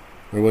hag?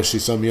 Or was she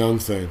some young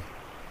thing?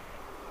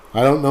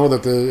 I don't know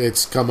that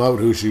it's come out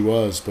who she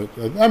was, but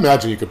I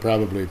imagine you could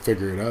probably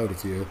figure it out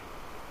if you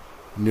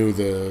knew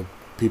the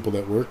people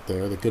that worked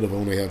there. They could have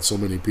only had so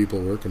many people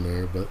working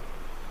there, but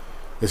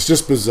it's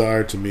just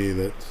bizarre to me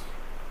that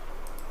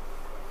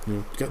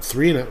Got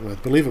I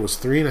believe it was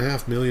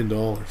 $3.5 million.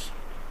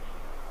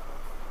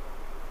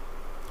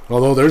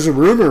 Although there's a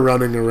rumor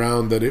running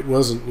around that it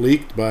wasn't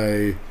leaked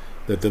that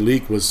the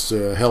leak was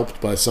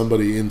helped by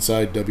somebody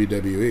inside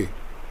WWE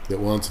that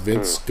wants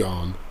Vince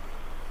gone.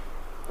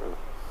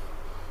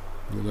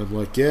 And I'm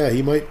like, yeah,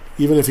 he might,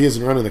 even if he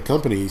isn't running the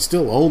company, he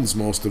still owns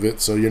most of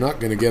it, so you're not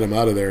going to get him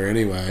out of there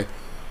anyway.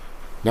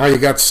 Now you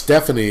got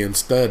Stephanie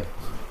instead.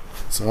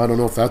 So I don't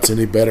know if that's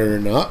any better or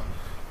not.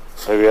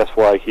 Maybe that's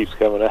why he keeps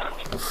coming out.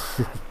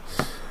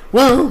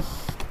 Well,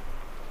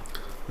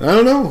 I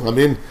don't know. I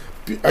mean,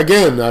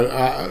 again,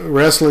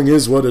 wrestling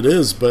is what it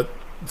is, but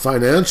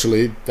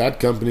financially, that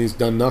company's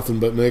done nothing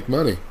but make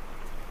money.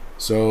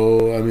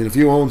 So, I mean, if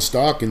you own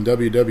stock in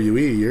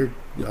WWE,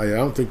 I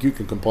don't think you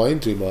can complain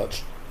too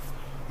much.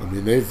 I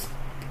mean, they've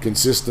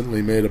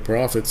consistently made a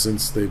profit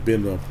since they've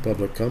been a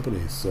public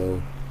company,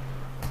 so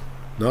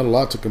not a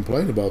lot to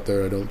complain about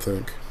there, I don't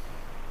think.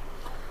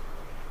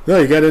 No,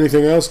 you got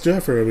anything else,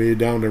 Jeff, or are we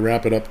down to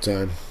wrap it up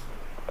time?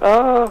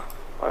 There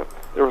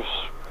was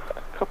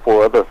a couple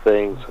other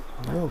things.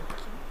 Oh,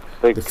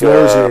 I think the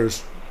floor is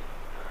yours.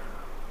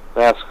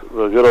 The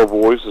Good Old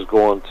Boys is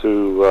going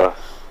to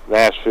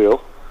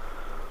Nashville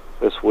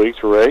this week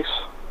to race.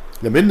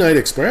 The Midnight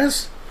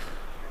Express?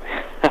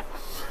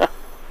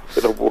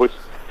 Good Old Boys.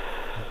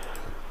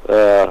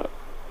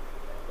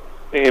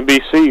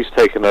 NBC's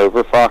taken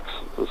over.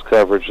 Fox's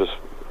coverage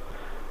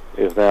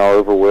is now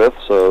over with,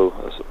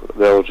 so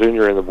Dale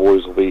Jr. and the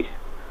boys will be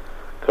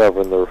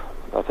covering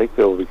I think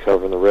they'll be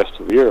covering the rest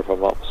of the year, if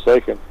I'm not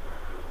mistaken.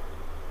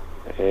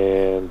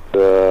 And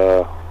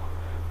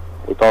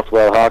we talked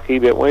about hockey,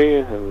 didn't we?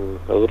 And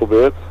a little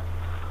bit.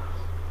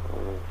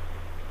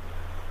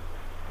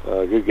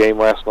 Good game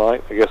last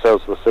night. I guess that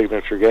was the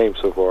signature game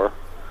so far.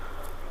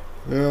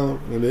 Well,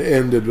 and it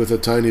ended with a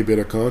tiny bit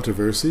of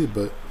controversy,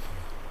 but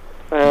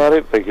I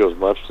didn't think it was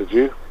much, did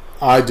you?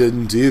 I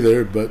didn't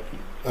either, but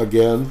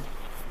again,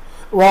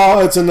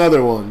 well, it's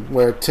another one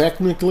where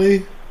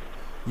technically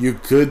you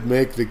could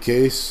make the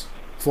case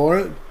for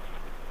it,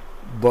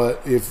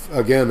 but if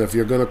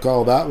you're going to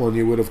call that one,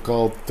 you would have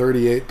called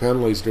 38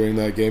 penalties during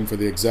that game for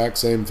the exact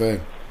same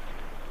thing.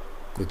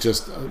 It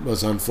just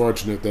was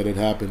unfortunate that it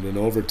happened in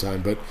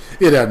overtime, but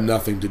it had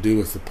nothing to do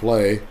with the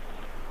play.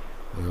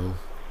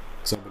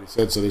 Somebody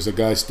said, so there's a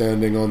guy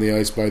standing on the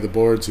ice by the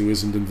boards who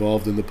isn't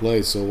involved in the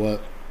play, so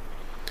what?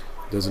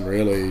 Doesn't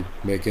really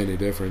make any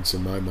difference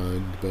in my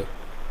mind, but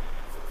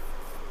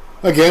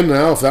again,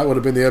 now, if that would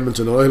have been the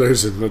Edmonton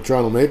Oilers and the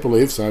Toronto Maple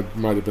Leafs, I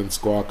might have been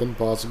squawking,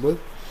 possibly.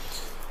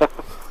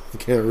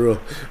 Can't rule.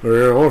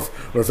 Or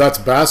if that's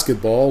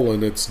basketball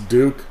and it's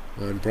Duke,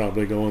 I'm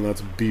probably going,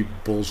 that's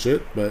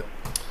bullshit, but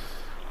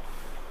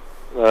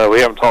we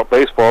haven't talked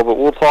baseball, but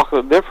we'll talk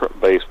a different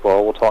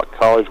baseball. We'll talk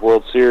College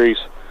World Series.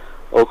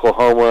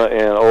 Oklahoma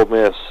and Ole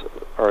Miss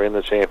are in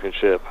the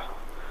championship.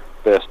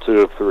 Best 2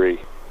 of 3.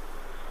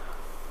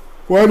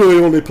 Why do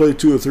they only play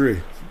 2 of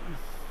 3?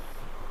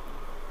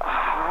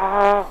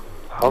 I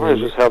don't know,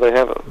 just how they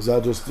have it. Is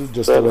that just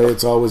the way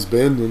it's always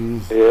been,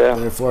 and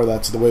therefore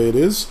that's the way it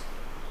is?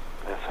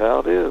 That's how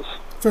it is.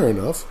 Fair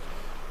enough.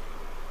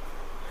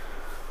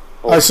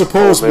 I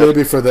suppose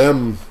maybe for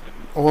them,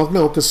 well,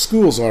 no, because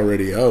school's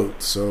already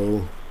out,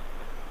 so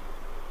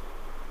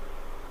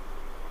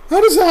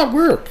how does that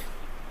work?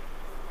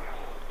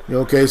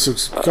 Okay, so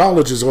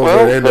college is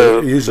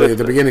over usually at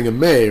the beginning of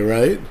May,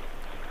 right?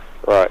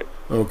 Right.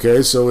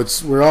 Okay, so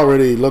we're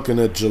already looking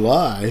at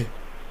July.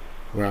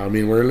 Well, I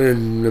mean, we're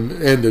in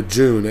the end of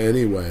June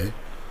anyway.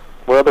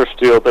 Well, they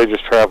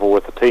just travel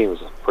with the teams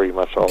pretty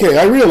much all. Okay,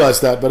 I realize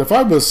that, but if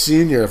I was a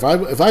senior, if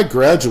I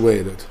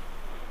graduated,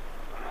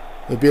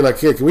 it'd be like,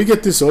 hey, can we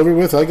get this over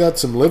with? I got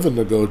some living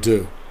to go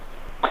do.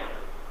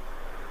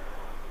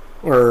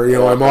 Or,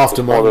 I'm off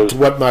to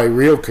what my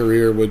real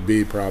career would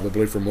be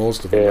probably for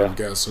most of them, I'm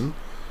guessing.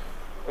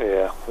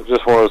 Yeah, it's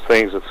just one of those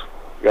things that's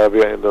got to be,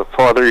 the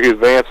farther you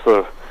advance,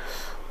 the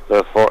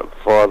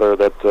farther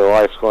that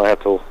life's going to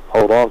have to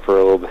hold on for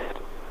a little bit.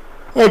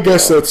 I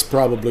guess that's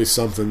probably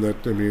something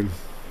that,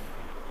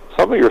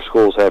 some of your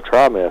schools have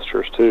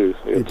trimesters, too.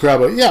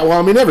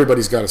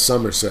 Everybody's got a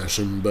summer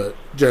session, but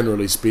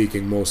generally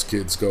speaking, most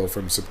kids go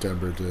from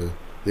September to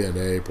the end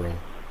of April.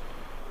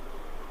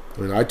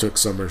 I took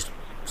summer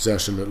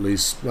session at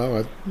least.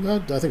 Well,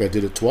 I think I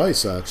did it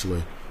twice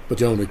actually, but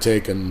you only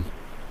take or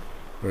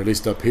at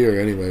least up here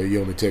anyway,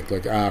 you only take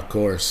like a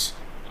course.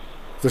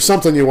 If there's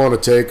something you want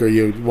to take, or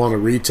you want to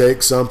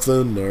retake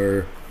something,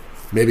 or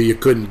maybe you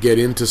couldn't get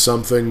into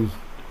something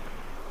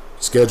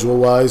schedule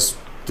wise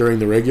during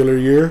the regular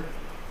year,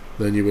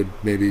 then you would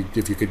maybe,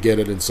 if you could get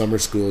it in summer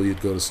school,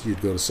 you'd go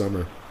to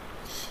summer.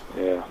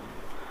 Yeah,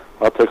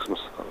 I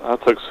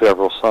took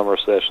several summer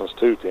sessions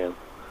too, Tim.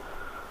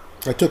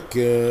 I took,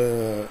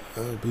 I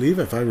believe,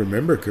 if I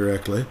remember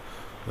correctly,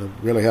 I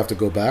really have to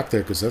go back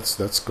there because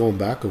that's going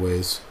back a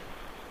ways.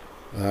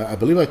 I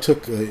believe I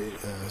took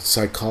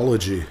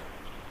psychology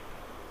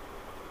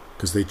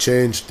because they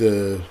changed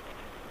the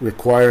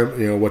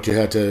requirement. What you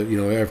had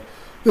to,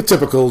 the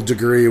typical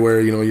degree where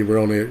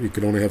you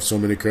could only have so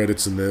many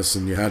credits in this,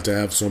 and you had to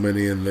have so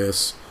many in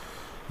this.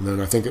 And then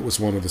I think it was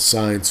one of the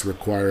science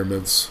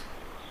requirements,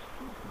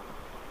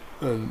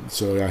 and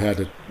so I had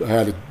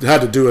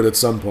to do it at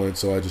some point.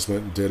 So I just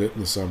went and did it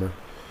in the summer,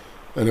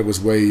 and it was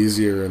way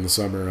easier in the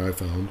summer. I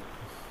found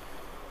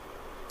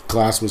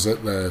class was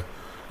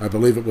I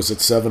believe it was at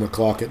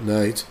 7:00 at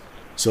night,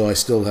 so I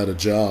still had a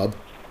job.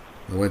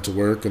 I went to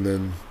work and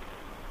then,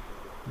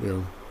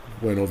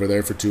 went over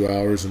there for 2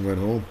 hours and went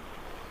home.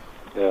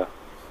 Yeah.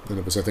 And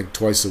it was, I think,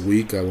 twice a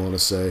week, I want to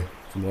say,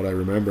 from what I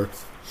remember.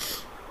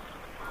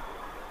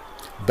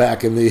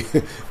 Back in the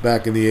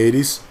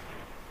 80s.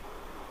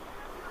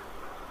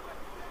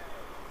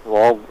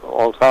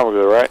 Long time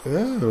ago, right?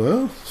 Yeah,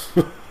 well,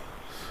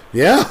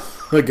 yeah,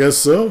 I guess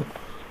so.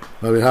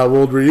 I mean, how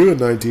old were you in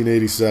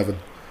 1987?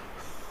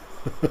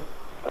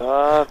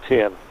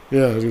 10.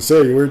 Yeah, I was going to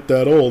say, you weren't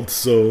that old,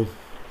 so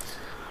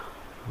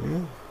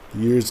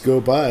years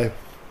go by.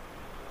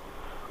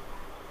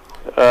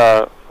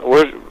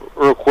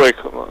 Real quick,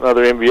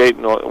 another NBA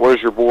note.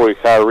 Where's your boy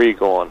Kyrie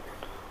going?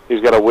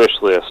 He's got a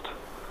wish list.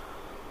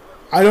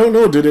 I don't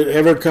know. Did it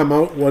ever come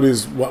out what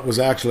was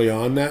actually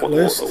on that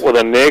list? With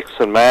the Knicks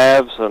and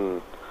Mavs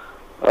and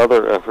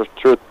other for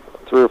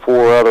three or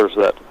four others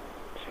that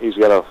he's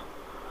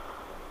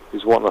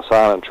wanting to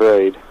sign and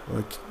trade.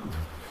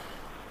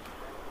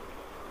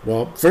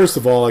 Well, first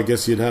of all, I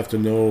guess you'd have to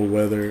know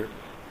whether.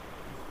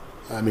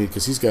 I mean,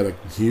 because he's got a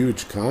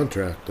huge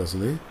contract,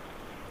 doesn't he?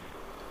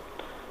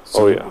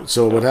 So, yeah.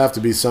 So it would have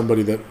to be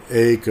somebody that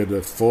could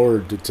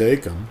afford to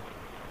take him.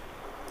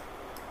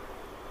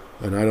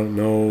 And I don't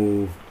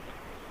know.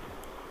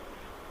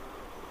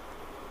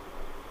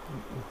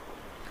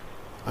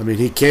 I mean,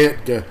 he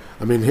can't get.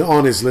 I mean,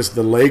 on his list,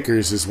 the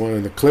Lakers is one,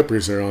 and the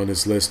Clippers are on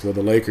his list. Well,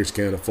 the Lakers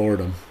can't afford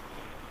him.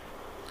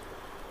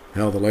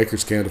 Hell, the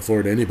Lakers can't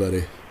afford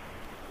anybody.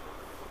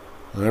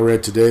 And I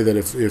read today that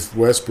if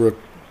Westbrook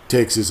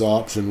takes his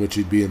option, which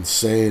he'd be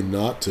insane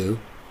not to,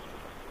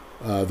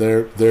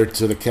 they're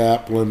to the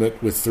cap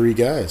limit with 3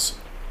 guys.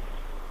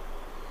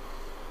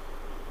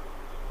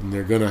 And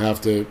they're going to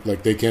have to,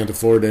 they can't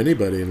afford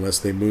anybody unless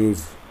they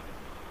move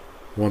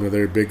one of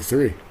their big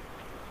 3.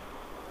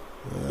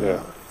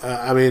 Yeah.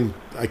 I mean,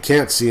 I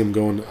can't see him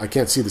going. I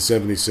can't see the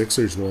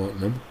 76ers wanting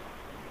him.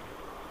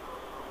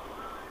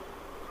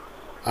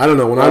 I don't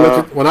know.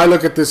 When I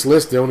look at this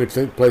list, the only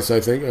place I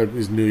think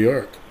is New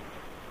York.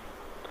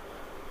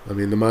 I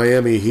mean, the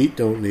Miami Heat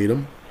don't need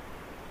him.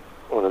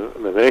 Well,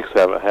 the Knicks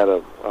haven't had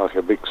a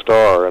big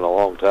star in a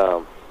long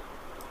time.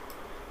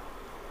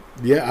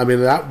 Yeah, I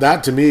mean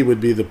that to me would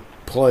be the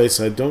place.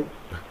 I don't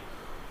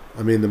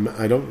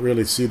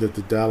really see that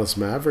the Dallas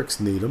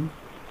Mavericks need him.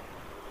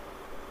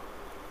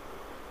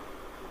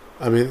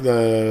 I mean,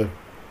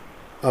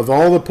 of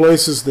all the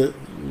places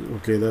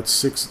that's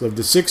 6 of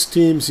the 6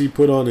 teams he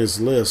put on his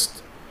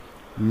list.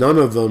 None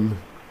of them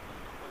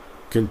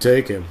can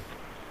take him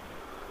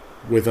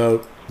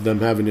without them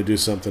having to do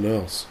something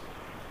else.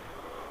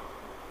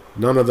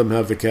 None of them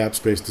have the cap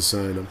space to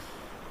sign him,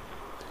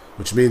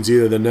 which means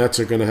either the Nets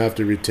are going to have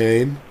to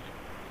retain,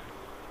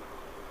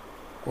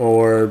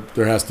 or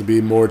there has to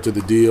be more to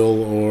the deal,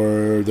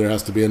 or there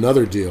has to be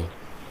another deal.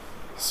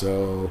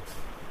 So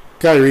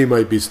Kyrie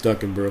might be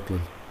stuck in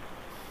Brooklyn.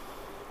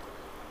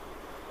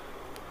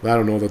 I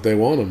don't know that they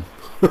want him.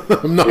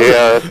 I'm not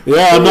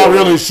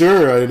really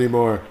sure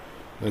anymore.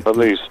 Some of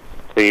these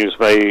teams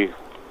may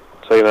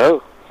say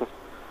no.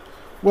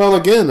 Well,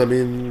 again, I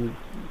mean,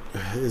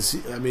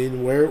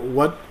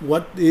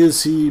 what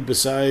is he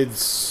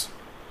besides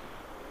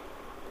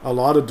a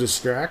lot of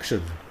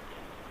distraction?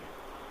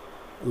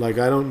 I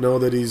don't know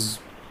that he's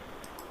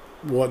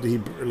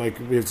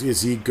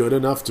is he good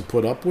enough to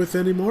put up with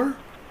anymore?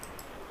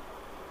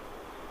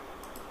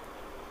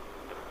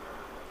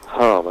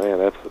 Oh man,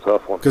 that's a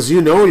tough one. Because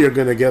you're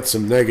going to get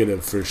some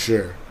negative for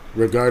sure,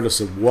 regardless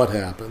of what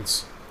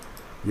happens.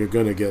 You're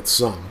going to get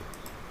some,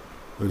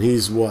 and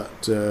he's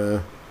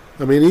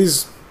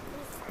he's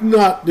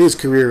not, his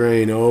career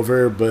ain't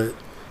over, but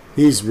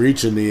he's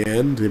reaching the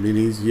end. I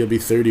mean, he'll be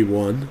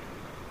 31.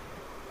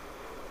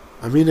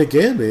 I mean,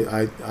 again,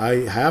 I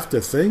have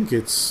to think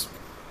it's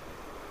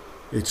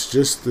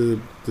just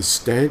the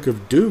stank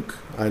of Duke.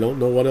 I don't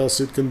know what else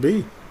it can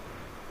be.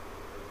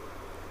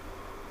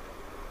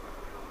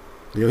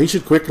 He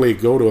should quickly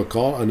go to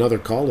another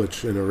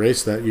college and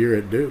erase that year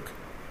at Duke.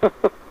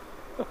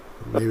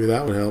 Maybe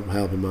that would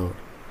help him out.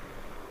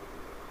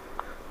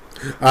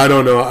 I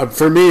don't know.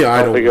 For me,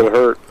 I don't think it'll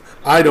hurt.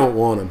 I don't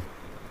want him.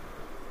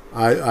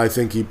 I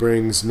think he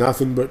brings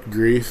nothing but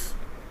grief.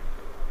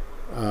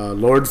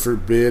 Lord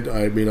forbid.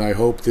 I mean, I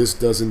hope this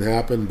doesn't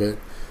happen. But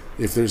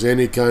if there's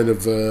any kind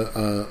of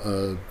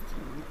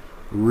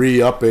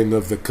re-upping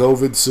of the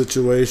COVID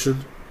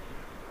situation,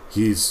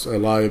 he's a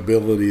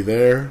liability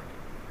there.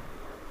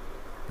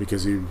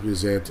 Because he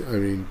is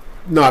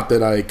not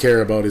that I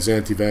care about his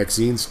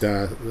anti-vaccine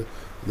stat.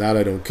 That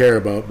I don't care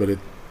about, but it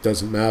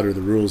doesn't matter.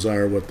 The rules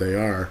are what they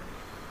are.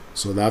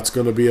 So that's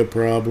going to be a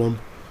problem.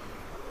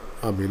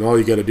 I mean, all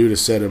you got to do to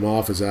set him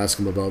off is ask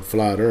him about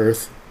flat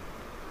Earth.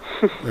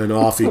 and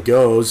off he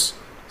goes.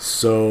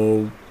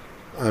 So,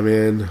 I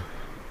mean,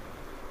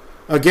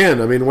 again,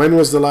 when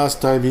was the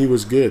last time he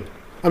was good?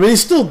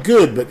 He's still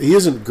good, but he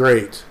isn't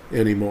great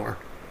anymore.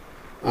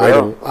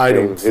 Well, I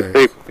don't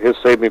think. His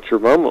signature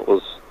moment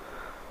was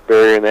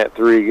burying that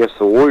 3 against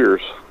the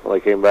Warriors when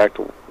they came back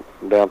to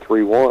down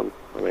 3-1.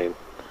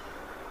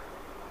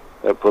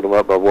 That put them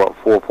up by,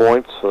 4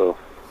 points? So.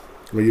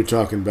 Well, you're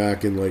talking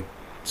back in,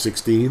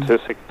 16?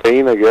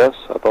 16, I guess.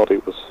 I thought he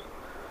was...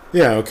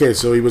 Yeah, okay,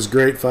 so he was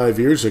great 5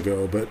 years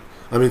ago, but,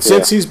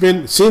 since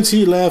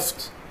he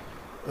left,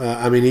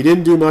 he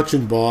didn't do much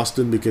in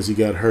Boston because he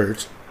got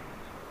hurt,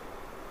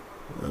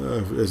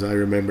 as I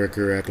remember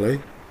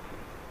correctly.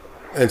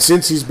 And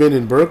since he's been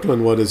in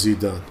Brooklyn, what has he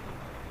done?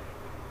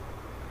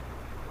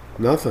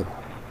 Nothing.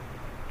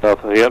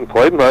 Nothing. He hasn't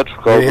played much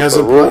because and he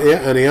hasn't of the rules.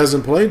 And he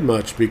hasn't played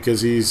much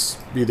because he's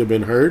either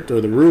been hurt or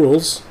the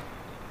rules.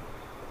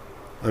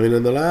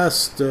 In the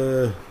last...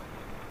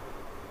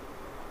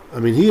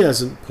 he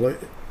hasn't played...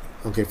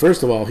 Okay,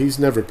 first of all, he's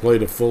never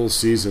played a full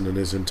season in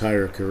his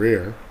entire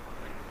career,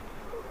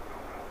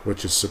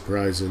 which is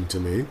surprising to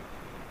me.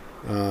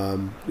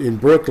 In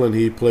Brooklyn,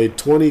 he played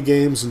 20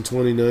 games in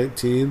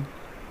 2019,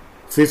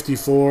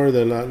 54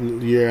 the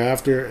year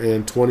after,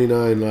 and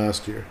 29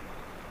 last year.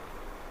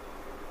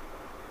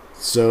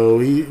 So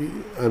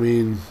I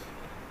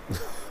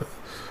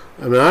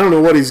don't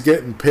know what he's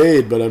getting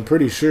paid, but I'm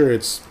pretty sure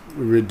it's a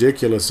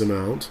ridiculous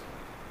amount.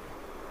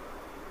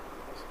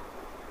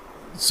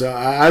 So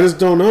I just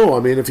don't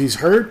know. If he's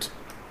hurt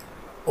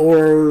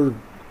or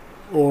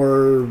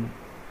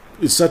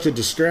is such a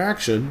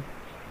distraction,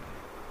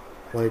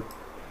 I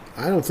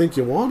don't think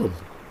you want him.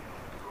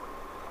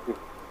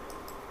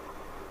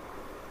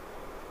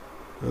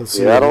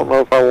 I don't know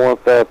if I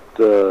want that,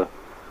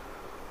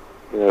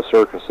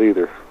 circus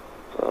either.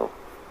 So.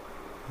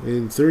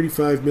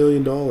 $35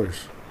 million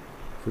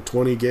for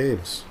 20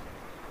 games.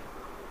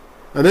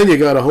 And then you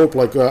got to hope,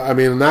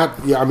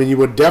 you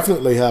would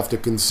definitely have to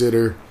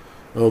consider,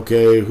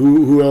 okay,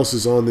 who else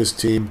is on this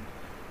team?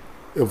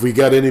 If we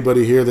got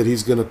anybody here that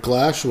he's going to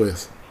clash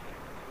with.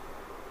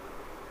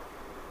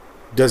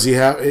 Does he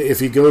have, if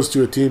he goes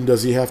to a team,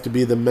 does he have to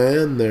be the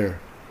man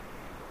there?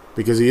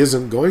 Because he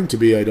isn't going to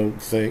be, I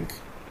don't think.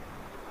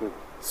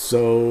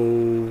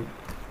 So,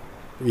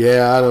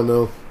 yeah, I don't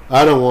know.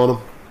 I don't want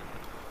him.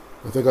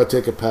 I think I'll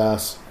take a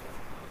pass.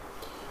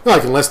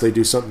 Unless they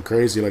do something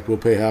crazy, like we'll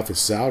pay half his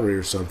salary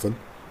or something.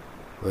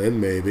 Then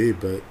maybe,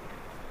 but...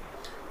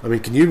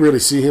 can you really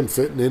see him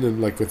fitting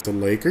in with the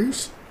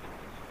Lakers?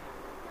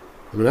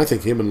 I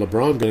think him and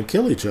LeBron are going to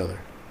kill each other.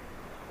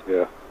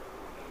 Yeah.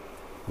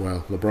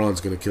 Well,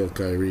 LeBron's going to kill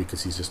Kyrie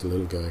because he's just a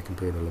little guy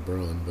compared to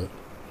LeBron, but...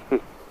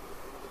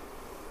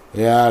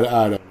 yeah, I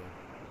don't know.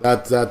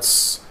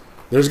 That's...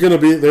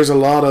 There's a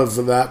lot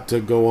of that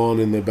to go on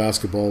in the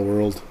basketball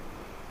world.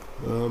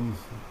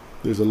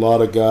 There's a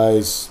lot of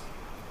guys,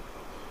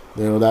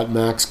 that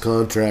max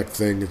contract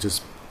thing. It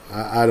just,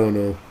 I don't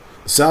know.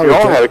 Salary. You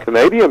all had a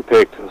Canadian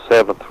pick,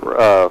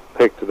 7th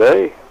pick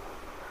today.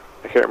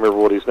 I can't remember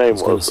what his name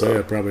was. I was going to say,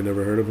 I probably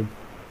never heard of him.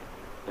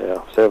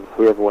 Yeah, 7th.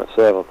 Whoever went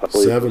 7th, I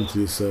believe. 7th,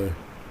 you say?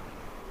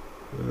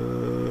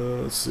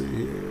 Let's see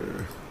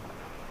here.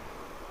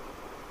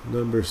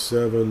 Number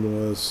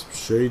 7 was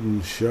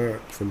Shaden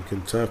Sharp from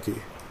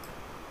Kentucky.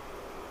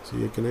 Is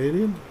he a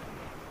Canadian?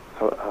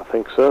 I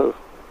think so.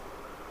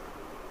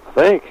 I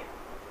think.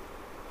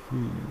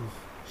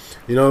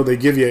 They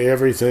give you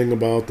everything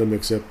about them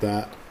except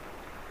that.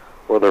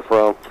 Where they're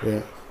from.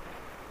 Yeah.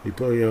 They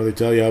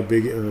tell you how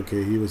big...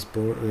 Okay, he was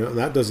born...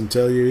 that doesn't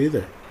tell you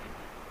either.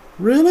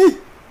 Really?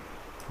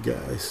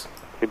 Guys.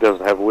 He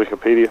doesn't have a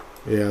Wikipedia.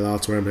 Yeah,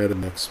 that's where I'm headed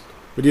next.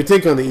 But you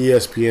think on the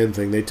ESPN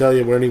thing, they tell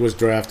you when he was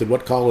drafted,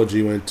 what college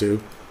he went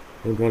to.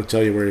 I don't want to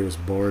tell you where he was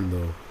born,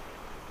 though.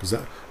 Because,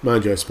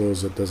 mind you, I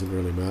suppose it doesn't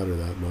really matter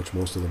that much.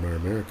 Most of them are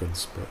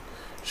Americans. But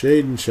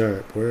Shaden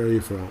Sharp, where are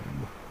you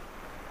from?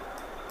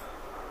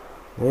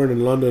 Born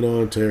in London,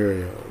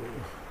 Ontario.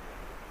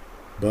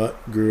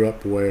 But grew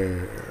up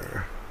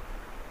where?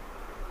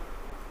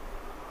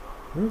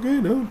 Okay,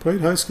 no,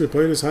 played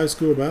his high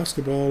school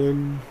basketball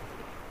in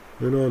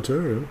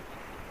Ontario.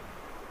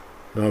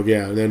 Oh,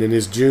 yeah, and then in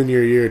his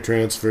junior year,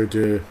 transferred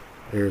to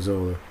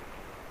Arizona,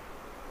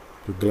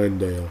 to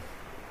Glendale,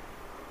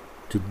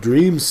 to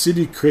Dream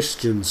City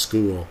Christian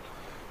School,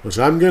 which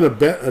I'm going to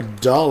bet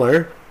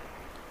 $1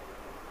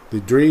 the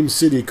Dream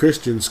City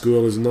Christian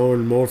School is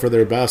known more for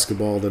their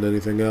basketball than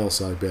anything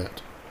else, I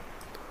bet.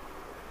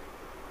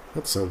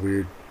 That's so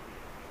weird.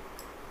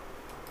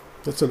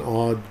 That's an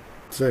odd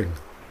thing.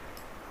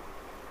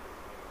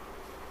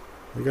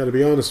 I got to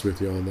be honest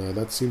with you on that.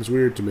 That seems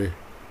weird to me.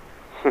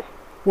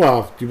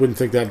 Well, you wouldn't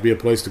think that'd be a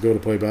place to go to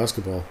play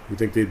basketball. You'd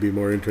think they'd be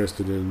more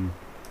interested in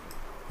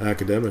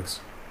academics.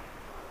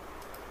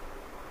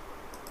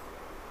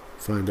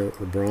 Find out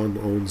LeBron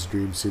owns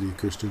Dream City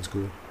Christian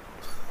School.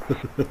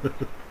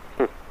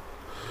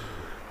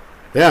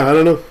 Yeah, I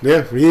don't know.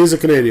 Yeah, he is a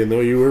Canadian,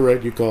 though. You were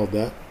right. You called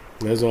that.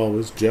 As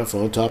always, Jeff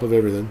on top of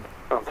everything.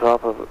 On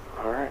top of it.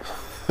 All right.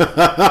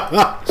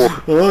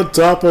 On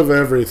top of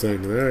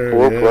everything. There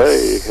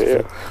Foreplay,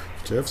 yeah.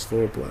 Jeff's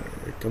foreplay.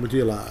 Coming to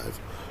you live.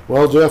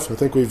 Well, Jeff, I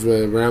think we've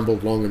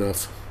rambled long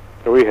enough.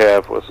 We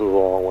have. This was a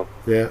long one.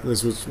 Yeah,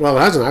 this was... Well,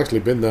 it hasn't actually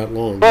been that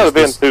long. Well,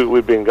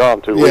 we've been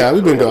gone 2 weeks. Yeah,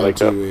 we've been gone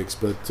 2 weeks.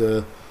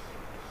 But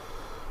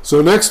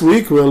so next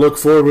week, we'll look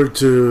forward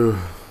to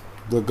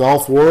the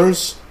Golf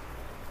Wars.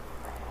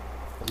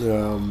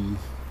 And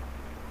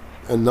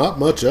not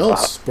much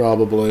else,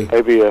 probably.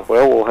 Maybe,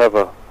 we'll have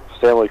a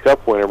Stanley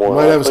Cup winner more.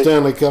 Might have a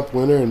Stanley Cup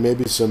winner, and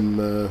maybe some.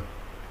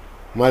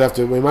 We might have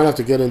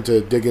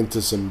to dig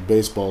into some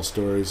baseball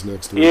stories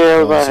next week.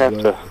 Yeah, we might have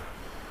to.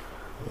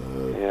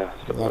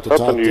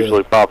 Something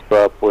usually pops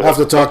up. We'll have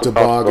to talk to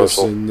Bogus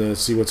and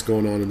see what's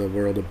going on in the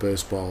world of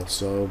baseball.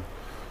 So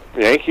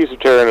the Yankees are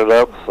tearing it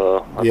up.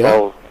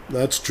 So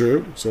that's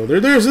true. So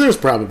there's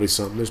probably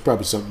something. There's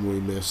probably something we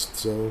missed.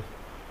 So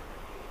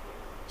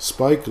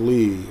Spike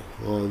Lee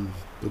on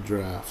the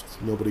draft.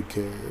 Nobody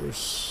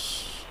cares.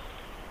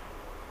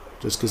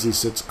 Just because he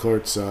sits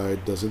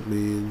courtside doesn't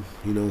mean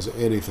he knows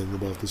anything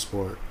about the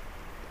sport.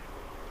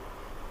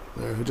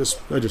 There, I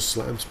just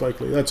slammed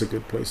Spike Lee. That's a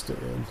good place to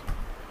end.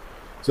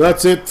 So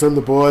that's it from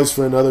the boys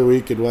for another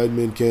week at Wide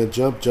Men Can't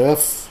Jump.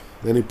 Jeff,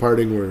 any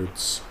parting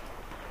words?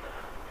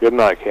 Good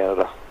night,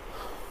 Canada.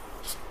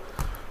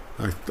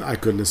 I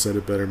couldn't have said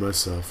it better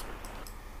myself.